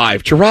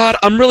 5-5, Gerard.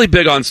 I'm really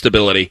big on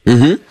stability.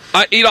 Mm-hmm.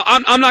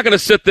 I'm not going to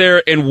sit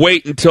there and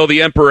wait until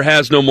the emperor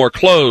has no more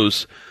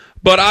clothes.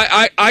 But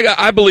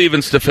I believe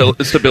in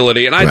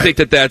stability, and I think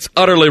that that's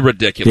utterly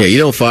ridiculous. Yeah, you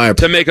don't fire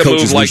to make a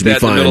move like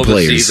that in the middle of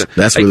the season.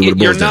 That's really what it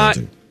boils down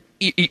to.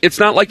 It's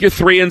not like you're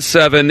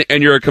 3-7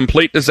 and you're a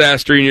complete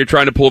disaster and you're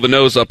trying to pull the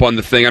nose up on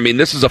the thing. I mean,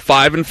 this is a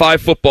 5-5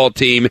 football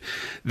team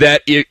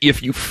that,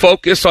 if you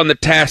focus on the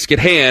task at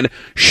hand,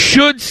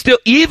 should still,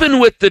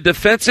 even with the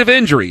defensive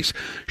injuries,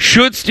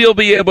 should still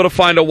be able to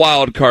find a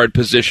wild card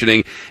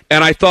positioning.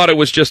 And I thought it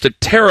was just a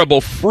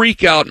terrible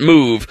freak-out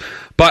move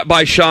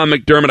by Sean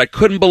McDermott. I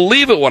couldn't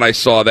believe it when I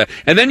saw that.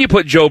 And then you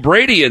put Joe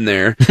Brady in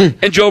there,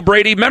 and Joe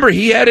Brady, remember,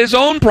 he had his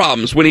own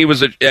problems when he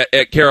was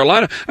at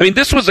Carolina. I mean,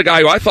 this was a guy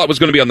who I thought was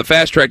going to be on the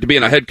fast track to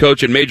being a head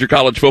coach in major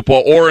college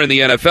football or in the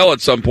NFL at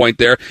some point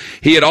there.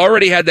 He had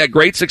already had that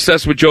great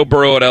success with Joe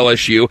Burrow at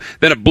LSU.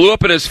 Then it blew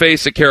up in his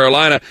face at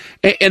Carolina.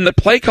 And the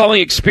play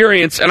calling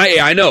experience, and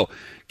I know,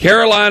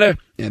 Carolina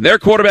and their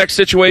quarterback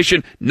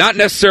situation, not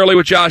necessarily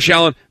with Josh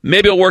Allen.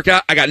 Maybe it'll work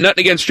out. I got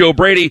nothing against Joe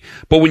Brady,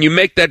 but when you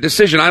make that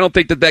decision, I don't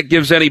think that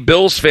gives any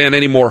Bills fan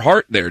any more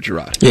heart there,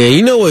 Gerard. Yeah,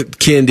 you know what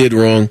Ken did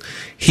wrong?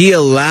 He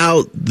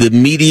allowed the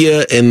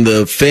media and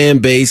the fan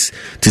base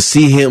to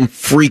see him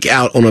freak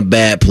out on a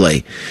bad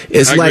play.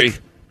 It's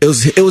like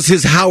it was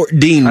his Howard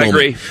Dean moment. I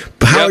agree.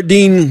 Howard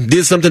Dean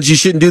did something you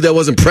shouldn't do that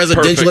wasn't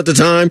presidential at the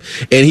time,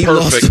 and he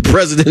lost the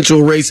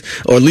presidential race,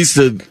 or at least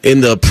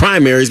in the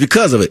primaries,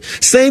 because of it.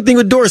 Same thing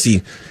with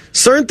Dorsey.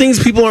 Certain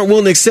things people aren't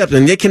willing to accept,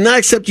 and they cannot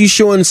accept you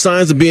showing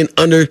signs of being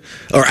under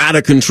or out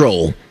of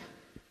control.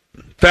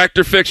 Fact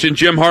or fiction,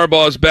 Jim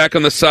Harbaugh is back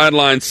on the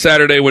sidelines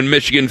Saturday when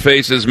Michigan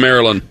faces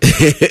Maryland.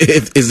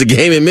 Is the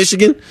game in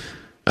Michigan?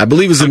 I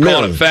believe it's in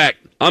Maryland.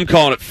 I'm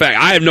calling it fact.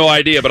 I have no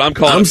idea, but I'm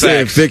calling it fact. I'm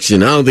saying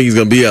fiction. I don't think he's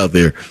going to be out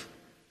there.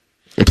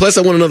 And plus,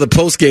 I want another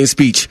post-game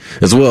speech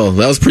as well.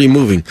 That was pretty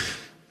moving.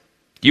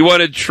 You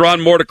wanted Sharon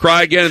Moore to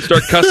cry again and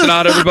start cussing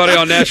out everybody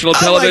on national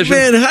television?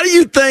 I'm like, man, how do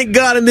you thank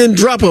God and then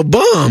drop a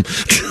bomb?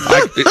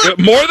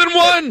 More than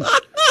one.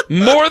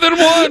 More than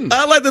one.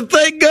 I like to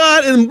thank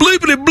God and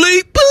bleepity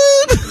bleep.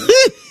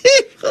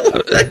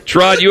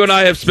 Trod, you and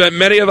I have spent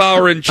many of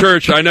our in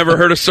church. I never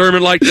heard a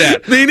sermon like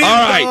that. All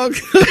right.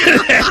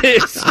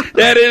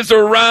 that is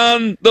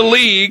around the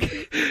league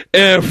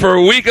for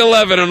Week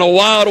 11 and a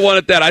wild one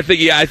at that. I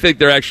think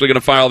they're actually going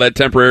to file that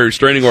temporary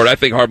restraining order. I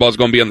think Harbaugh's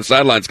going to be on the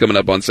sidelines coming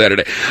up on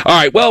Saturday. All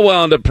right. Well,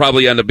 we'll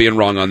probably end up being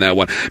wrong on that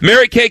one.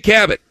 Mary Kay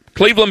Cabot,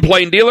 Cleveland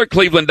Plain Dealer,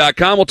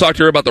 Cleveland.com. We'll talk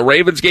to her about the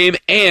Ravens game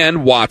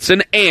and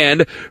Watson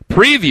and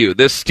preview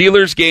this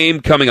Steelers game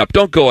coming up.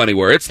 Don't go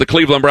anywhere. It's the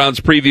Cleveland Browns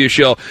preview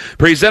show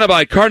presented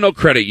by Cardinal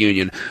Credit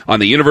Union on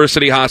the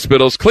University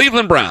Hospital's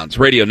Cleveland Browns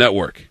Radio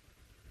Network.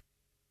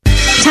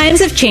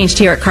 Times have changed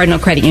here at Cardinal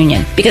Credit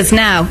Union because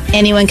now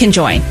anyone can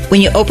join.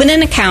 When you open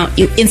an account,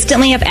 you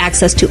instantly have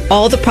access to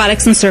all the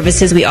products and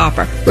services we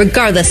offer,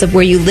 regardless of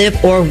where you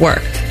live or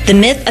work. The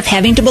myth of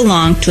having to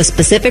belong to a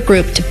specific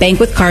group to bank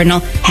with Cardinal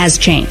has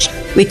changed.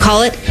 We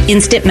call it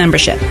instant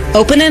membership.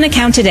 Open an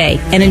account today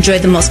and enjoy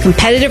the most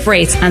competitive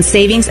rates on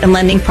savings and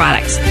lending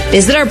products.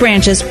 Visit our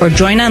branches or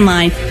join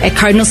online at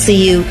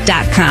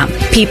cardinalcu.com.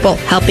 People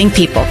helping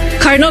people.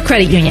 Cardinal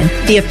Credit Union,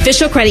 the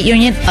official credit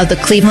union of the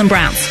Cleveland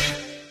Browns.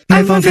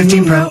 iPhone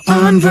 15 Pro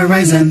on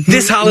Verizon.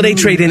 This holiday,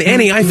 trade in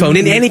any iPhone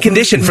in any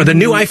condition for the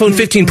new iPhone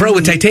 15 Pro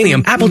with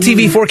titanium, Apple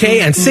TV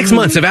 4K, and 6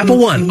 months of Apple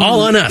One.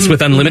 All on us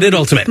with Unlimited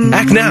Ultimate.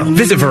 Act now.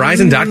 Visit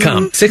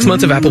Verizon.com. 6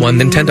 months of Apple One,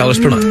 then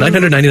 $10 per month.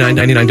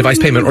 $999.99 device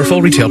payment or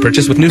full retail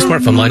purchase with new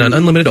smartphone line on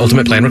Unlimited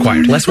Ultimate plan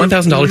required. Less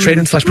 $1,000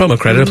 trade-in/promo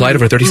credit applied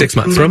over 36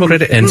 months. Promo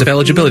credit ends if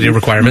eligibility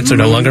requirements are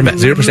no longer met.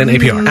 0%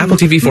 APR. Apple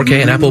TV 4K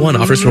and Apple One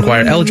offers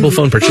require eligible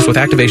phone purchase with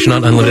activation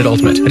on Unlimited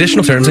Ultimate.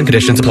 Additional terms and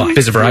conditions apply.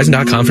 Visit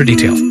Verizon.com for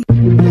details.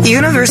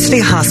 University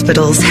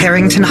Hospital's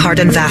Harrington Heart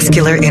and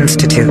Vascular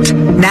Institute,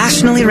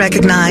 nationally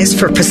recognized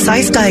for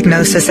precise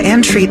diagnosis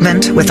and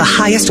treatment with the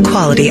highest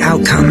quality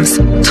outcomes.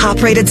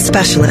 Top-rated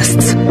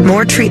specialists,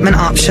 more treatment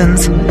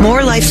options,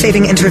 more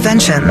life-saving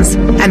interventions,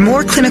 and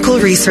more clinical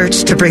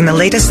research to bring the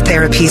latest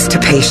therapies to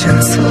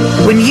patients.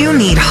 When you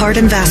need heart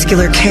and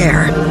vascular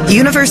care,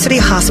 University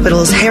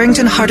Hospital's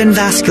Harrington Heart and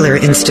Vascular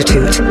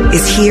Institute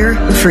is here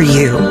for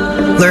you.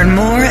 Learn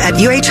more at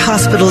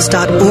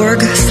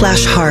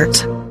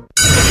uhhospitals.org/heart.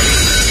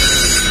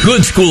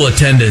 Good school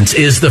attendance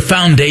is the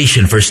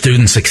foundation for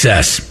student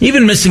success.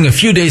 Even missing a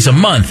few days a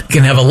month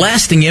can have a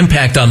lasting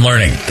impact on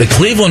learning. The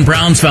Cleveland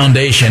Browns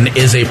Foundation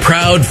is a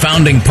proud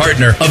founding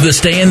partner of the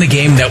Stay in the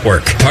Game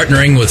Network,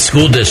 partnering with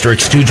school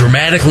districts to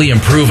dramatically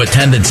improve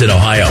attendance in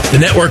Ohio. The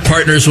network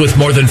partners with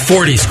more than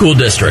 40 school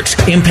districts,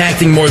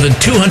 impacting more than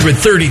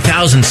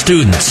 230,000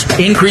 students.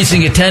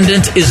 Increasing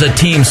attendance is a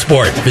team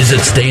sport. Visit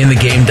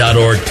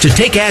stayinthegame.org to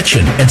take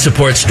action and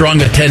support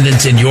strong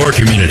attendance in your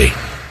community.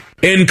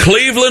 In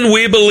Cleveland,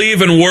 we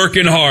believe in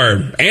working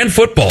hard and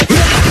football.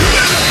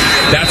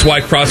 That's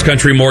why Cross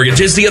Country Mortgage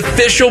is the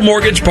official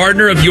mortgage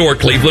partner of your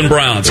Cleveland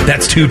Browns.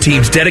 That's two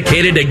teams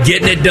dedicated to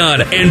getting it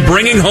done and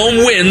bringing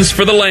home wins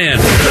for the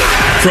land.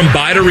 From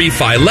buy to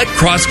refi, let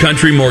Cross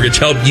Country Mortgage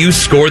help you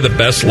score the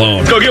best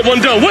loan. Go get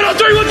one done. 1, 2,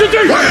 3, 1, 2,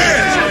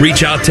 3.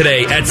 Reach out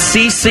today at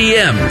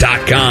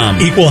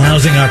ccm.com. Equal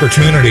housing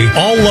opportunity.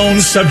 All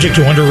loans subject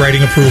to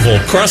underwriting approval.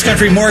 Cross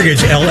Country Mortgage,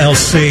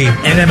 LLC.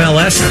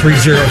 NMLS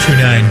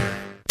 3029.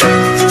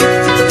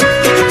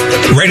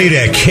 Ready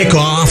to kick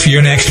off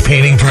your next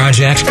painting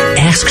project?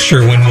 Ask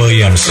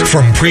Sherwin-Williams.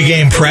 From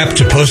pregame prep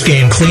to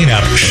postgame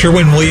cleanup,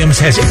 Sherwin-Williams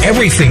has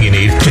everything you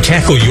need to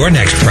tackle your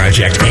next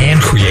project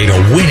and create a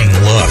winning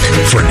look.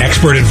 For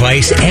expert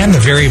advice and the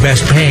very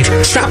best paint,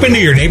 stop into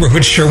your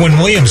neighborhood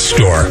Sherwin-Williams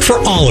store for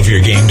all of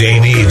your game day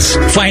needs.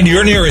 Find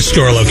your nearest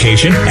store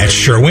location at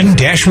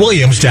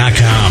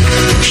Sherwin-Williams.com.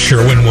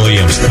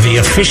 Sherwin-Williams, the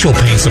official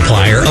paint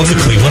supplier of the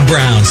Cleveland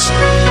Browns.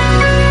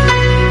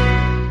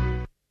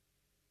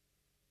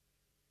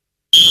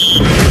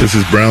 This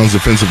is Browns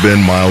defensive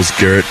end Myles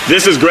Garrett.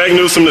 This is Greg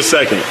Newsome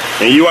II,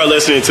 and you are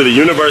listening to the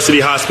University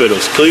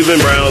Hospitals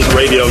Cleveland Browns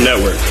Radio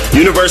Network.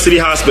 University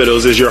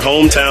Hospitals is your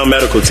hometown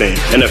medical team,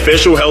 an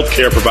official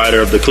healthcare provider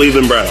of the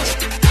Cleveland Browns.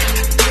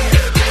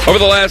 Over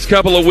the last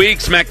couple of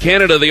weeks, Matt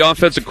Canada, the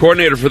offensive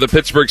coordinator for the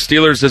Pittsburgh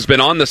Steelers, has been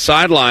on the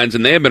sidelines,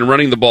 and they have been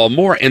running the ball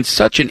more. And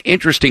such an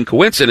interesting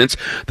coincidence,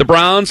 the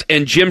Browns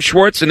and Jim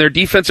Schwartz and their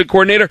defensive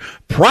coordinator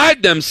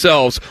pride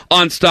themselves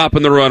on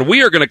stopping the run.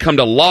 We are going to come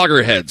to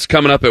Loggerheads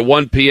coming up at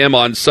 1 p.m.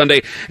 on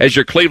Sunday as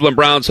your Cleveland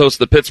Browns host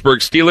the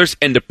Pittsburgh Steelers.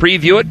 And to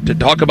preview it, to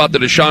talk about the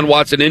Deshaun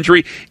Watson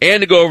injury,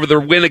 and to go over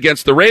the win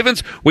against the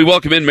Ravens, we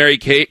welcome in Mary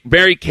Kay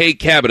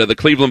Cabot of the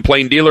Cleveland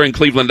Plain Dealer and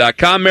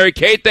Cleveland.com. Mary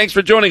Kay, thanks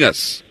for joining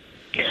us.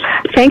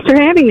 Thanks for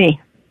having me.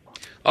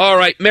 All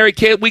right, Mary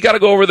Kay, we got to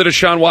go over the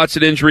Deshaun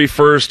Watson injury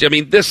first. I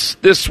mean, this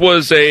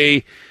was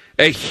a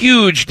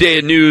huge day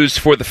of news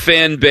for the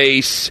fan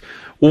base.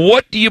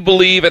 What do you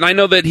believe, and I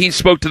know that he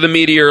spoke to the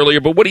media earlier,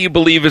 but what do you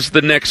believe is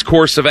the next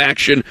course of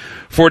action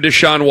for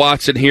Deshaun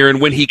Watson here and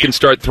when he can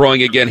start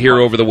throwing again here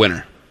over the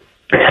winter?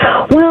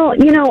 Well,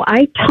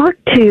 I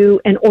talked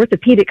to an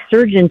orthopedic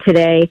surgeon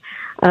today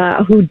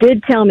who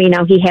did tell me,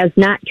 now he has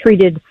not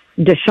treated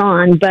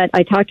Deshaun, but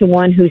I talked to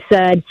one who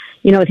said,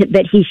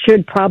 that he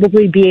should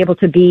probably be able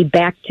to be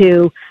back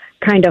to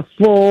kind of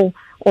full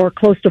or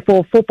close to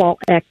full football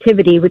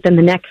activity within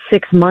the next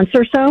 6 months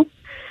or so.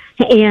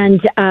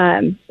 And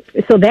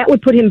so that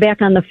would put him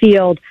back on the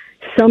field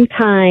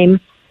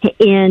sometime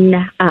in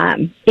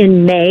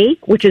May,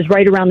 which is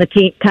right around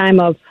the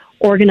time of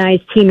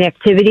organized team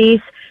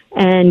activities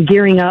and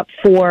gearing up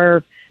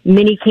for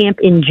mini camp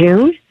in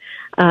June.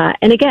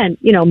 And again,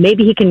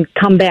 maybe he can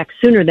come back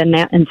sooner than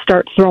that and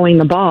start throwing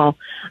the ball.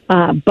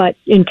 But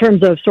in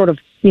terms of sort of,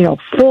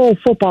 full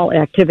football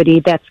activity,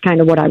 that's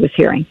kind of what I was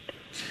hearing.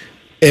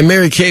 And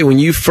Mary Kay, when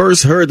you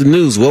first heard the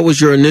news, what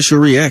was your initial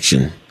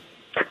reaction?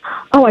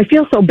 Oh, I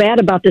feel so bad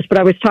about this, but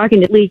I was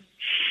talking to Lee,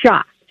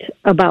 shocked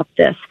about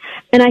this.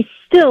 And I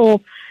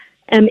still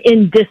am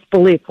in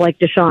disbelief like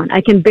Deshaun.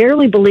 I can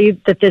barely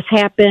believe that this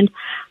happened.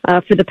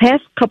 For the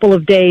past couple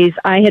of days,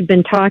 I had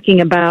been talking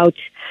about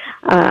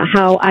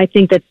how I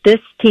think that this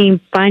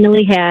team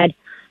finally had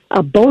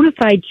a bona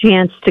fide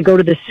chance to go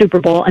to the Super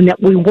Bowl and that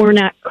we were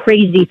not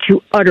crazy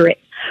to utter it.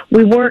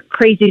 We weren't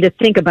crazy to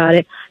think about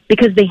it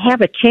because they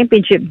have a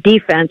championship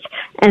defense,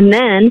 and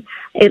then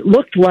it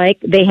looked like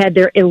they had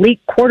their elite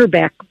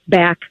quarterback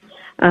back,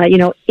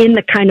 in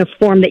the kind of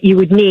form that you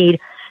would need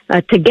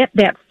to get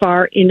that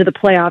far into the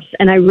playoffs.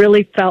 And I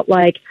really felt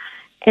like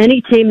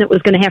any team that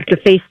was going to have to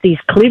face these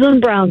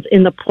Cleveland Browns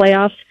in the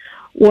playoffs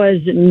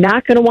was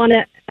not going to want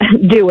to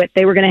do it.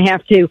 They were going to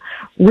have to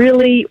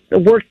really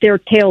work their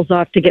tails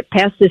off to get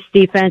past this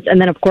defense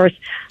and then, of course,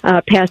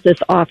 past this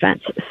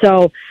offense.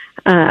 So,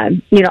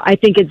 I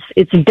think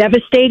it's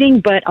devastating,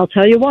 but I'll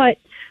tell you what,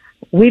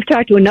 we've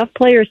talked to enough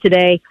players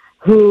today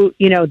who,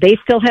 they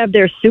still have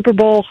their Super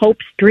Bowl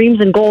hopes, dreams,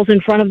 and goals in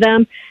front of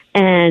them,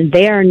 and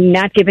they are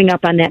not giving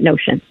up on that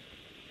notion.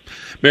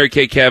 Mary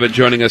Kay Cabot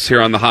joining us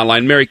here on the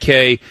hotline. Mary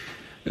Kay,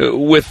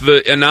 with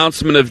the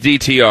announcement of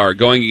DTR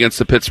going against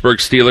the Pittsburgh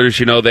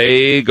Steelers,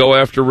 they go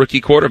after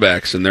rookie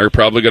quarterbacks, and they're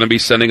probably going to be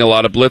sending a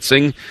lot of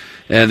blitzing.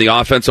 And the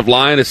offensive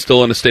line is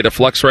still in a state of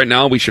flux right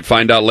now. We should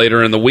find out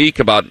later in the week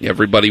about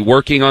everybody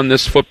working on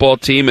this football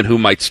team and who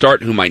might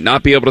start, who might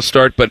not be able to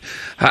start. But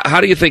how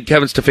do you think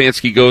Kevin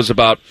Stefanski goes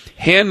about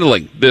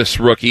handling this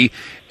rookie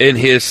in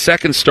his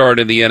second start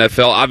in the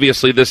NFL?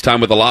 Obviously, this time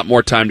with a lot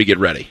more time to get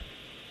ready.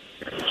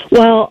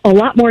 Well, a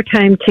lot more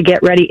time to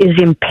get ready is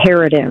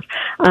imperative.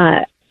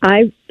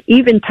 I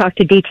even talked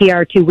to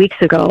DTR 2 weeks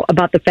ago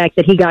about the fact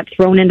that he got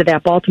thrown into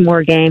that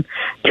Baltimore game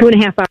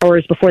 2.5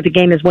 hours before the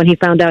game is when he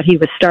found out he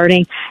was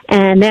starting.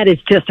 And that is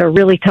just a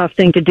really tough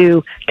thing to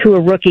do to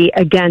a rookie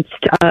against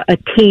a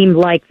team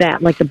like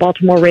that, like the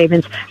Baltimore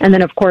Ravens. And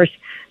then, of course,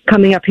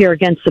 coming up here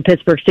against the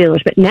Pittsburgh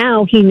Steelers. But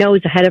now he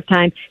knows ahead of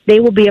time they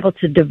will be able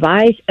to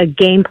devise a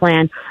game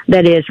plan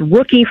that is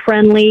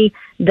rookie-friendly,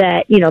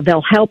 that,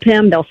 they'll help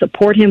him. They'll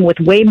support him with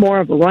way more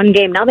of a run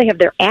game. Now they have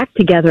their act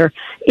together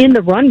in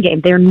the run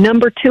game. They're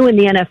number 2 in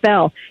the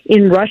NFL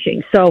in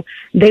rushing. So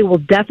they will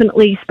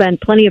definitely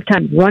spend plenty of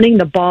time running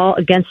the ball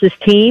against this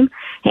team.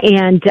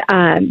 And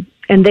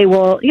they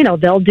will,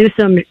 they'll do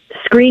some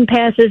screen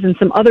passes and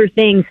some other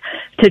things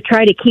to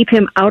try to keep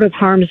him out of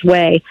harm's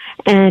way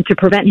and to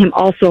prevent him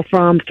also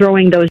from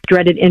throwing those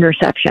dreaded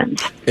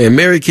interceptions. And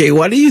Mary Kay,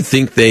 why do you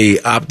think they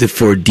opted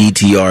for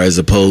DTR as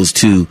opposed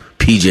to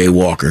PJ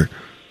Walker?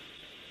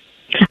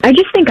 I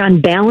just think on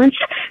balance,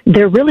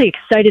 they're really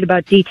excited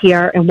about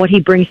DTR and what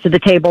he brings to the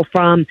table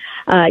from,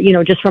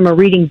 just from a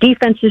reading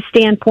defensive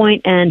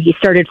standpoint. And he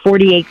started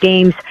 48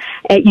 games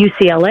at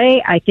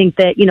UCLA. I think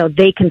that,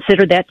 they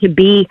consider that to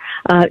be,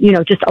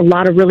 just a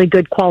lot of really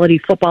good quality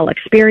football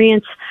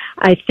experience.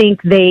 I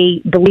think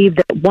they believe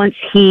that once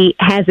he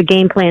has a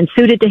game plan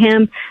suited to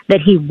him,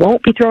 that he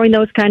won't be throwing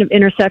those kind of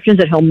interceptions,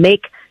 that he'll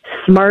make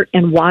smart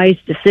and wise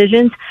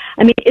decisions.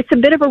 I mean, it's a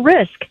bit of a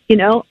risk,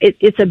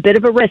 it's a bit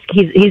of a risk.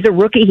 He's a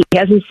rookie. He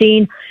hasn't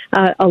seen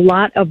a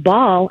lot of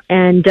ball.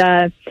 And,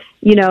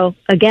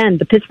 again,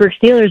 the Pittsburgh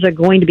Steelers are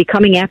going to be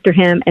coming after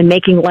him and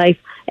making life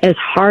as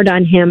hard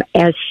on him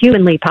as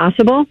humanly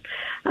possible.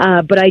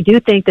 But I do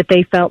think that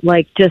they felt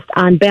like just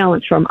on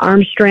balance from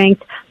arm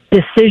strength,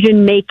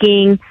 decision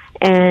making,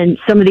 and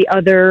some of the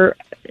other,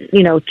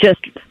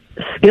 just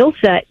skill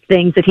set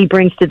things that he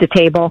brings to the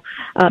table,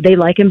 they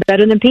like him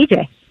better than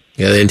PJ.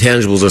 Yeah, the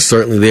intangibles are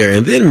certainly there.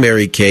 And then,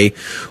 Mary Kay,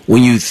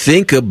 when you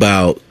think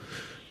about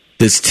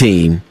this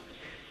team,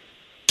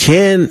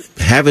 can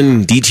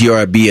having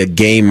DTR be a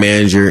game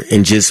manager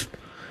and just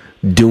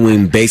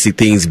doing basic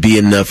things be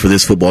enough for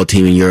this football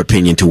team, in your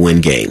opinion, to win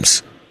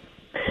games?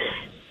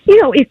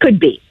 It could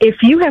be. If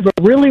you have a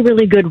really,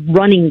 really good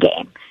running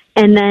game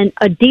and then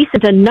a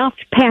decent enough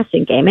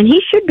passing game, and he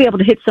should be able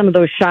to hit some of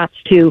those shots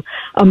to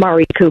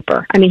Amari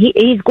Cooper. I mean,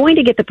 he's going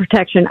to get the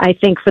protection, I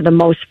think, for the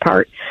most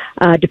part,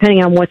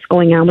 depending on what's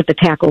going on with the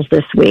tackles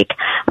this week.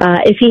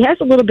 If he has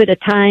a little bit of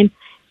time,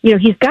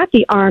 he's got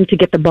the arm to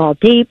get the ball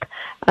deep,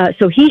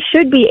 so he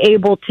should be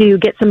able to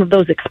get some of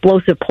those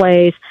explosive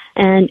plays.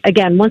 And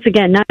once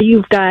again, now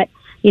you've got,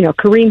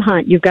 Kareem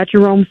Hunt, you've got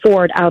Jerome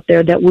Ford out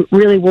there that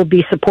really will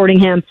be supporting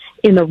him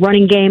in the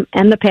running game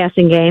and the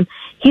passing game.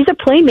 He's a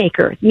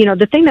playmaker.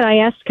 The thing that I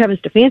asked Kevin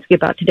Stefanski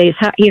about today is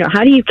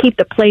how do you keep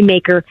the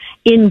playmaker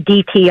in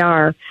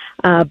DTR,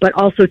 but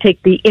also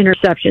take the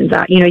interceptions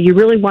out? You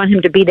really want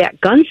him to be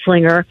that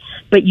gunslinger,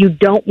 but you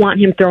don't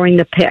want him throwing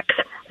the picks.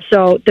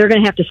 So they're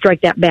going to have to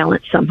strike that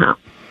balance somehow.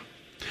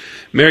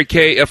 Mary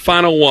Kay, a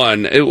final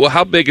one.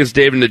 How big is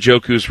David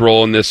Njoku's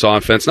role in this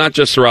offense, not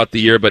just throughout the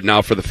year, but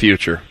now for the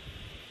future?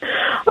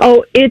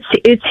 Oh, it's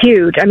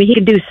huge. I mean, he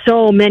can do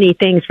so many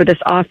things for this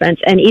offense.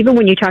 And even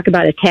when you talk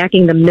about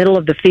attacking the middle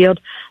of the field,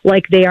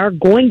 like they are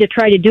going to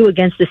try to do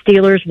against the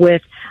Steelers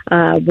with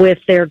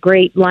their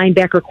great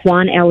linebacker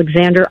Quan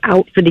Alexander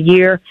out for the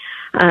year,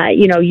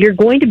 you're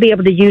going to be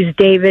able to use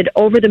David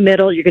over the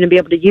middle. You're going to be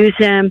able to use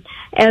him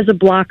as a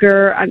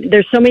blocker.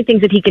 There's so many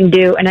things that he can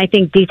do, and I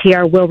think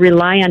DTR will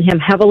rely on him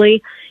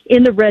heavily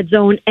in the red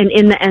zone and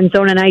in the end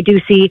zone, and I do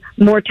see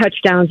more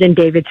touchdowns in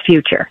David's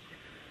future.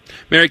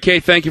 Mary Kay,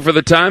 thank you for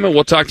the time, and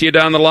we'll talk to you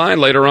down the line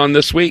later on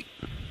this week.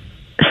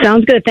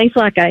 Sounds good. Thanks a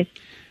lot, guys.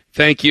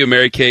 Thank you,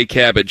 Mary Kay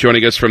Cabot,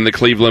 joining us from the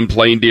Cleveland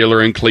Plain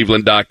Dealer and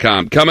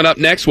Cleveland.com. Coming up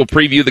next, we'll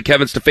preview the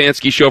Kevin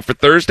Stefanski Show for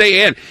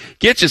Thursday and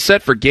get you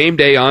set for game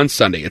day on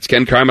Sunday. It's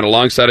Ken Carman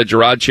alongside of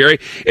Gerard Cherry.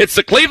 It's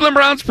the Cleveland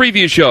Browns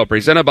Preview Show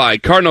presented by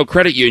Cardinal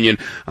Credit Union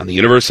on the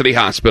University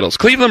Hospitals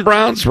Cleveland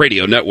Browns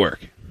Radio Network.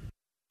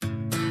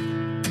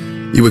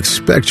 You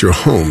expect your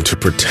home to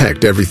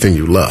protect everything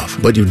you love,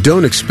 but you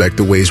don't expect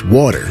the ways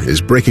water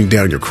is breaking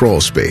down your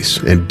crawl space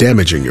and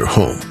damaging your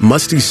home.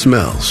 Musty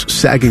smells,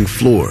 sagging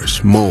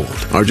floors,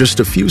 mold are just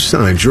a few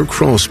signs your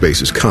crawl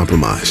space is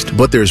compromised.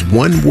 But there's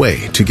one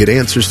way to get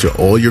answers to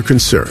all your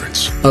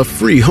concerns. A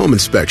free home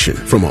inspection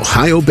from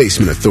Ohio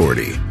Basement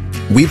Authority.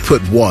 We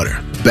put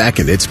water back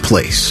in its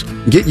place.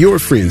 Get your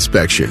free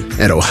inspection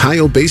at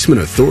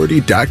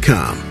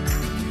ohiobasementauthority.com.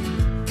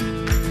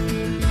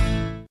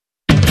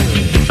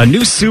 A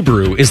new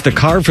Subaru is the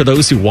car for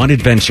those who want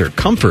adventure,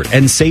 comfort,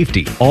 and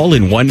safety all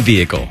in one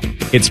vehicle.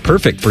 It's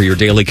perfect for your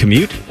daily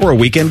commute or a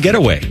weekend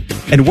getaway.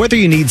 And whether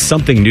you need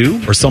something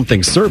new or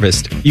something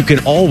serviced, you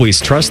can always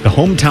trust the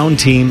hometown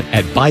team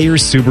at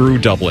Byers Subaru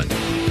Dublin.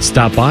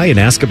 Stop by and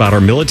ask about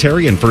our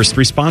military and first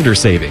responder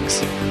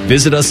savings.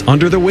 Visit us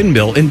under the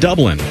windmill in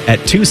Dublin at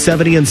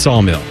 270 and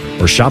Sawmill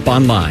or shop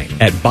online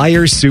at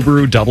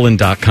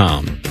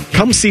BuyersSubaruDublin.com.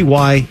 Come see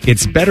why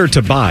it's better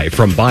to buy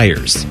from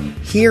Byers.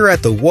 Here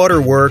at the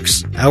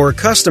Waterworks, our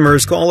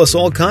customers call us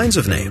all kinds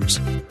of names.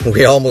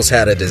 We almost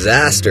had a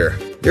disaster.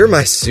 You're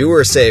my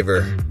sewer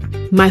saver.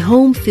 My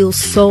home feels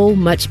so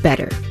much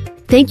better.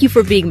 Thank you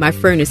for being my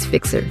furnace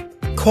fixer.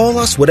 Call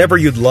us whatever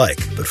you'd like,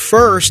 but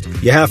first,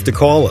 you have to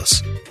call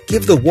us.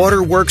 Give the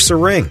Waterworks a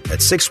ring at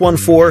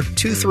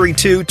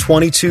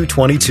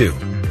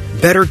 614-232-2222.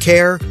 Better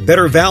care,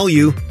 better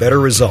value, better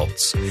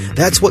results.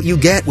 That's what you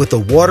get with the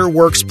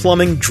Waterworks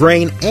Plumbing,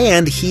 Drain,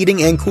 and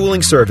Heating and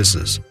Cooling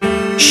Services.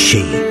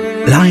 She,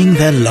 lying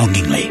there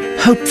longingly,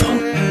 hopeful.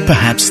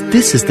 Perhaps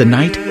this is the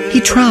night he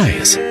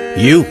tries.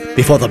 You,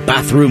 before the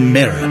bathroom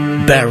mirror,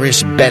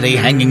 bearish Betty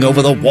hanging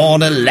over the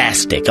worn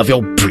elastic of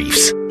your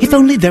briefs. If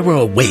only there were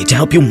a way to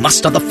help you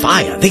muster the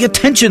fire, the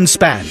attention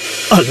span.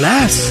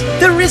 Alas,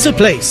 there is a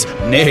place,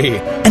 nay,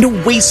 an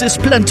oasis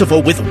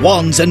plentiful with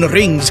wands and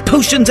rings,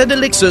 potions and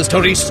elixirs to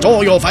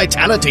restore your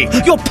vitality,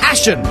 your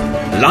passion.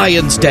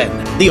 Lion's Den,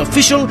 the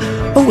official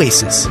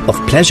oasis of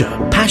pleasure,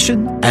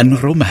 passion,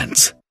 and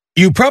romance.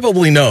 You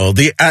probably know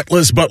the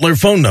Atlas Butler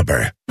phone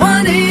number.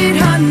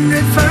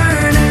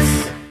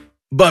 1-800-FURNACE.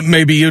 But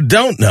maybe you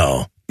don't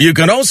know. You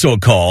can also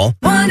call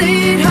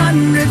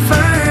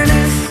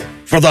 1-800-FURNACE.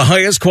 for the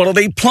highest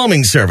quality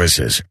plumbing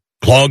services.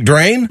 Clogged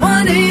drain?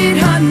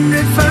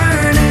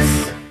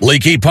 1-800-FURNACE.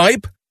 Leaky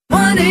pipe?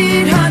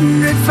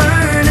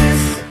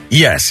 1-800-FURNACE.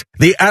 Yes,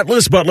 the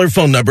Atlas Butler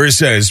phone number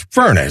says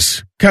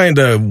furnace.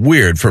 Kinda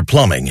weird for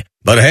plumbing.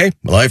 But hey,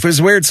 life is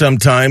weird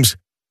sometimes.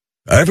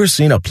 Ever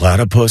seen a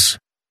platypus?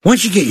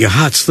 Once you get your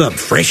hot stuff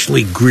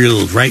freshly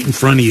grilled right in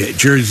front of you at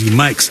Jersey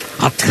Mike's,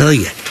 I'll tell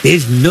you,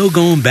 there's no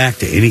going back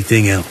to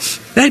anything else.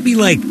 That'd be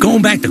like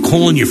going back to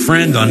calling your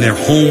friend on their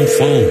home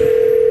phone.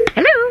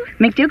 Hello,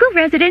 McDougal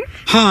residence.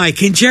 Hi,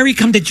 can Jerry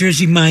come to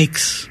Jersey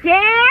Mike's?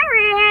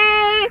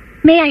 Jerry!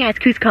 May I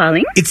ask who's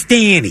calling? It's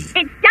Danny. It's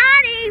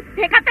Donnie!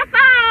 Pick up the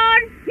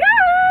phone!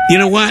 Yoo-hoo! You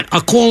know what?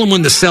 I'll call him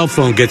when the cell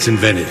phone gets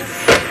invented.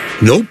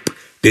 Nope.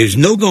 There's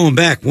no going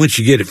back once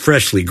you get it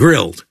freshly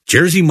grilled.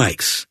 Jersey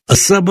Mike's, a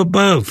sub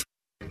above.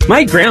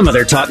 My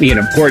grandmother taught me an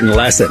important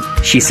lesson.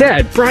 She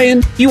said,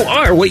 Brian, you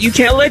are what you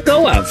can't let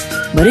go of.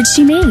 What did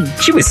she mean?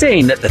 She was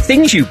saying that the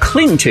things you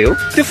cling to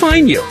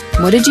define you.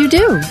 What did you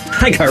do?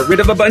 I got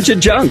rid of a bunch of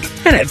junk,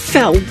 and it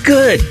felt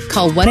good.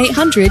 Call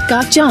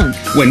 1-800-GOT-JUNK.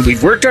 When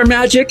we've worked our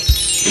magic,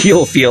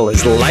 you'll feel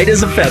as light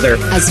as a feather,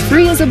 as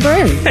free as a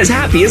bird, as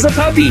happy as a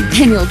puppy,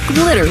 and you'll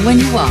glitter when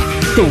you walk.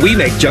 We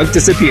make junk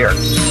disappear.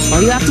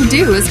 All you have to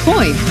do is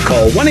point.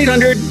 Call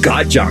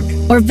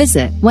 1-800-GOT-JUNK. Or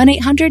visit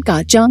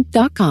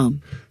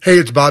 1-800-GOT-JUNK.com. Hey,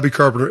 it's Bobby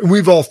Carpenter, and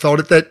we've all felt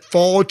it, that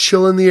fall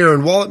chill in the air.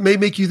 And while it may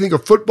make you think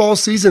of football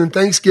season and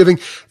Thanksgiving,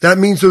 that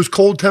means those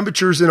cold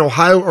temperatures in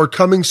Ohio are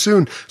coming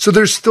soon. So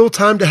there's still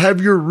time to have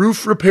your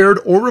roof repaired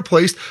or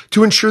replaced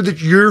to ensure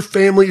that your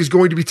family is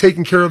going to be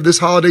taken care of this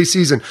holiday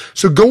season.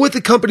 So go with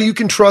the company you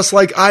can trust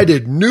like I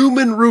did,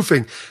 Newman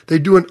Roofing. They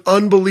do an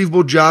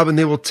unbelievable job, and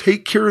they will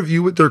take care of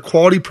you with their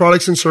quality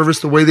products and service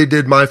the way they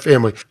did my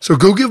family. So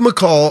go give them a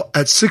call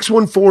at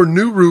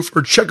 614-NEW-ROOF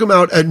or check them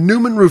out at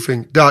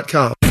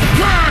newmanroofing.com.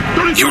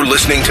 You're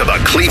listening to the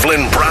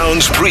Cleveland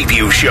Browns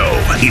Preview Show.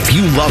 If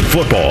you love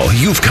football,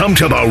 you've come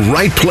to the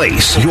right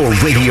place. Your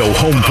radio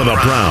home for the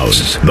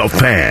Browns, The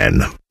Fan.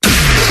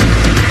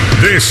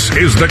 This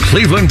is the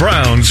Cleveland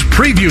Browns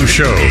Preview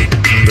Show.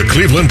 The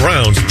Cleveland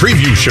Browns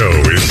Preview Show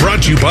is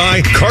brought to you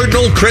by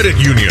Cardinal Credit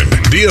Union,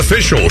 the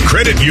official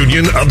credit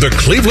union of the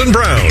Cleveland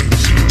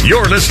Browns.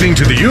 You're listening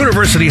to the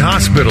University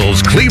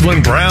Hospital's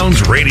Cleveland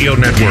Browns Radio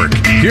Network.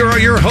 Here are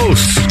your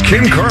hosts,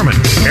 Ken Carman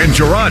and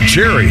Gerard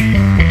Cherry.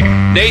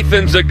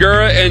 Nathan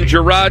Zagura and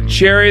Gerard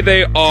Cherry,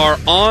 they are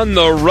on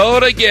the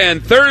road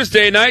again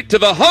Thursday night to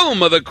the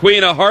home of the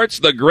Queen of Hearts,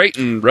 the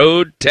Grayton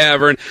Road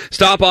Tavern.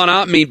 Stop on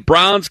out, meet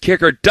Browns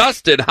kicker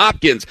Dustin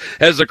Hopkins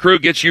as the crew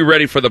gets you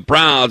ready for the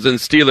Browns and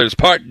Steelers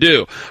Part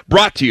 2.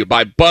 Brought to you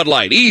by Bud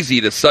Light. Easy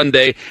to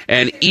Sunday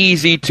and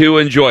easy to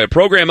enjoy. A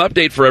program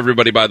update for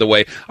everybody, by the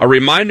way. A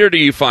reminder to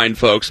you fine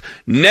folks,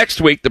 next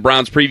week the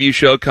Browns Preview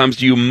Show comes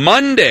to you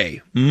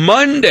Monday.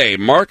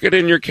 Mark it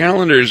in your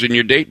calendars, in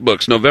your date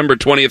books, November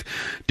 20th,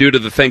 due to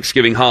the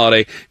Thanksgiving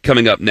holiday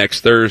coming up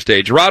next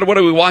Thursday. Gerard, what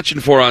are we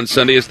watching for on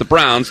Sunday as the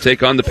Browns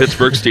take on the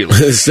Pittsburgh Steelers?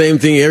 The same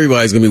thing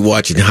everybody's going to be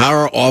watching. How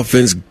our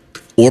offense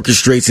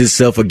orchestrates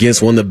itself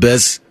against one of the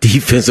best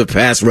defensive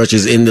pass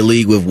rushers in the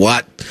league with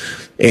Watt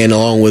and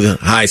along with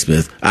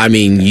Highsmith. I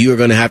mean, you're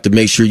going to have to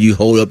make sure you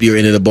hold up your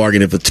end of the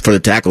bargain for the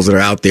tackles that are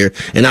out there,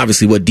 and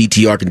obviously what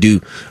DTR can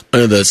do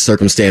under the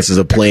circumstances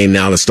of playing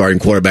now the starting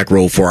quarterback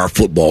role for our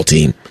football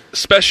team.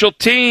 Special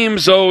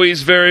teams,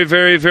 always very,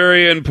 very,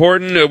 very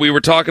important. We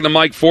were talking to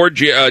Mike Ford.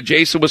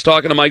 Jason was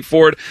talking to Mike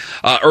Ford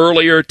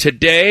earlier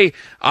today.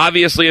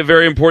 Obviously a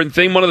very important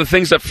thing. One of the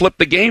things that flipped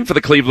the game for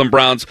the Cleveland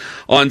Browns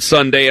on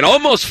Sunday and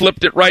almost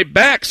flipped it right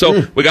back.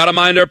 So we got to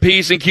mind our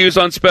P's and Q's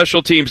on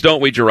special teams,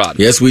 don't we, Gerard?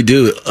 Yes, we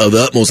do. Of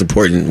the utmost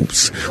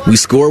importance. We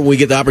score when we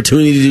get the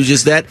opportunity to do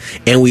just that,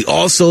 and we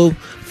also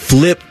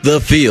flip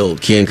the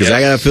field, Ken, because I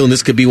got a feeling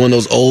this could be one of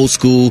those old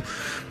school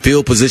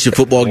field position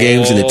football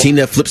games, and the team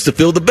that flips the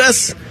field the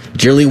best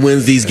generally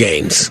wins these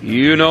games.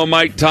 You know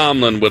Mike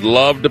Tomlin would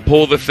love to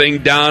pull the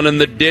thing down in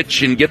the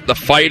ditch and get the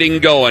fighting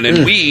going,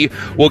 and we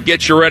will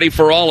get you ready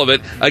for all of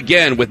it,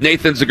 again, with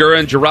Nathan Zagura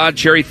and Gerard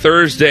Cherry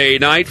Thursday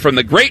night from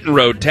the Grayton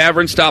Road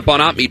Tavern. Stop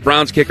on out, meet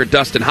Browns kicker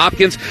Dustin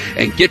Hopkins,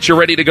 and get you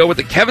ready to go with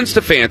the Kevin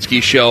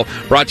Stefanski Show,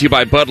 brought to you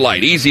by Bud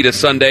Light. Easy to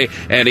Sunday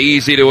and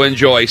easy to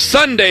enjoy.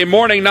 Sunday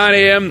morning, 9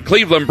 a.m.,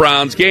 Cleveland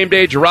Browns game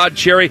day. Gerard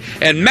Cherry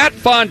and Matt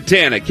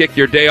Fontana kick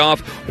your day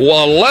off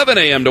 11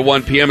 a.m. to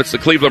 1 p.m. It's the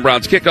Cleveland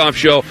Browns kickoff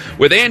show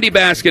with Andy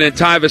Baskin and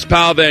Tyvis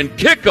Powell. Then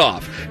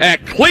kickoff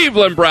at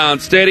Cleveland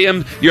Browns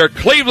Stadium. Your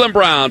Cleveland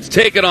Browns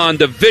taking on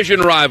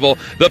division rival,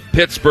 the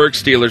Pittsburgh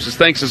Steelers.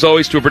 Thanks as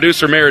always to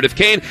producer Meredith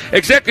Kane,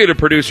 executive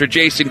producer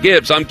Jason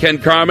Gibbs. I'm Ken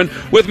Carmen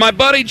with my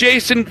buddy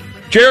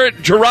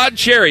Gerard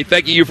Cherry.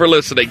 Thank you for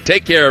listening.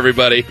 Take care,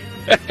 everybody.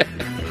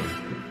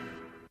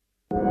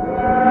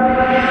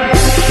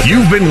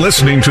 You've been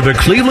listening to the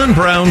Cleveland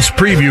Browns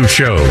Preview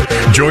Show.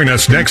 Join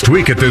us next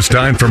week at this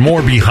time for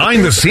more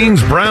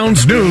behind-the-scenes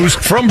Browns news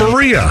from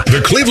Berea.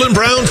 The Cleveland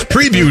Browns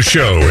Preview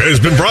Show has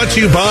been brought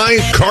to you by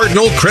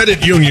Cardinal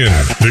Credit Union,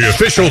 the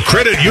official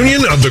credit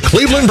union of the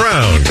Cleveland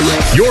Browns.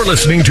 You're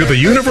listening to the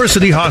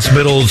University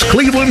Hospital's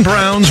Cleveland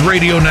Browns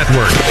Radio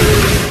Network.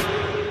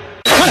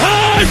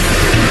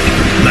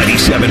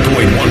 97.1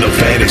 The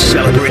Fan is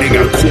celebrating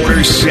a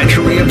quarter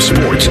century of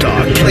sports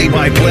talk,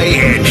 play-by-play,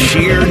 and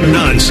sheer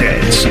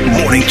nonsense.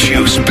 Morning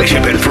Juice,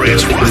 Bishop and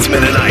Friends,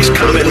 Rothman and Ice,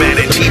 Common Man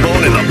and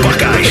T-Bone, and The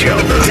Buckeye Show.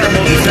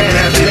 Download the Fan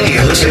app today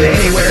and listen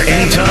anywhere,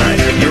 anytime.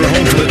 You're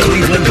home for the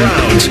Cleveland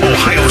Browns,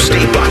 Ohio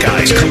State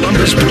Buckeyes,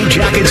 Columbus Blue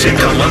Jackets, and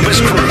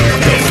Columbus Crew.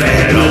 The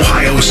Fan,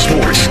 Ohio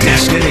sports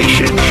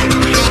destination.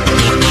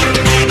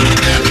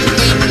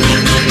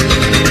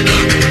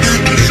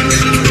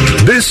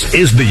 This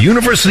is the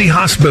University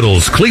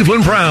Hospital's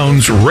Cleveland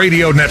Browns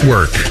Radio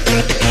Network.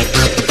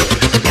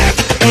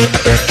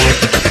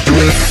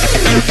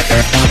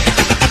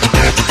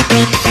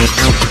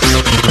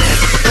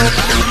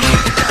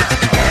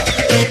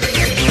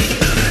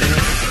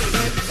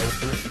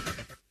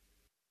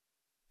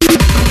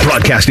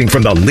 Broadcasting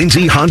from the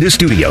Lindsay Honda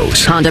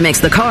Studios. Honda makes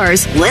the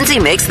cars. Lindsay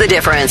makes the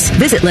difference.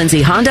 Visit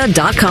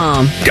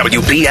lindsayhonda.com.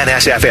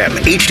 WBNS-FM,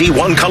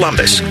 HD1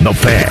 Columbus. The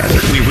Fan.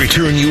 We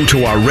return you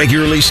to our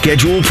regularly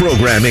scheduled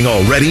programming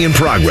already in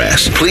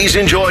progress. Please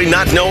enjoy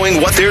not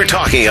knowing what they're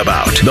talking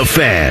about. The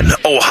Fan,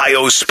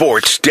 Ohio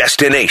sports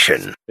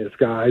destination. This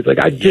guys,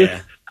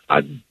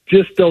 I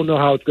just don't know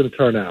how it's going to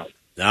turn out.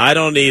 No, I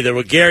don't either.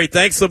 Well, Gary,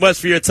 thanks so much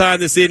for your time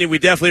this evening. We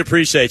definitely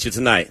appreciate you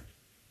tonight.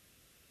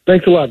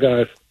 Thanks a lot,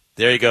 guys.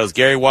 There he goes.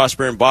 Gary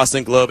Washburn,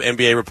 Boston Globe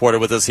NBA reporter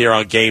with us here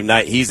on Game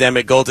Night. He's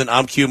Emmett Golden.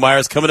 I'm Q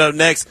Myers. Coming up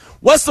next,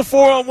 what's the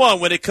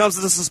 4-on-1 when it comes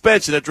to the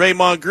suspension of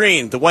Draymond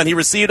Green, the one he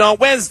received on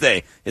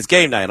Wednesday? It's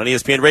Game Night on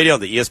ESPN Radio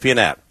and the ESPN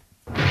app.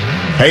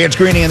 Hey, it's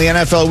Greeny, and the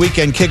NFL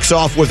weekend kicks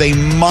off with a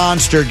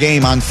monster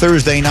game on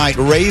Thursday night.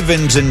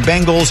 Ravens and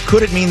Bengals.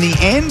 Could it mean the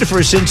end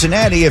for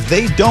Cincinnati if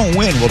they don't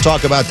win? We'll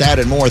talk about that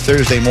and more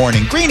Thursday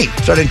morning. Greeny,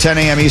 starting 10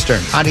 a.m.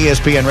 Eastern on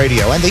ESPN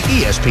Radio and the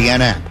ESPN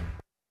app.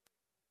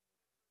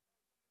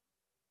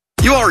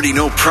 You already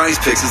know Prize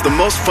Picks is the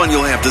most fun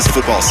you'll have this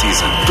football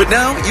season. But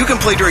now you can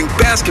play during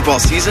basketball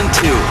season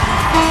too.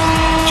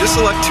 Just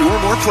select 2 or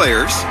more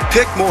players,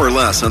 pick more or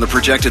less on the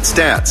projected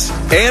stats,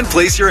 and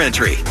place your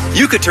entry.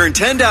 You could turn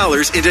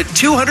 $10 into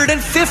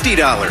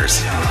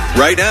 $250.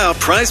 Right now,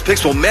 Prize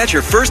Picks will match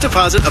your first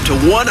deposit up to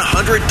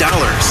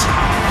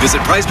 $100.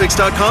 Visit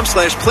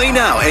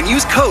prizepicks.com/playnow and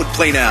use code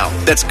PLAYNOW.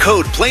 That's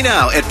code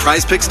PLAYNOW at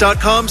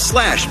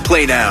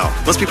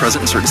prizepicks.com/playnow. Must be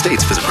present in certain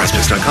states. Visit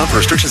prizepicks.com for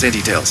restrictions and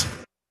details.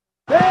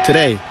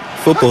 Today,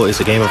 football is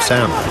a game of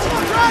sound.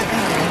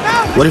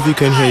 What if you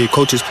couldn't hear your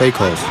coach's play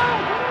calls?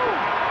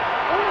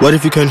 What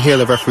if you couldn't hear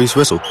the referee's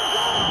whistle?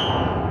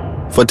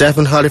 For deaf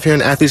and hard of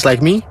hearing athletes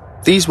like me,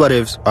 these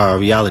what-ifs are a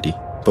reality.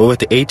 But with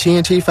the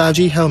AT&T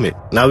 5G helmet,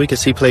 now we can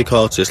see play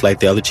calls just like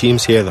the other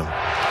teams hear them.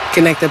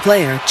 Connect the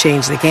player,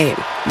 change the game.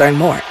 Learn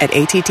more at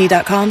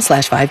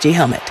att.com/5G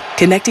helmet.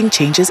 Connecting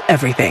changes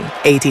everything.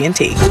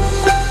 AT&T.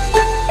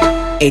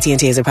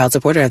 AT&T is a proud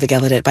supporter of the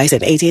Gallaudet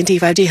Bison. AT&T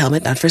 5G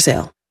helmet not for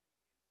sale.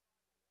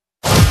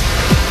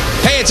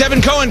 Hey, it's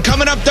Evan Cohen.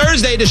 Coming up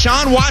Thursday,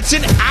 Deshaun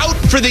Watson out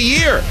for the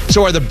year.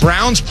 So are the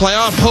Browns'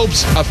 playoff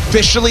hopes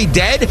officially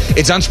dead?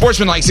 It's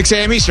Unsportsmanlike, 6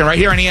 a.m. Eastern, right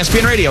here on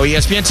ESPN Radio,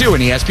 ESPN2,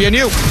 and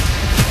ESPNU.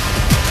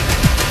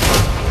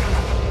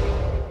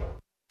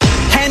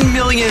 10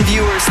 million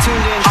viewers tuned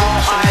in. All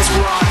eyes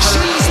were on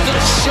her.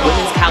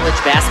 Women's college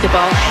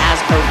basketball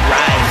has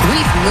arrived.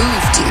 We've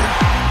moved you.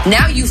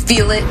 Now you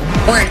feel it.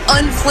 We're an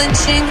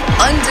unflinching,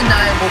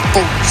 undeniable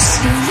force.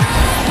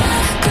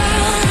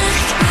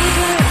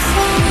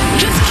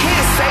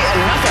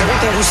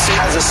 Everything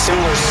has a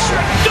similar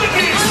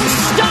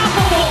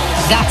Unstoppable!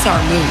 That's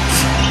our move.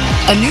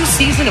 A new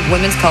season of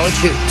women's college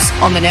hoops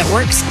on the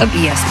networks of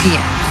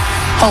ESPN.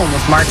 Home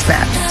of March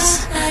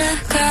Madness.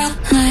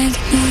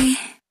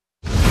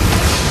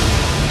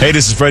 Hey,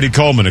 this is Freddie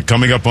Coleman, and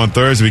coming up on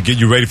Thursday, we get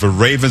you ready for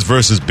Ravens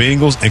versus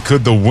Bengals, and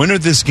could the winner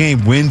of this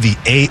game win the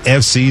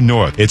AFC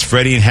North? It's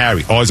Freddie and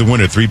Harry, always a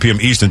winner, 3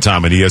 p.m. Eastern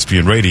Time on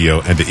ESPN Radio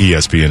and the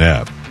ESPN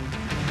app.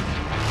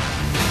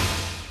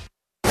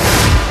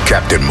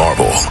 Captain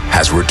Marvel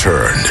has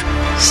returned.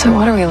 So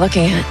what are we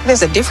looking at?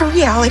 There's a different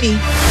reality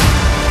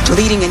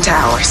leading into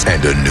ours.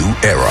 And a new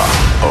era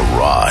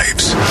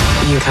arrives.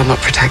 You come up,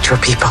 protect your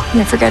people.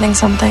 You're forgetting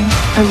something.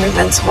 I'm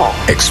invincible.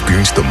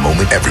 Experience the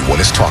moment everyone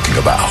is talking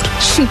about.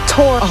 She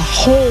tore a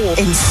hole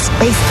in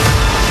space.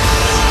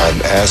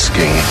 I'm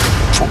asking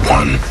for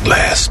one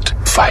last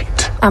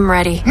fight. I'm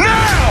ready.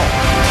 Now!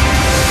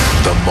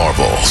 The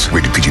Marvels.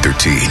 Rated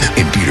PG-13.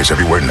 In theaters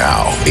everywhere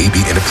now. AB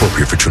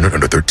inappropriate for children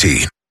under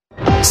 13.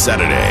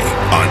 Saturday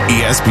on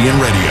ESPN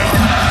Radio.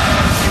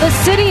 The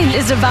city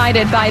is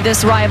divided by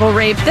this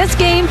rivalry. This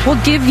game will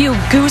give you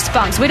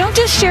goosebumps. We don't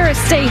just share a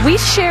state, we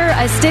share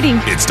a city.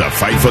 It's the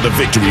fight for the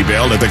victory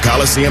bell at the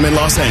Coliseum in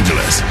Los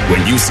Angeles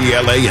when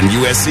UCLA and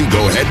USC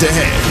go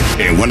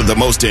head-to-head in one of the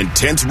most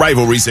intense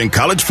rivalries in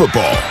college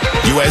football.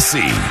 USC,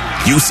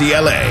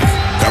 UCLA.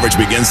 Coverage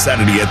begins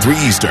Saturday at 3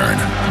 Eastern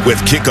with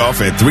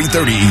kickoff at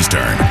 3:30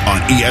 Eastern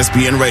on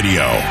ESPN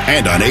Radio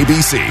and on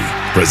ABC.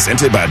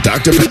 Presented by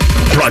Dr.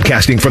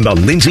 Broadcasting from the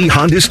Lindsay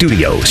Honda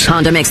Studios.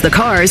 Honda makes the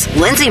cars.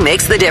 Lindsay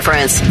makes the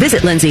difference.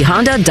 Visit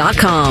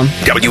lindsayhonda.com.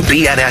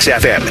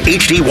 WBNS-FM,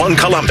 HD1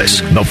 Columbus,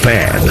 The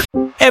Fan.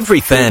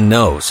 Every fan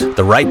knows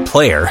the right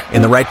player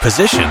in the right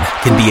position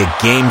can be a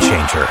game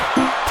changer.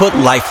 Put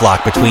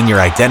LifeLock between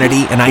your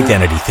identity and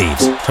identity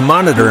thieves to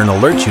monitor and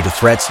alert you to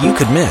threats you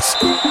could miss.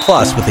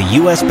 Plus, with a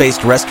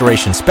U.S.-based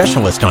restoration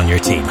specialist on your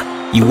team,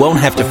 you won't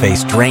have to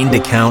face drained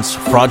accounts,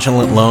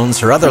 fraudulent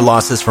loans, or other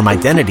losses from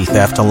identity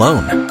theft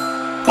alone.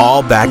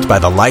 All backed by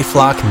the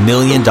LifeLock $1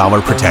 Million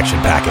Protection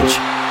Package.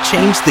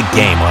 Change the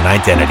game on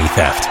identity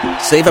theft.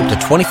 Save up to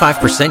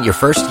 25% your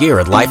first year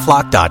at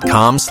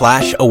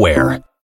LifeLock.com/aware.